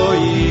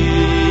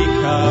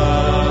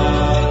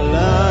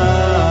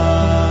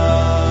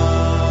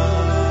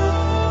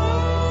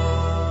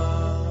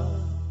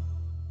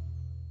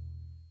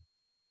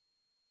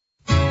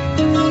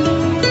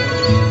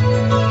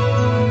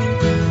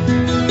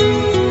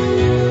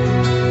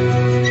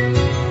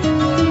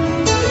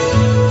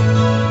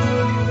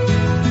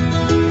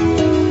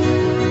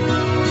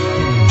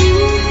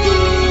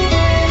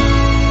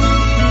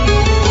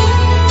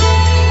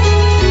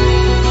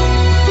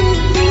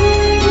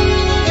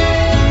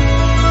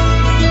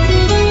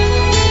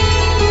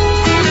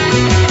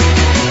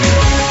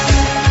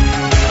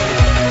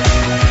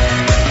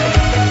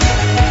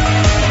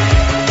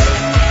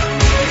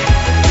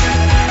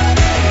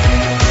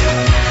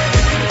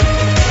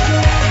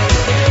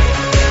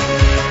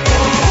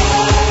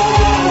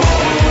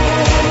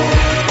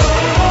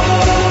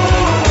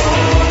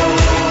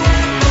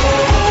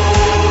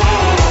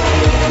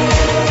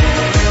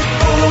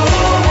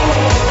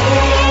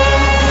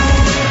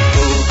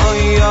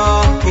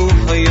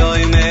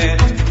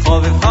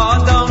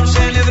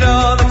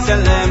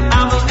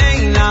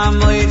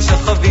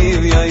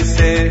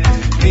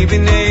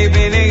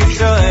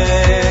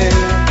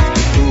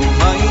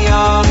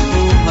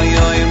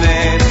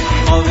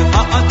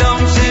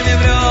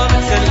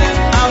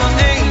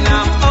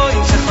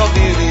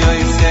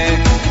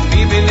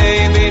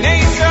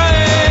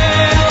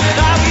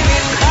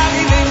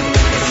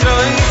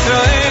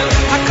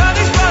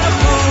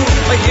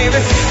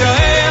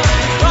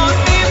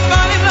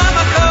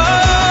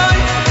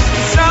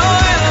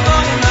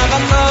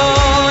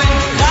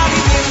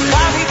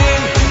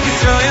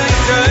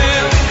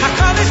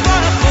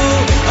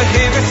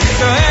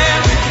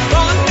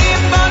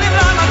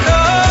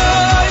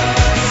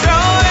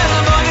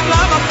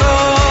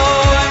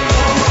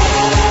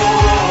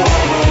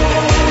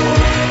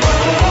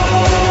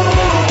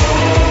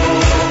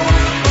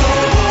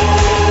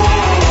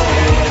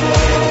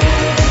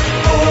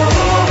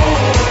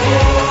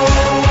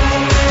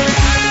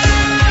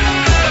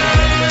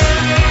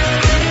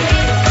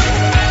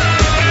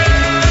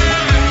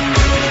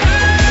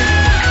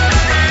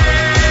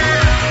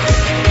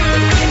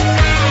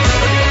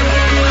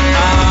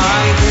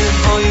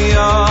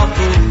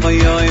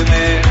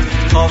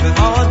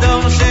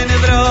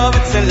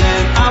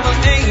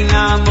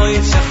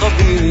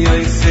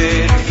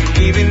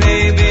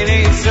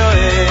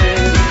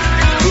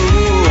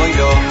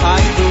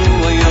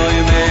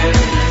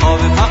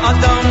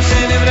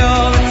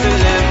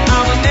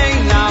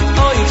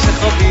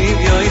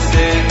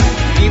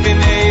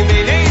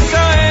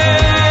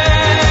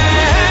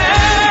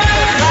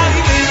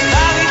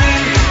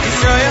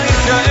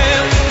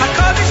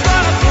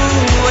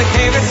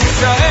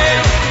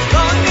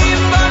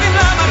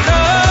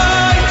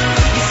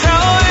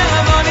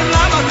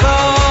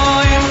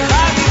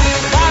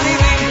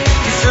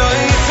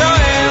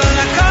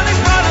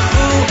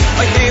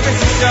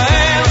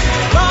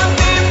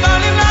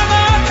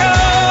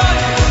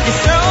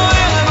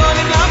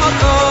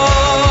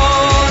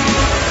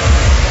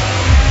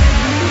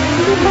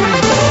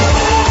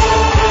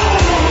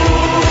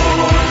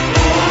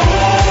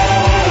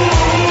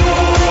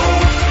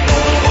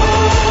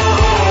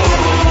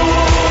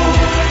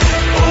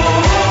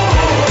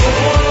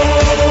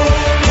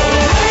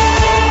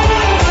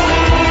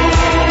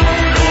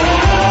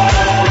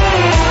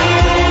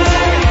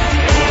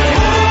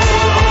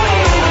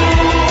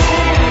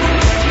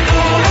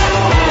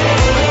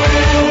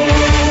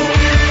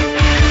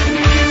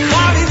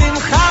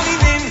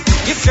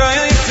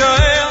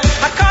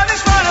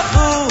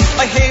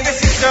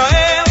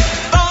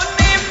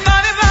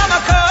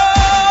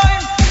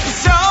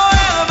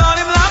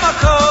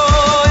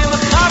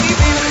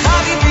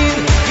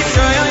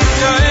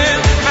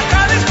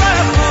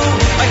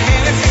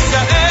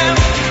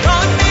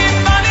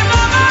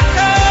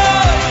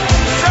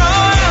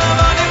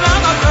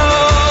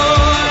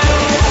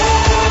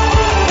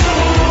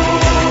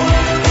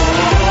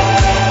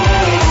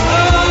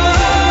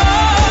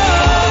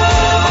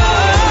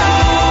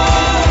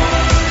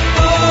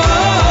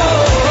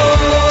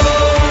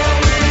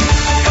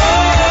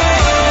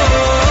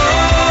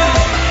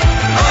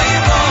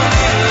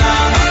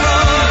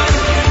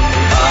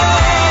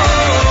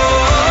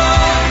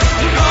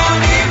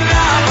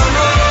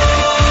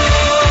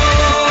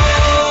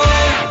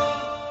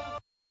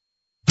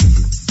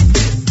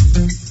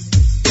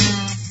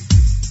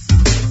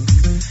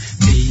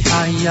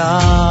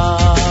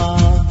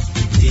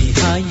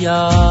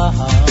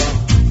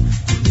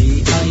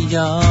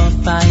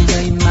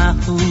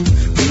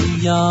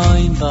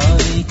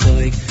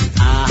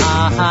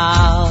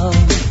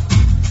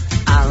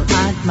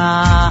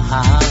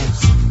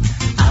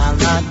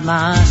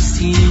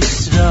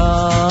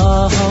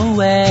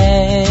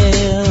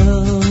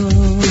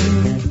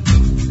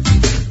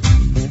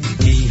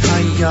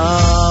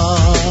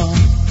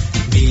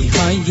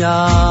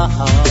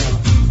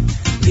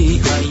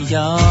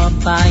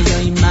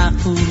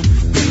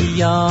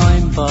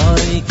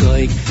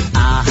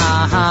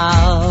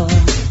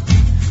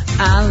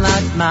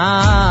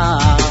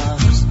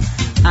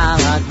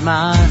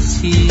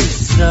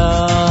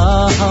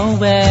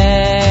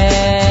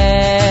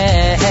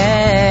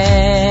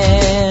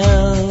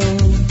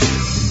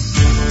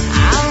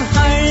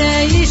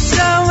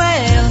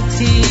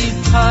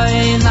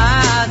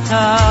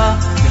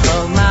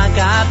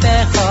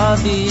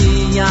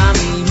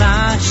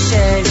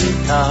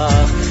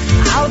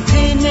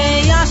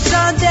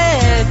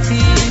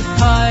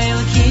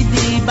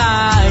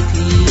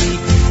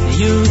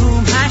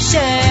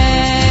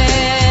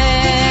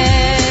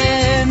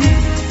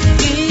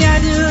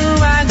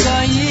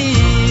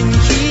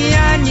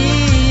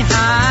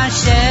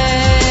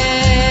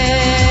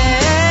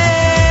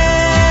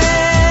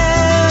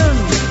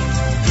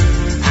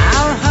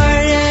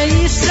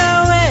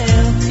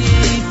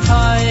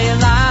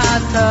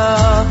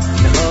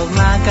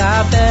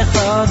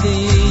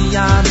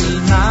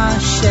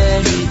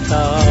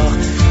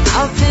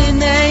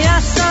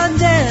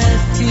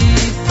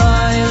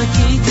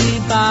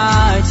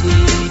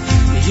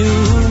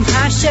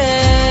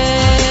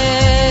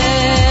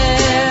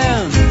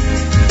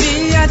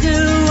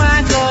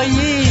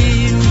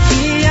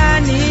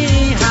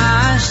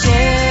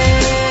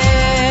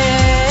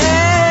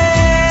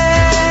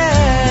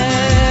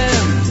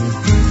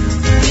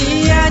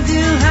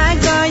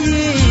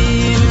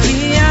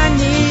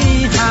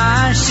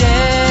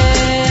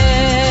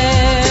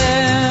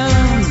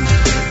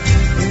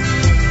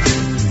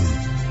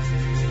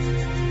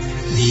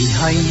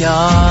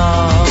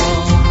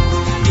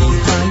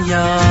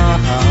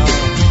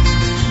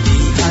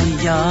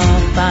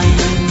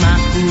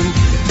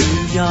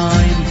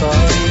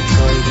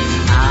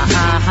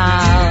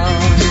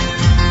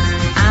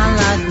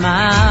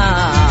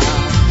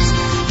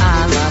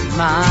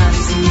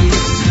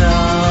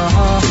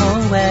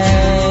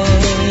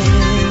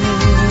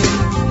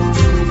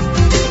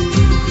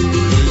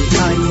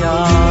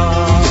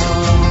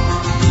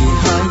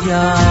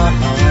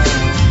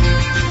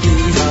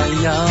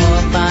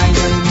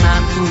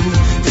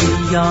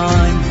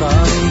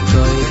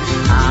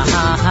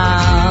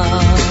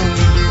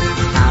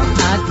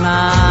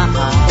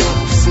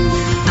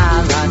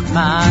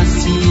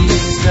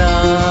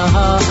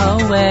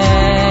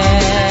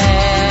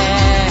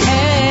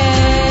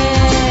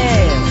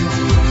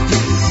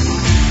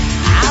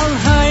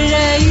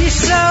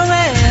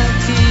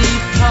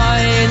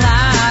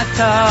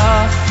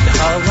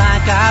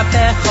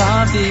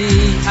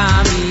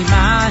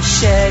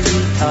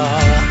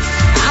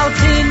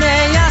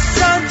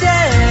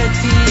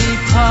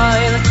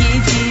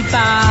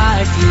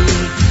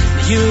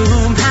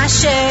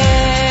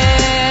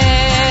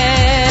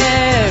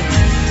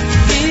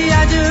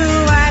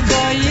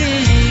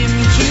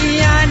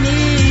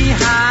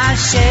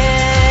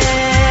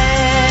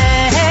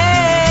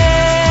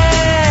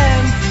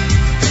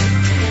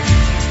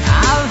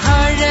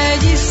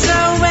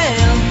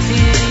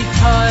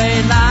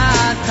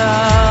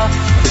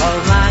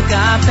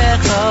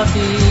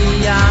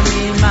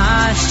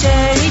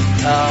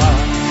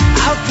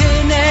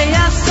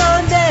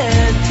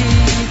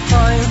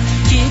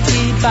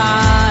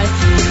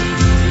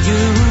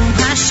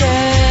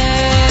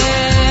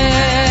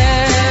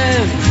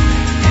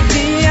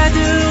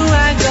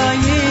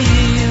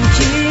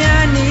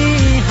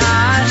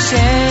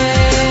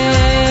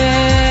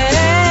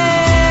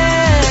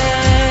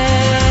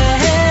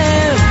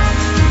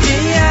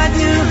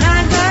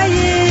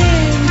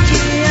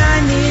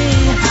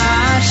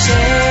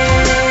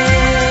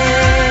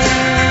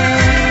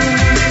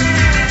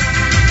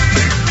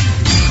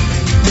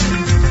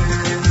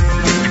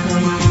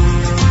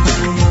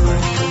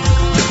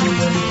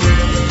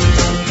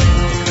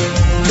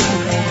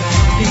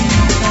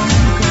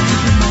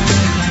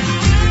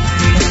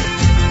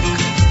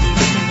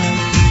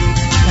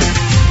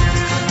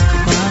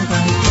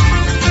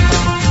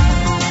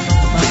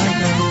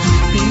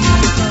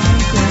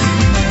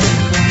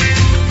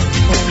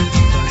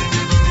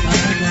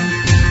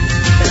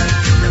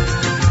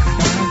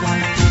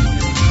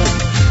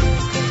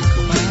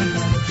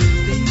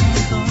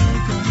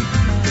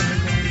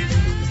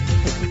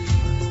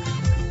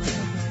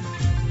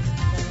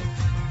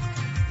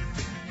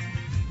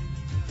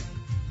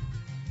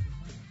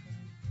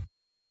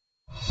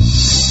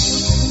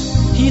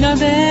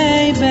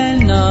Hinavei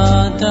ben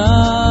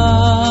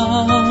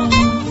Adam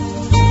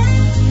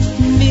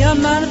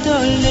V'amarto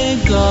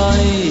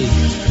legoy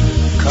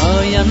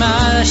Koyam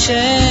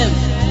Hashem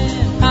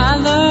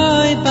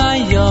Aloi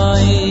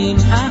bayoim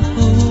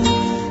hahu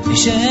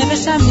Misheves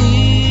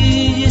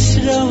Samir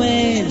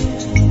Yisroel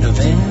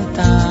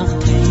Novetach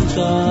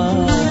Teiko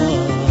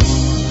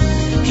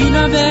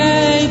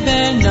Hinavei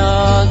Ben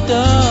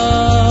Adam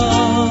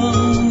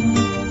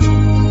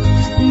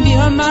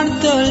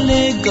Bi'amarto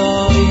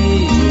Legoi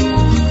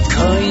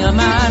Koi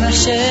Amar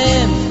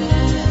Hashem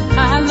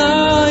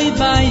Aloi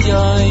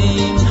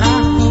Bayoim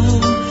Hahu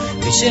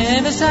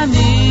B'Shem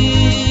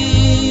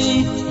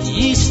Samir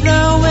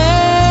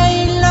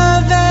Yisroel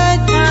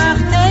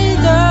Novetach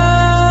Teiko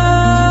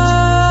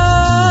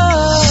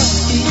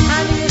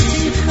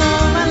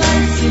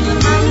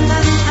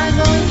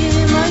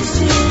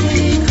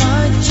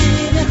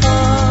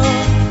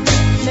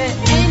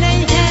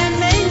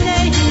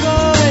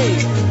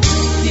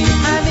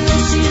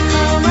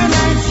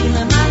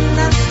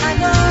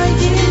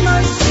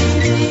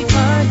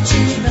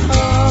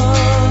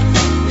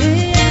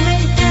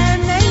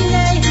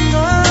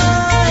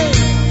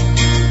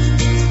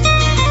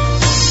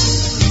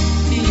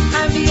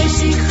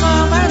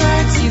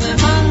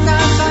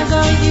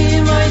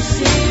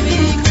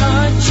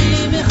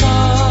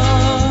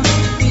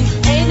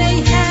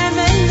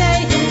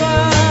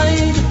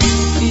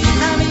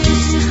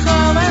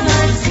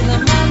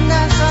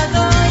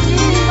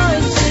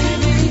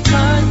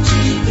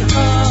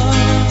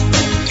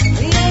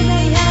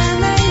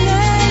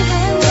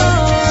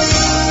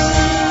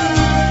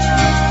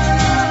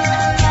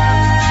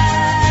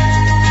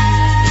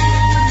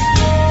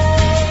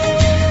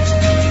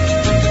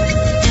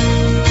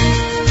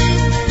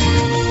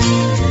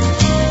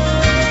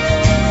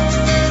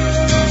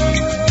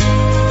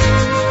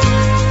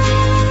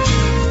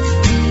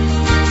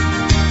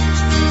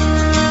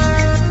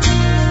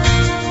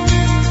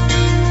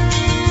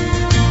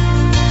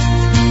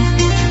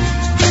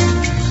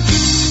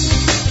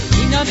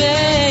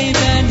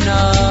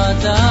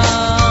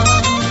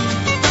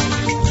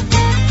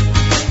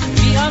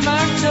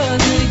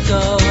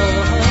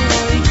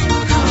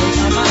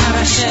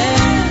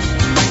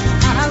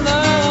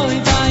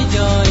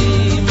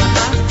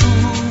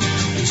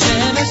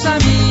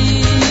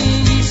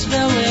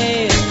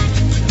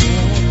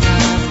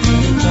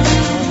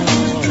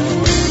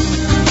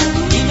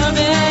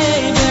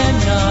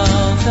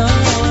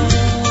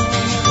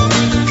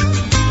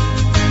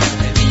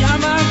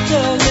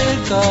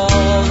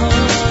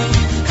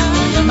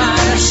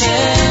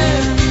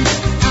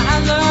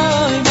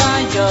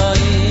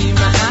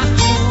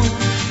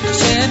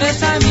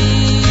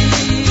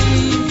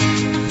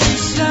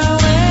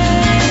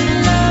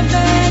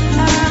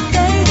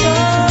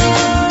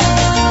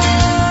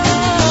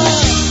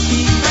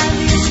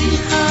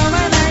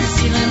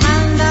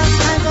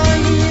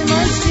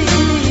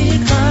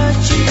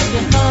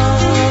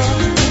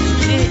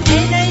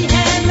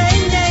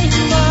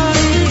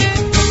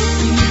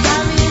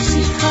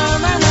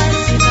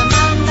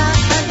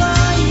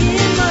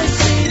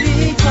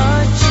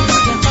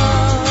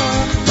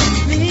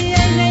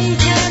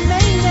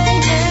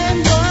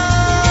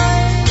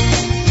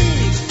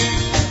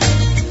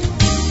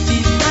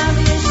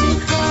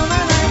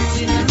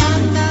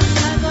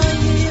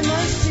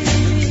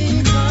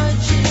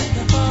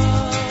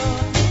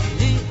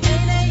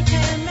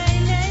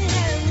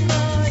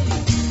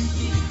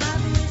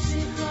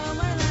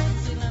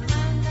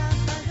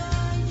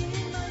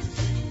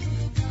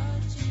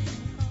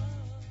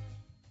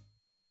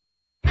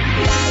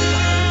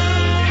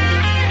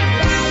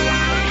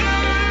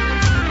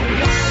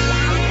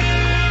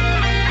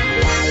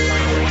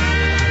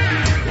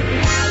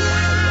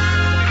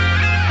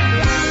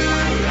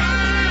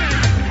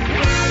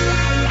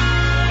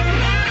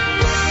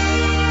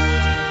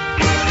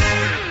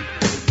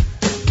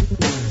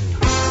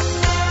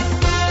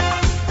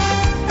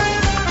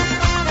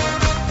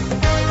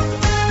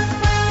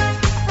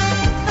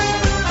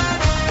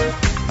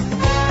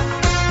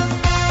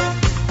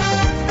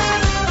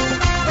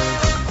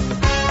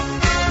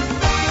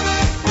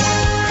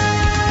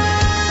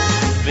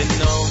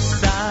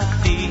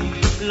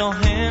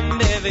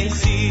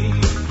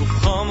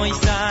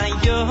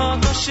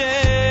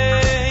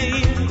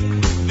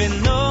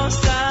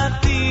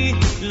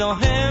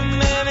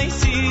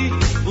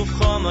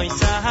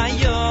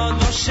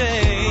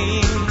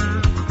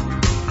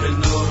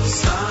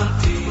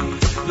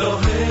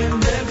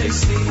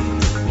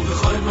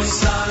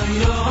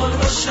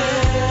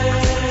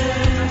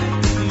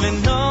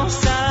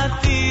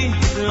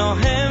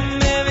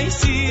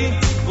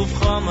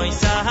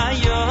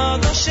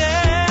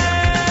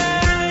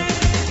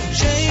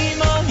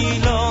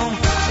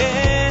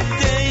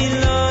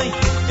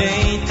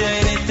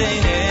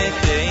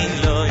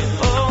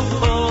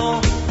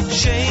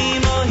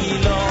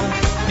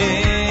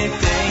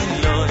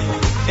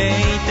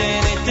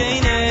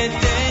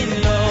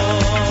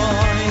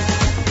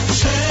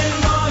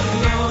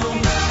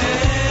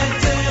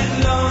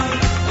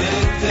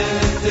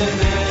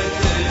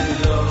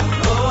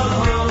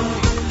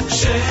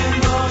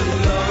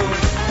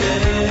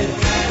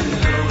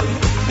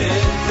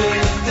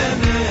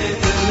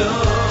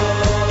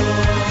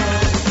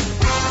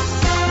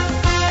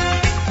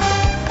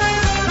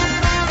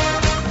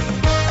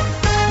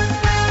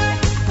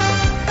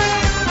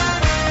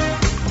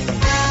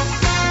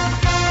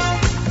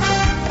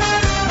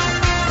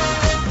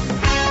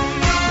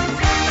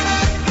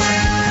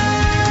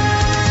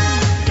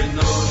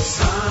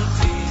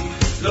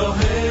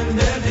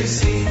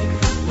בביסי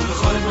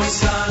ובכל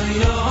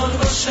מוסריון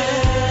בשם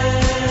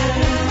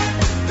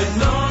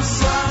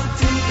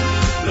ונוסעתי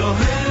לא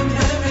הם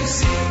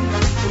בביסי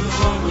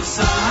ובכל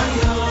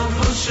מוסריון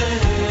בשם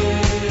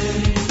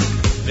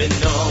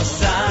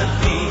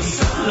ונוסעתי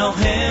לא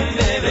הם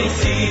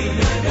בביסי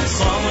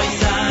ובכל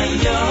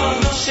מוסריון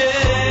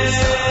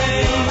בשם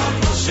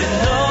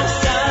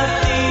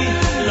ונוסעתי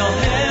לא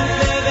הם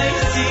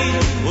בביסי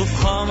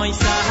ובכל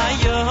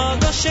מוסריון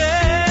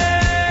בשם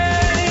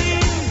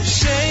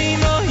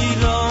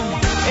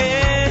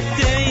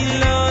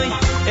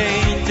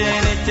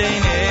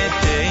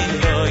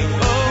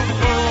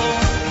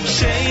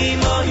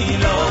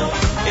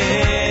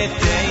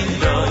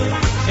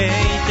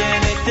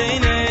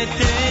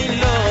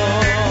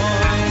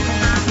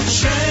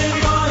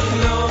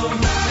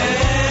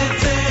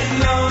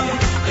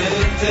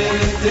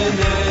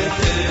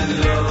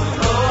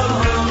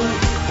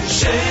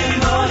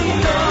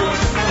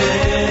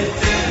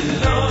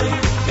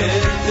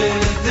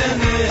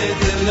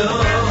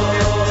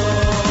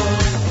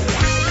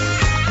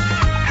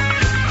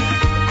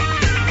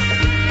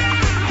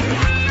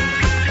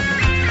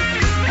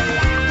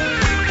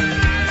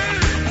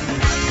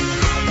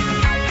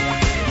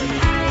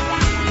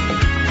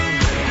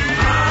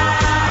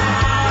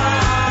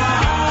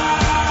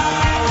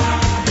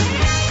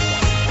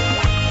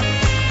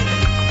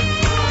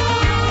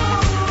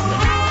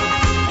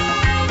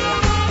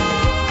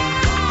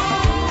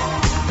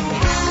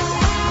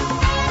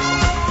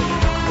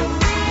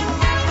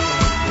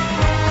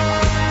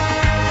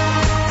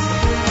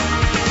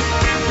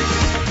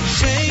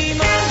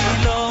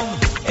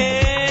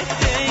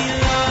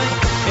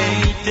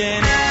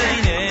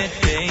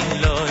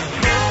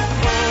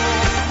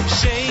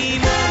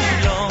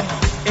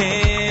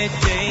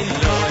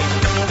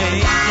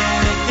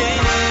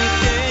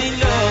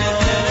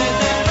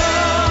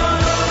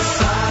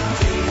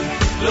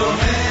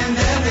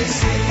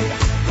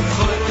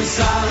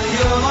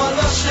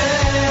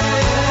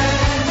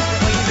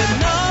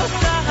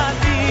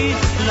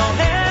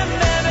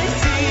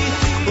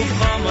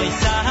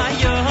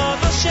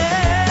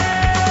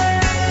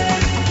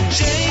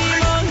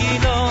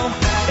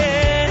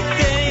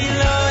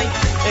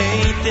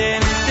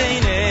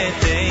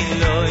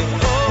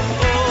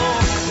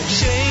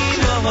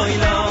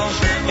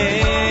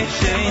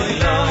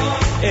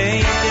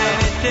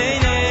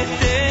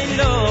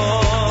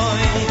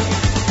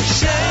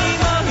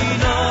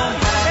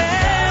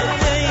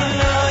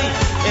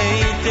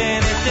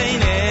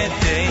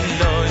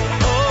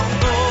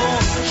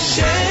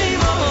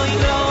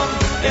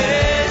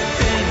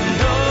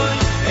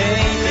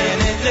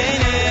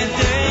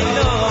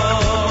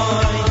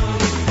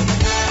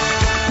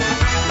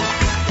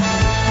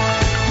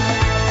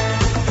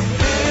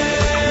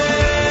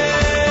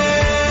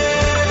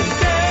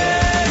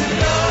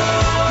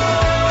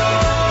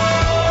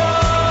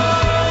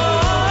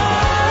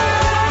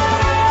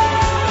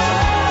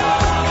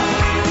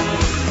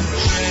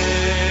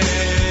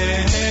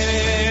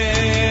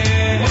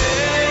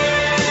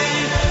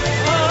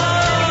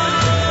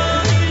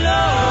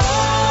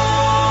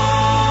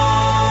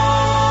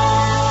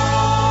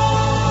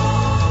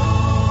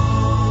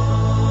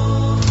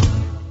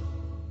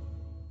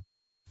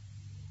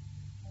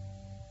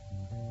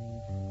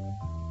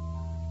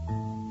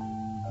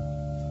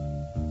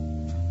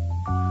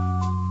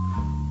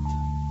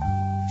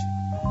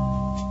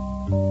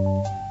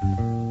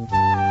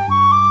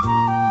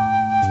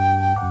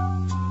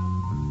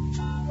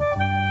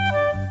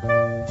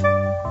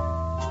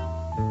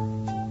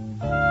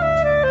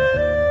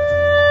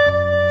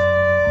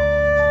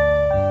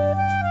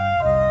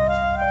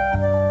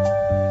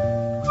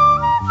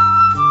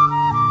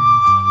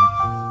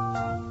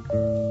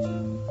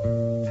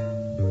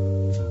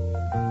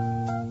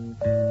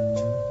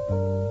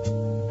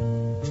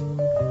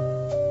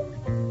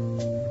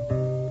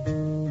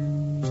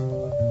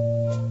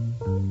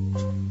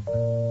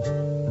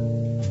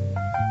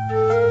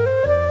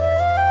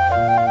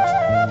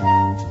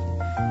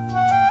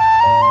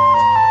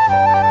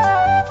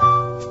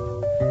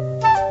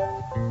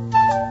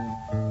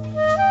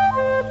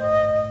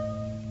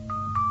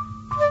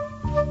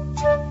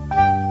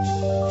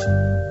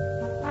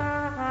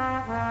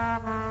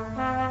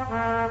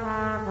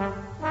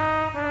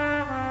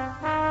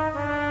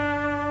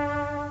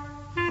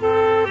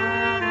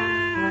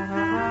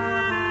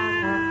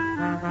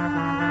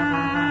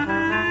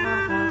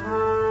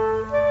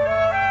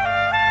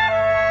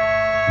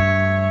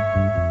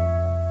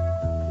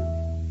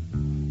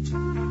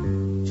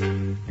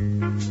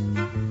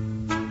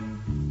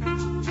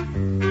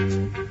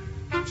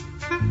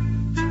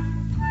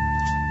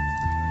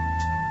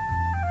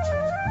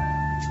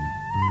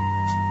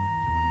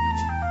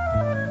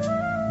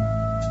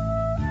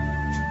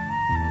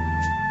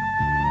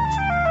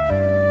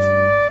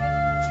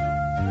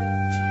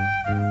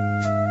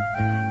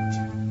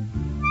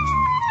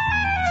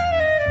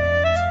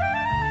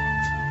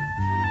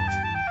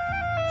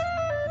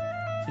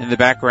the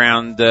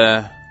background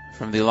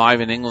from the Live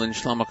in England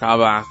Shlomo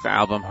Kabach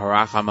album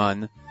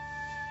Harachaman.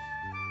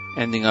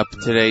 ending up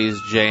today's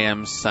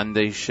JM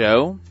Sunday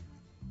show.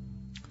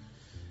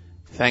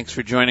 Thanks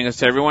for joining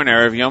us, everyone.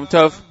 Erev Yom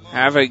Tov.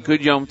 Have a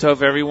good Yom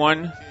Tov,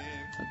 everyone.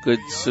 A good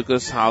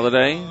Sukkot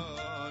holiday.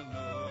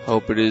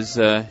 Hope it is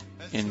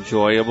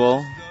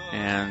enjoyable.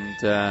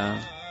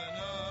 And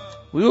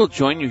we will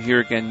join you here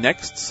again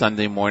next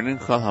Sunday morning,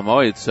 Chol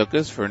HaMoed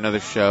Sukkot, for another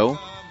show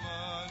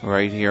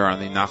right here on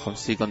the Nachum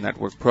Segal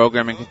Network.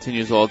 Programming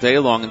continues all day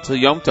long until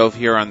Yom Tov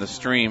here on the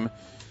stream.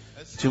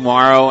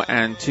 Tomorrow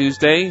and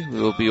Tuesday we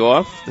will be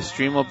off. The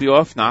stream will be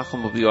off.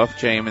 Nachum will be off,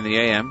 JM in the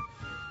AM.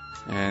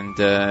 And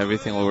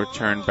everything will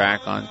return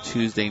back on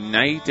Tuesday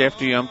night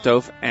after Yom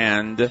Tov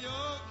and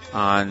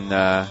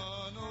on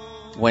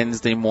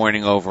Wednesday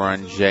morning over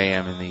on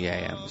JM in the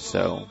AM.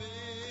 So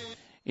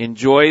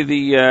enjoy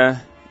the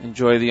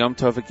Yom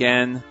Tov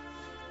again.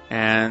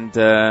 And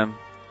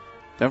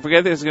don't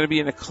forget there's going to be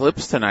an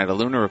eclipse tonight, a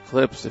lunar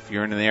eclipse. If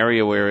you're in an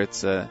area where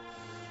it's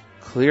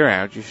clear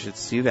out, you should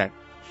see that.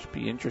 It should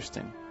be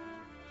interesting.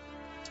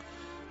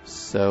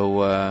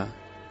 So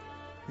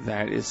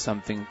that is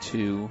something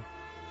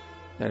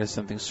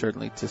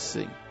certainly to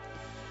see.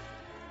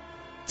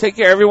 Take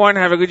care, everyone.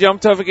 Have a good Yom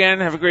Tov again.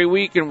 Have a great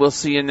week, and we'll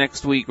see you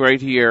next week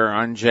right here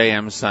on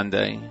JM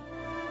Sunday.